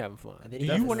hear me having fun. And then Do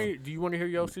he you does. want to? Do you want to hear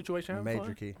your situation having Major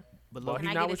fun? key. But Well, look, he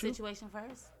Can not I get with a you? situation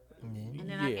first? Yeah. And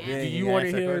then I Yeah. can Do answer. you you want to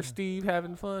answer hear first. Steve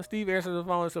having fun? Steve answers the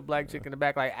phone. It's a black chick in the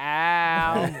back, like,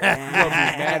 ow. You gonna be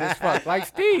mad as fuck. Like,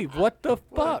 Steve, what the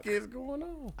fuck? What is going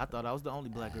on? I thought I was the only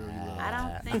black girl you loved.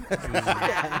 I don't think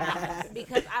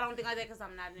because I don't think like that because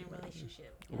I'm not in a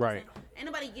relationship. You know what I'm Right. saying? Ain't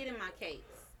nobody get in my case.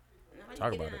 Nobody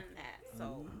Talk get about in it. on that.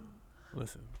 So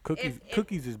Listen, cookies If-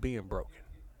 cookies is being broken.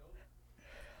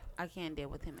 I can't deal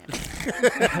with him ever.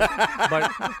 But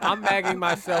I'm nagging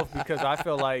myself because I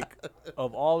feel like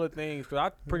of all the things, because I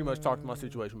pretty much talked my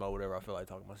situation about whatever I feel like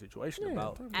talking my situation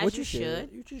about. As What you should.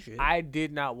 You should. I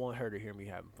did not want her to hear me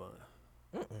having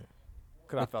fun.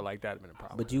 Because I felt like that would have been a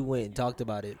problem. But you went and talked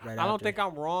about it right I don't after. think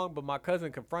I'm wrong, but my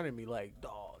cousin confronted me like,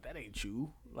 dog, that ain't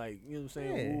you. Like, you know what I'm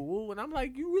saying? Yeah. Woo, woo. And I'm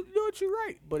like, you really know what you're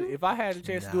right. But if I had a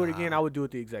chance to do it again, I would do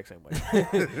it the exact same way.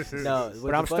 No,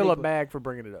 But I'm still a mag for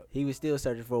bringing it up. He was still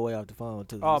searching for a way off the phone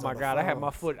too. He Oh was my on the God, I had phone.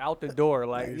 my foot out the door.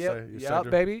 Like, You yep, say- you yep,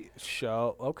 said baby.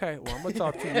 Show. Okay, well, I'm going to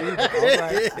talk to you. All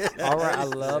right. All right, I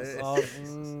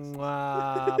love.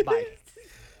 Bye.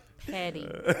 Petty.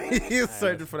 He was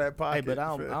searching for that pocket. Hey, but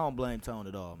I don't blame Tone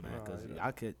at all, man.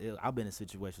 Because I've been in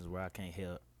situations where I can't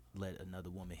let another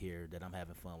woman hear that I'm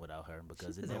having fun without her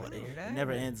because it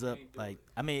never ends up like.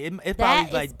 I mean, it That probably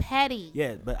is like petty.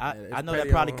 yeah, but Yeah, it's I know that petty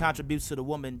probably on- contributes to the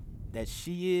woman that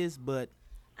she is, but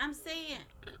I'm saying,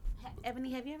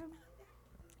 Ebony, have you ever met?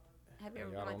 Have you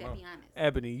ever Y'all been like don't that? know. Be honest.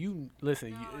 Ebony, you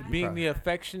listen. Being the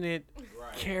affectionate,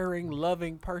 caring,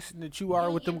 loving person that you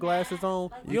are with them glasses on,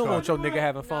 you don't want your nigga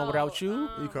having fun without you.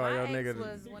 You call my your ex nigga-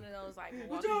 was one of those like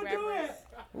Milwaukee rappers.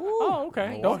 Oh, okay.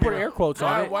 Milwaukee. Don't put air quotes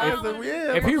on it. Why If- is it?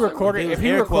 Yeah, If he recorded, If if it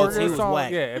he was air quotes, recorded he a was song,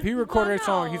 whack. yeah, if he recorded a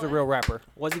song, he's a real rapper.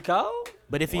 Was he cold?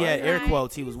 But if he had air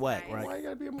quotes, he was whack, why right? you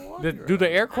gotta be a Milwaukee? Do the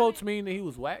air quotes mean that he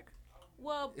was whack?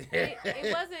 Well, it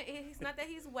wasn't. It's not that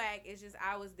he's whack. It's just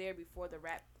I was there before the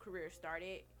rap career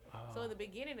started. So in the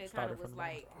beginning, it kind Started of was from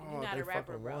like, Oh, you're not they a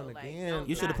rapper, fucking bro. won Like, again. don't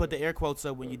You should have not- put the air quotes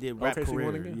up when you did rap Okay, so you career.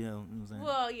 won again? You know what I'm saying?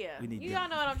 Well, yeah, We need you that. all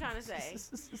know what I'm trying to say.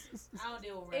 I don't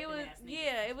deal with It was, rapping ass niggas.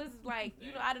 yeah, it was like,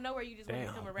 you know, out of nowhere, you just want to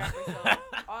Damn. become a rapper.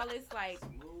 So all this like,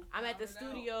 I'm at the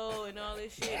studio and all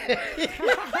this shit.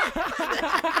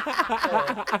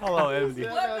 Hello, Ebony.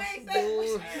 What makes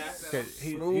that?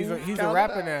 He's a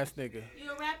rapping ass nigga.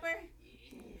 You a rapper?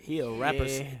 He a rapper.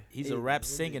 Yeah. He's a rap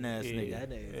singing ass nigga. That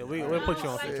nigga. Yeah, we'll put you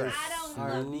on some like, track. I don't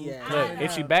R&B ass. Look,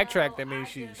 if she backtracked, that means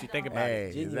she think about Hey,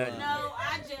 it. is that, Genuine. No,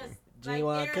 I just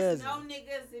Genuine like there's cousin. no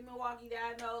niggas in Milwaukee that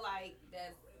I know like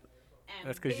that's.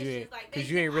 That's because you ain't, like, cause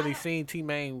they you ain't say, really I- seen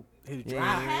T-Main his dream. I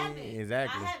haven't.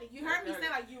 Exactly. I haven't. You heard me say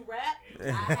like you rap.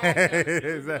 I haven't.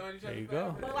 Exactly. There you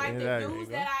go. But like Exactly. the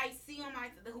dudes that I see on my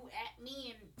who at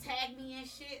me and tag me and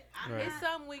shit, I'm Right. It's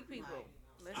not. some weak people.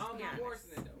 Let's be honest.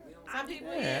 Some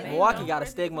people, Yeah. they Milwaukee don't got a force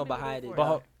it, stigma some people behind do it,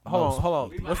 for But hold on.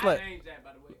 Leave my Let's let names at,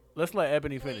 by the way. let's let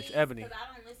Ebony finish. Please, Ebony, 'cause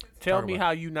I don't listen to tell Talk me about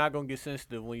how you not gonna get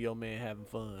sensitive when your man having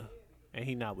fun and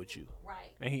he not with you,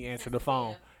 right. and he answered the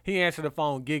phone. He answered the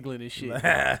phone giggling and shit. What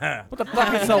That's the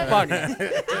fuck is so funny? I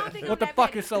don't think What I'm the that fuck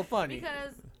petty is so funny?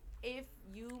 Because if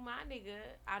you my nigga,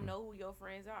 I know who your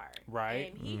friends are.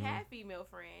 Right. And he had female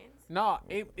friends. No,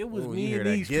 it was Ooh, you me hear and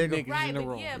that these two giggle? niggas Right, in the but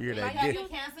room. yeah, You hear that like You dick? have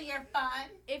to cancel your fun.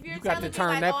 if you're You got to telling me, turn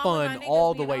like, that oh, fun my niggas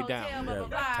all be the in way hotel, down. blah, blah,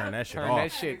 blah. Turn that shit Turn off.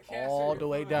 that shit all the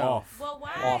way down. Off. Well,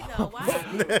 why Off. though?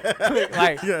 Why?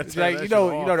 Like, Yeah, turn like that you shit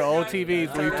know off. the old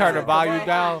TVs where you turn the volume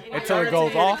down until it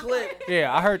goes off.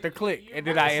 Yeah, I heard the click and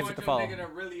then I answered the phone.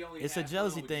 It's a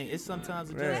jealousy thing. It's sometimes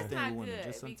a jealousy That's thing not with women. good.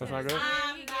 Just because sometimes. That's not good?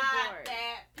 I'm he not get bored. that.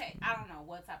 I don't know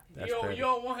what type of. That's You petty.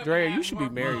 don't want him Drea, to you have should be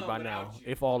more married fun by without now you.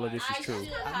 if all of this I is true.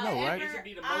 should, I know, right? however, It should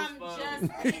be the most I'm fun.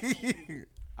 just picky.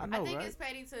 I I know, think right? it's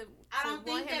petty to I don't want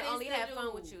think him that to only it's the have fun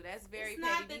dude. with you. That's very It's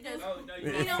not petty the because dude. Oh, no, he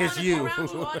you don't don't. It's wanna you. be around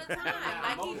you all the time.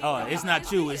 Like, he Oh, needs it's to not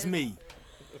be you. with It's you. me.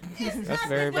 That's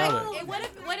very valid. And what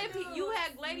if you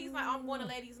had ladies like I'm going to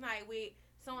ladies night with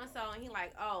so and so and he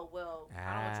like, oh well,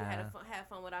 I don't want you to have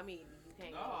fun without me. You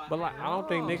can't go. But like, I don't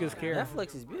think niggas care.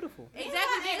 Netflix is beautiful.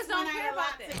 Exactly, niggas don't care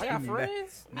about that. I got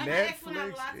friends. And my ex went out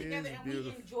a Netflix lot together, is and we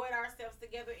beautiful. enjoyed ourselves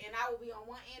together. And I would be on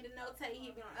one end of notate,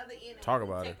 he'd be on the other end. And Talk we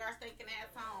would about take it. our stinking ass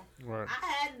home. Right. I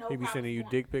had no. He be sending you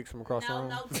problem dick pics from across the going- room.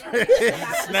 No, dick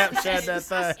pics. Snapchat that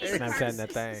thing. Snapchatting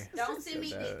that thing. Don't send me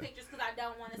dick pictures because I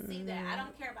don't want to see that. I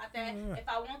don't care about that. If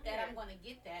I want that, I'm gonna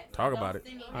get that. Talk Don't about it.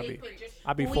 Send me I dick be- pictures.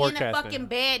 I be When we in the forecasting. fucking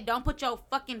bed. Don't put your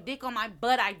fucking dick on my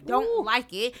butt. I don't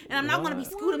like it, and I'm not gonna be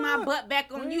scooting my butt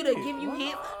back on you to give you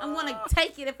hints. I'm gonna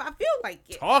take it if I feel like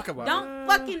it. Talk about it. Don't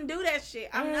fucking do that shit.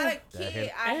 I'm not a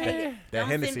kid. I hate it. That Don't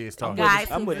Hennessy send is talking.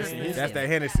 guys I'm who with do it. this That's shit. that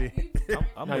Hennessy.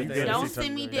 I'm No, with you that. didn't. Don't Hennessy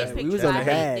send me talking dick about We pictures. was on I the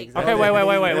hate bag. dick Okay, pics.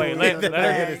 wait. Let That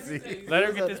her Hennessy. let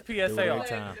her get this PSA off.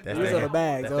 That's We was that on the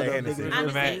bags. That's Hold that on, Hennessy. nigga. I'm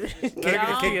The man. saying, Let her get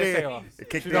don't this PSA off.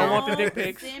 Kick She don't want the in. dick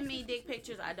pics. Send me dick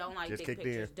pictures. I don't like Just dick kicked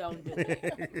in. pictures. Don't do that.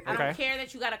 I Okay. don't care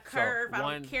that you got a curve. I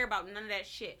one- don't care about none of that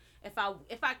shit. If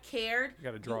I cared, You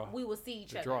gotta draw. we will see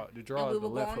each The other. draw and we is the will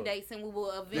go left on hook. dates and we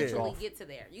will eventually Off. get to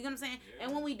there. You know what I'm saying?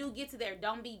 And when we do get to there,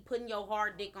 don't be putting your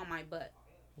hard dick on my butt.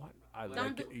 What? I Don't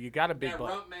like do- it. You got a big That butt.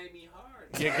 rump made me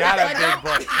hard. You got a big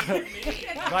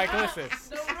butt. Like, listen,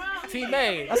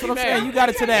 T-Main. That's what I'm saying. You got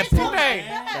it to that point. T-Main.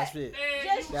 That's it.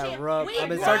 Just That shit. rub. We I've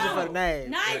been grown. searching for the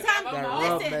name. 9 times, That rub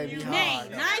listen, made me man,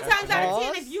 hard. 9 times out of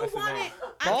 10, if you That's the want name. it,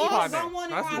 That's I'm the either hard gonna name.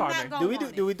 want it or That's the I'm hard not name. gonna Do we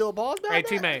want do it. we throw a balls back? Hey, there?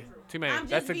 T-Main. T-Main. I'm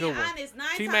That's just a being good one. honest. 9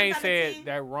 T-Main times out of said 10,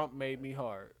 that rump made me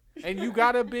hard. And you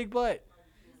got a big butt.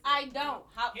 I don't.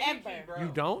 However,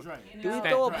 You don't? Do we Stand-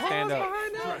 throw a stand pause up.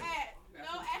 behind that?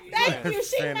 thank you. She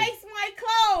Stand it. makes my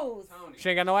clothes. She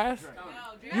ain't got no ass?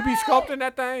 You be sculpting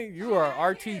that thing? You are an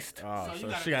artiste. Oh,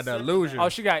 so she got the illusion. Oh,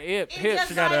 she got It hips. just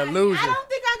She got like- an illusion. I don't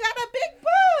think I got a big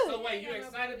So butt. wait, you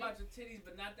excited about your titties,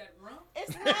 but not that rump?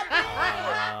 It's not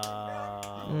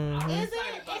big. Is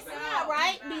it? It's not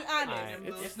right. Be honest.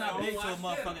 Alright, It's not big to a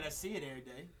motherfucker that see it every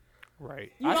day.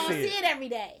 Right. You I don't see see it every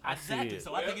day. I see Exactly. it.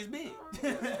 So I think it's big.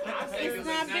 It's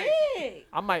not big.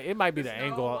 It might be the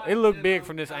angle. It looked big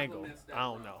from this angle. I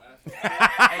don't know.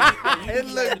 It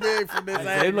looked big from this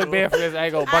angle. It looked big from this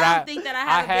angle, but I don't think that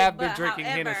I have a big been butt, drinking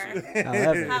however,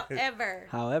 Hennessy.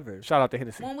 However, Shout out to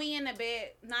Hennessy. when we in the bed,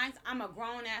 nice. I'm a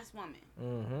grown ass woman.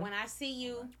 When I see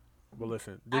you, But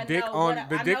listen, I the dick know on what-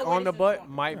 the I dick know on what the this is butt for.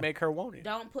 might make her want it.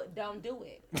 don't do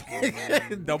it.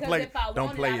 Don't Because play. if I Don't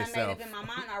want play it, I done yourself. made up in my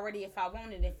mind already. If I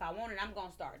want it, I'm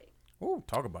gonna start it. Ooh,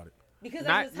 talk about it. Because Not-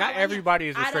 that's just not how I am. everybody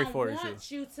is as I straightforward as don't you.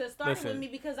 want you to start Listen, with me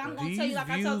because I'm gonna tell you like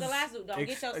I told the last dude. Don't get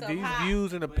yourself these high.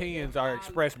 views and opinions are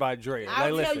expressed by Dre. Like, I'll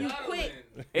tell listen, you quick.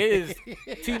 it is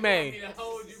T-May.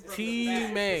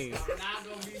 T-May.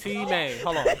 T-May.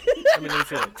 Hold on. Let me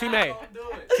see it. T-May.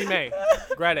 T-May.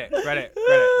 Grab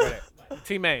that.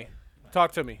 T-May.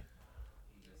 Talk to me.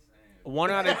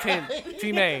 1 out of 10.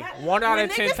 T-May. 1 out When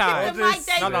of 10 niggas times. get the mic,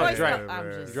 they No, voice Dre. up.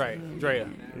 I'm just- Dre.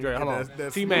 Hold on.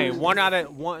 That's T-May. smooth. 1 out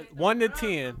of 1 to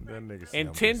 10. That nigga said, In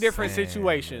I'm 10 just different saying,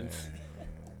 situations, man.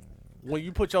 when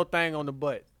you put your thing on the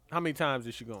butt, how many times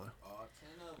is she going?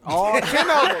 All 10 of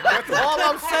them. That's all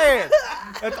I'm saying.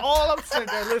 That's all I'm saying.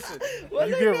 Now, listen, you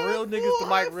give real niggas the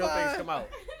mic, real things come out.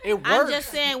 It works. I'm just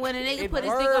saying, when a nigga It put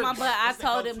his dick on my works. butt, I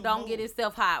told him don't get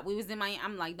himself hot. We was in my,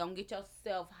 I'm like, don't get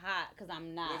yourself hot, cause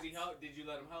I'm not. Did you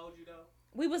let him hold you though?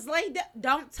 We was laid down.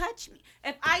 Don't touch me.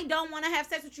 If I don't want to have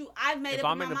sex with you, I've made If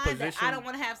up I'm in my in a mind that I position- don't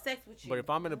want to have sex with you. But if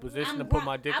I'm in a position I'm to put grown.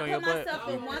 my dick I on your put butt, myself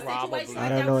in one probably. situation I like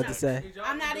don't that know when what to say.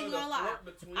 I'm not even gonna lie.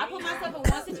 I put myself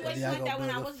in one situation like that when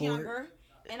I was younger,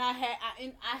 and I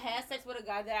had sex with a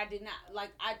guy that I did not like.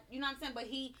 You know what I'm saying? But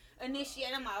he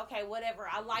initiated. I'm like, okay, whatever.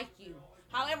 I like you.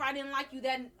 However, I didn't like you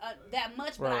that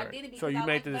much, but I Right. did it because So you I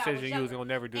made liked the when I decision you was younger. gonna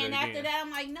never do And that after again. that, I'm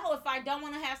like, no. If I don't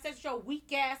want to have sex with your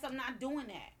weak ass, I'm not doing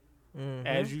that.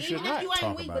 As you should Even if not. you ain't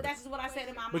Talk weak, about but it. that's just what I said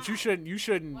in my mind. But you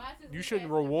shouldn't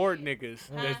reward niggas.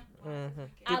 Huh?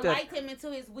 I Get that. liked him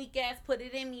until his weak ass put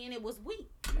it in me and it was weak.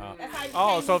 That's how he Oh,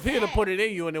 became so if weak he'd have ass. put it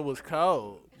in you and it was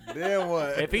cold. Then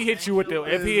what? If he hit you with the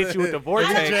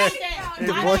vortex, I didn't Change- think that. it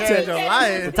I won't didn't change think your that.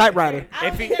 life. The typewriter. I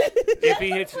If he- don't think that- if he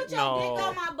Just hits you- put your no. dick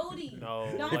on my booty.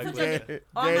 No, Don't like put we- your dick.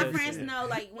 All my James- friends know,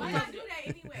 like, Why I do that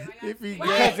anyway? Like, If he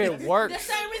because gets it The works.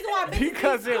 same reason why bitches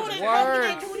Because be it scooting, poking their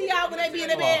works. booty out when they be in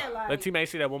the Hold on. bed. Like, Let T-May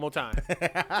see that one more time.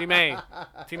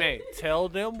 T-May, tell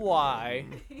them why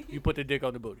you put the dick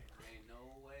on the booty. Ain't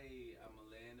no way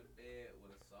I'ma lay in the bed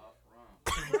with a soft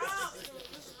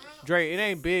rump. Dre, it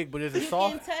ain't big, but is it you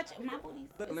soft? can touch my booty.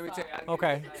 Let me tell you, I get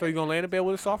Okay, so you're gonna lay in the bed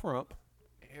with a soft rump.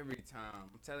 every time.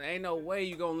 I'm telling you, ain't no way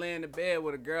you gonna lay in the bed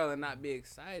with a girl and not be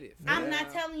excited. I'm not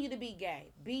telling you to be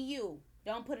gay. Be you.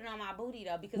 Don't put it on my booty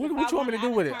though, because What if you I want me to do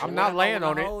I with done it? turned I'm What not if I laying on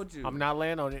wanna it. hold you? I'm not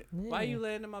laying on it. Why you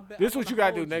laying in my bed? This I what you wanna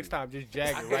gotta do hold next you. time. Just jag I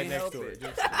it right can't next help to it. it.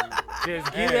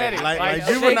 Just get at it. like shake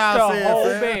Juvenile the said, whole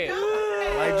fam. bed.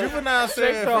 Like Juvenile Shake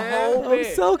said, the fam. whole I'm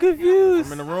bed. so confused.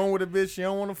 I'm in the room with a bitch she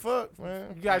don't want to fuck,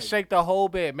 man. You gotta shake the whole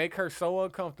bed. Make her so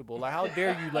uncomfortable. Like, how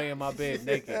dare you lay in my bed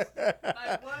naked?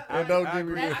 And don't give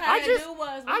me That's this. how I that just- dude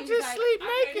was. when I he was just like, sleep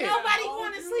naked. Nobody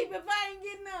want to sleep if I ain't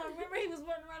getting up. Remember he was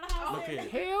running around the house. Look saying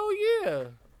here. that? Hell yeah.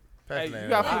 Pass Hey, that you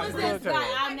got out. It was food. this Tell guy.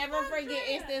 you. I'll never forget.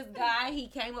 It's this guy. He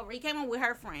came over. He came over with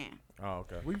her friend. Oh,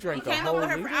 okay. We He drank the came whole over with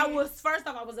her friend. I weekend. was first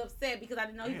off, I was upset because I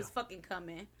didn't know he was fucking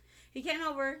coming. He came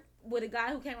over with a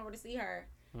guy who came over to see her,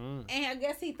 and I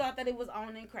guess he thought that it was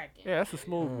on and cracking. Yeah, that's a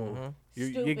smooth move. Your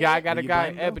Stupid. guy got a You guy,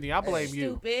 blame him? Ebony. I blame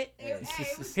you. Stupid.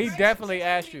 He definitely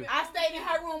asked you. I stayed in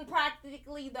her room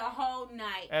practically the whole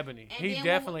night. Ebony, And he then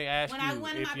definitely asked when I you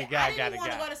went in if my your bed, guy I got didn't a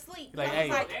want to go guy. to sleep. Like, I hey,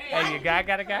 was like, hey, your guy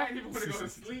got a guy?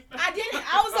 I didn't.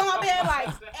 I was on my bed like,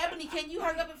 Ebony, can you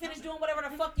hurry up and finish doing whatever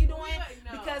the fuck you doing?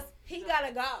 Because he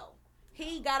gotta go.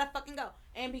 He gotta fucking go.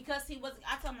 And because he was,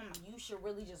 I told him, you should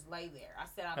really just lay there. I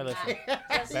said, I'm Hey,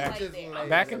 not. Just lay there.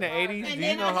 Back in the 80s, do And you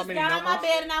then know I how just many got on my numbers?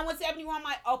 bed and I went to Ebony room. I'm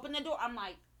like, open the door. I'm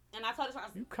like, and I told her, I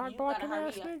said, You cock you blocking gotta hurry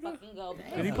ass up, nigga. fucking go.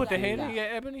 because Did he you put the gotta hand go. in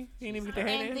yet, Ebony? He didn't even get the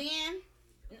hand And in?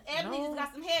 then Ebony just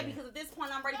got some head because at this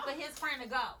point I'm ready for his friend to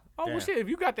go. Oh, well, Damn. shit. If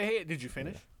you got the head, did you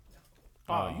finish?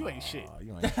 Oh, you ain't shit.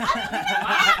 You ain't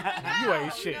You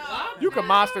ain't shit. You can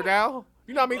monster down.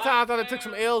 You know how many times I done took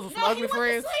some L's with some No, he ugly went to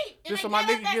friends? sleep, and Just so they my got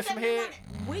nigga back get some Saturday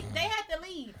head? morning. They had to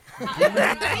leave. No,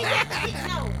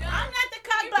 I'm not the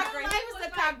cock blocker. He was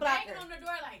the cock blocker. on the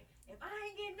door like, if I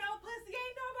ain't getting no pussy,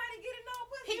 ain't nobody getting no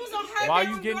pussy. He was on her Why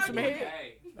bedroom you getting door some doing head?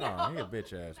 that. Oh, he a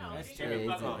bitch ass man.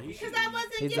 Because I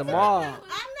wasn't He's a giving mob. I'm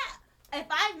not. If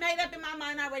I've made up in my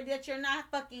mind already that you're not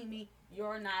fucking me,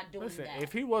 you're not doing Listen, that.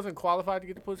 if he wasn't qualified to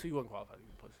get the pussy, he wasn't qualified to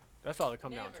get the pussy. That's all it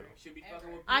come down to. Should be fucking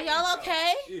with Are y'all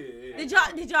okay? Yeah.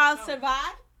 Did y'all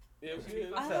survive?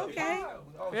 Okay.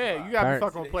 Yeah, you gotta be Burnt.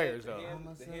 fucking with players though.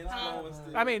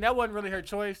 I mean, that wasn't really her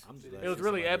choice. I'm just glad It was she's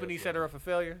really somebody Ebony else, set her up for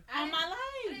failure. On my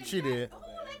life. She did.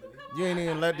 You ain't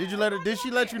even let. Did you let her? Did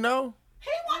she let you know? He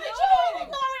wanted you to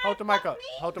go around. Hold the mic up.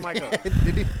 Hold the mic up. did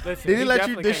he? Listen, Did he let you?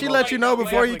 definitely Did she came let over. you know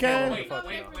before you Definitely came? came over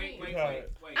the fucking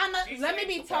Wait. Let me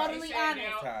be totally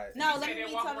honest. No, let me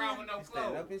be totally honest.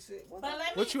 But let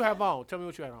me. What you have on? Tell me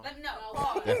what you have on. Let me know.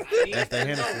 That's the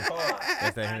Hennessy.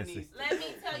 That's the Hennessy. Let me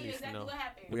tell you exactly what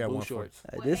happened. We got Blue one shorts.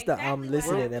 Well, This the exactly what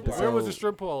listening happened was- episode. Where was the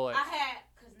strip pole I at? had,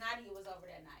 because Nadia was over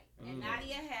that night. And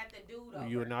Nadia had the dude over.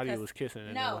 You and Nadia 'cause- was kissing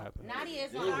and then what No, happened? Nadia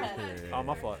is my cousin. Oh,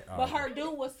 my fault. But her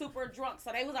dude was super drunk,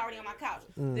 so they was already on my couch.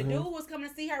 The dude was coming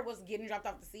to see her, was getting dropped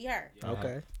off to see her.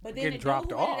 Okay. But then Getting the dude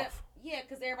dropped who ended up, off? yeah,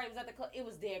 because everybody was at the club. It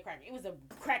was dead cracking. It was a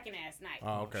cracking ass night.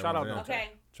 Oh, okay. Shout out well, Nata. then. Okay,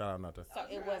 Shout out Nata. so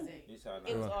it wasn't.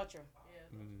 It was Ultra.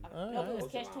 No, it was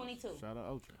Catch 22. Shout out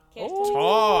Ultra. Catch 22.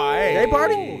 Oh, hey. Day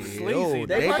party? Sleazy.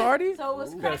 Day party? So it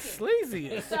was That's cracking.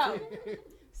 sleazy.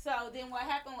 So then what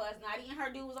happened was Nadia and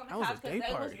her dude was on the That was couch a because day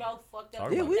they was party. both fucked up.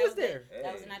 Talk Yeah, about we That was there.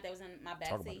 That was the night that was in my back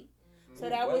Talk about seat. So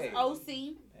that was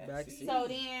OC. Backseat. So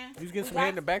then You was getting some we head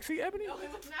in the got- backseat, Ebony? No,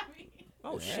 it was not me.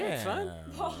 Oh, shit, son.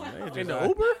 Niggas In just the out-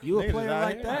 Uber? You a Niggas player out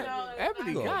like here. that? No,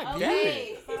 Ebony, Go. god damn.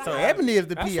 Okay. So Ebony is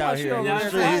the That's P why out she here. over Yeah,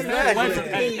 there.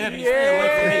 exactly.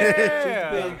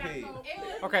 Yeah.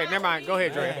 Okay, never mind. Go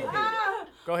ahead, Dre.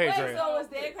 Go ahead, Wait, Dre. so it was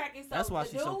dead cracking. So That's why the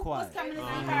she's so dude quiet. was coming to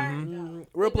see her.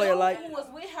 Real The player dude like. who was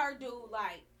with her dude,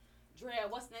 like, Dre,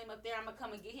 what's the name up there? I'm gonna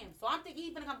come and get him. So I'm thinking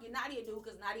he's gonna come get Nadia dude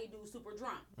because Nadia dude super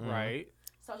drunk. Right,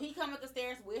 So he come up the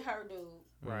stairs with her dude.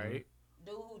 right.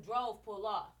 Dude who drove pull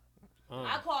off.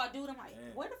 I called dude. I'm like,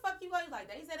 where the fuck you go? He's like,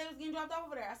 they said they was getting dropped off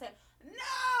over there. I said, no,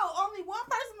 only one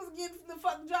person was getting the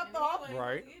fuck dropped off.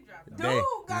 Right. Dude,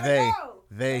 gotta go.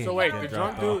 They. So wait, got the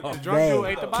dropped drunk off. dude, the drunk dude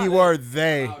ate the body. Keyword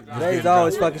they. They's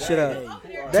always fucking shit up.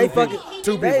 They fucking.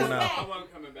 Two they- people now. I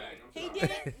wasn't coming back. He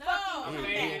didn't No. fucking come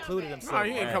He back. included himself. No,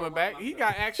 he ain't coming back. He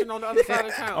got action on the other side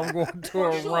of town. I'm going to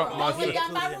a Sure. rump All the way myself.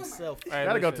 down by Included rumor. himself. Hey,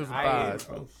 Gotta go listen, to some I- thighs.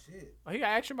 Oh, he got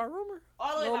action by rumor.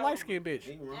 All the way Little by light rumor. skinned bitch.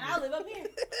 And I live up here.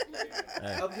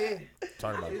 Up here.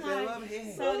 Talk about it. So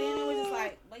then it was just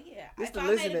like, but yeah. This If the I made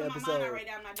listening it in my episode. mind already,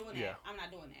 I'm not doing that. Yeah. I'm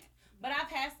not doing that. But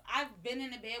I've been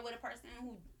in the bed with a person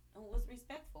who was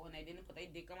respectful and they didn't put their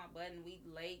dick on my butt and we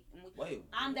late. And Wait.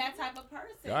 I'm that type of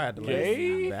person. Y'all had to Gay?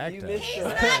 listen back to He's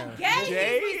that. not gay.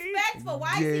 Gay? He's respectful.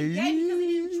 Why is he gay? Because he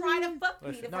didn't try to fuck me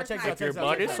Listen, the no, first check time. this If your out,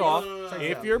 butt check is this soft, out.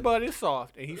 if your butt is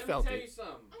soft and he Let me felt tell you it,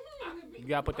 something. I could be- you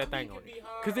gotta put that thing I on could be it.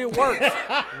 hard. Cause it works.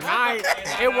 Nah,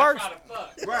 it works.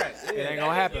 Right. It ain't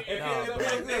gonna happen. If Nah, it bro.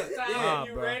 feels good. Nah, Yeah.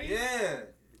 You bro. ready? Yeah.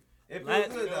 It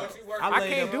Let- feels good though. I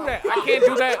can't do that. I can't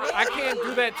do that. I can't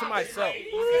do that to myself.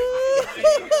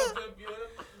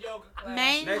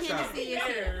 Main Next time. Hennessy is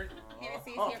here.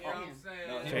 Hennessy is here for him.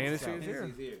 Hennessy is here.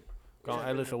 Hennessy's here. Go on,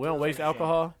 hey, listen, we don't waste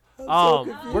alcohol.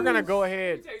 We're gonna go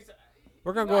ahead.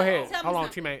 We're gonna go ahead. Tell me Hold on,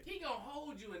 something. teammate. He gonna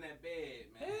hold you in that bed,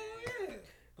 man.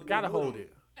 Gotta hold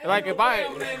it. Like if I,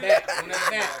 On that back. On that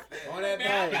back. On that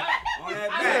Yeah. back.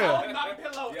 Hold my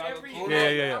pillow every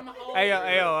yeah. I'ma hold Hey, it.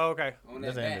 okay. On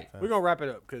Just that end back. it. fam. We're gonna wrap it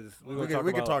up because We can talk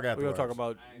We're gonna talk afterwards.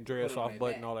 about Drea soft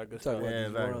butt and all that good Talk stuff. about Yeah, these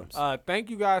exactly. rumps. Thank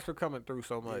you guys for coming through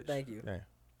so much. Thank you. Yeah.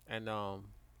 And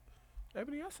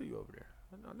Ebony, I see you over there.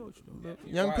 I know what you're doing.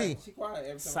 Young P. She quiet every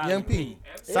time. Silent Young P.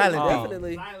 Yeah, Silent P.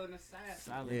 definitely. Silent assassin.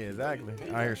 Silent. Yeah, exactly.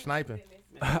 Out here sniping.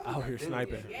 Out here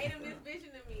sniping. Gave him this vision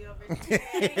of me over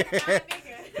there.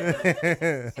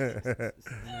 Nigga.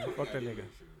 Fuck that nigga.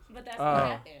 But that's Uh, what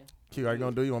happened. Q, are you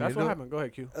gonna do? You want me That's to what do? happened. Go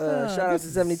ahead, Q. Shout out to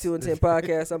 72 and 10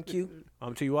 podcast. I'm Q.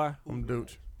 I'm TY. I'm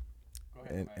Dooch.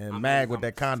 And Mag with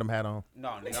that condom hat on. No,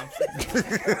 nigga.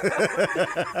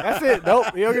 That's it.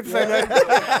 Nope. You don't get to say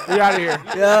nothing. We out of here.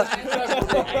 Yeah.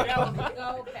 That was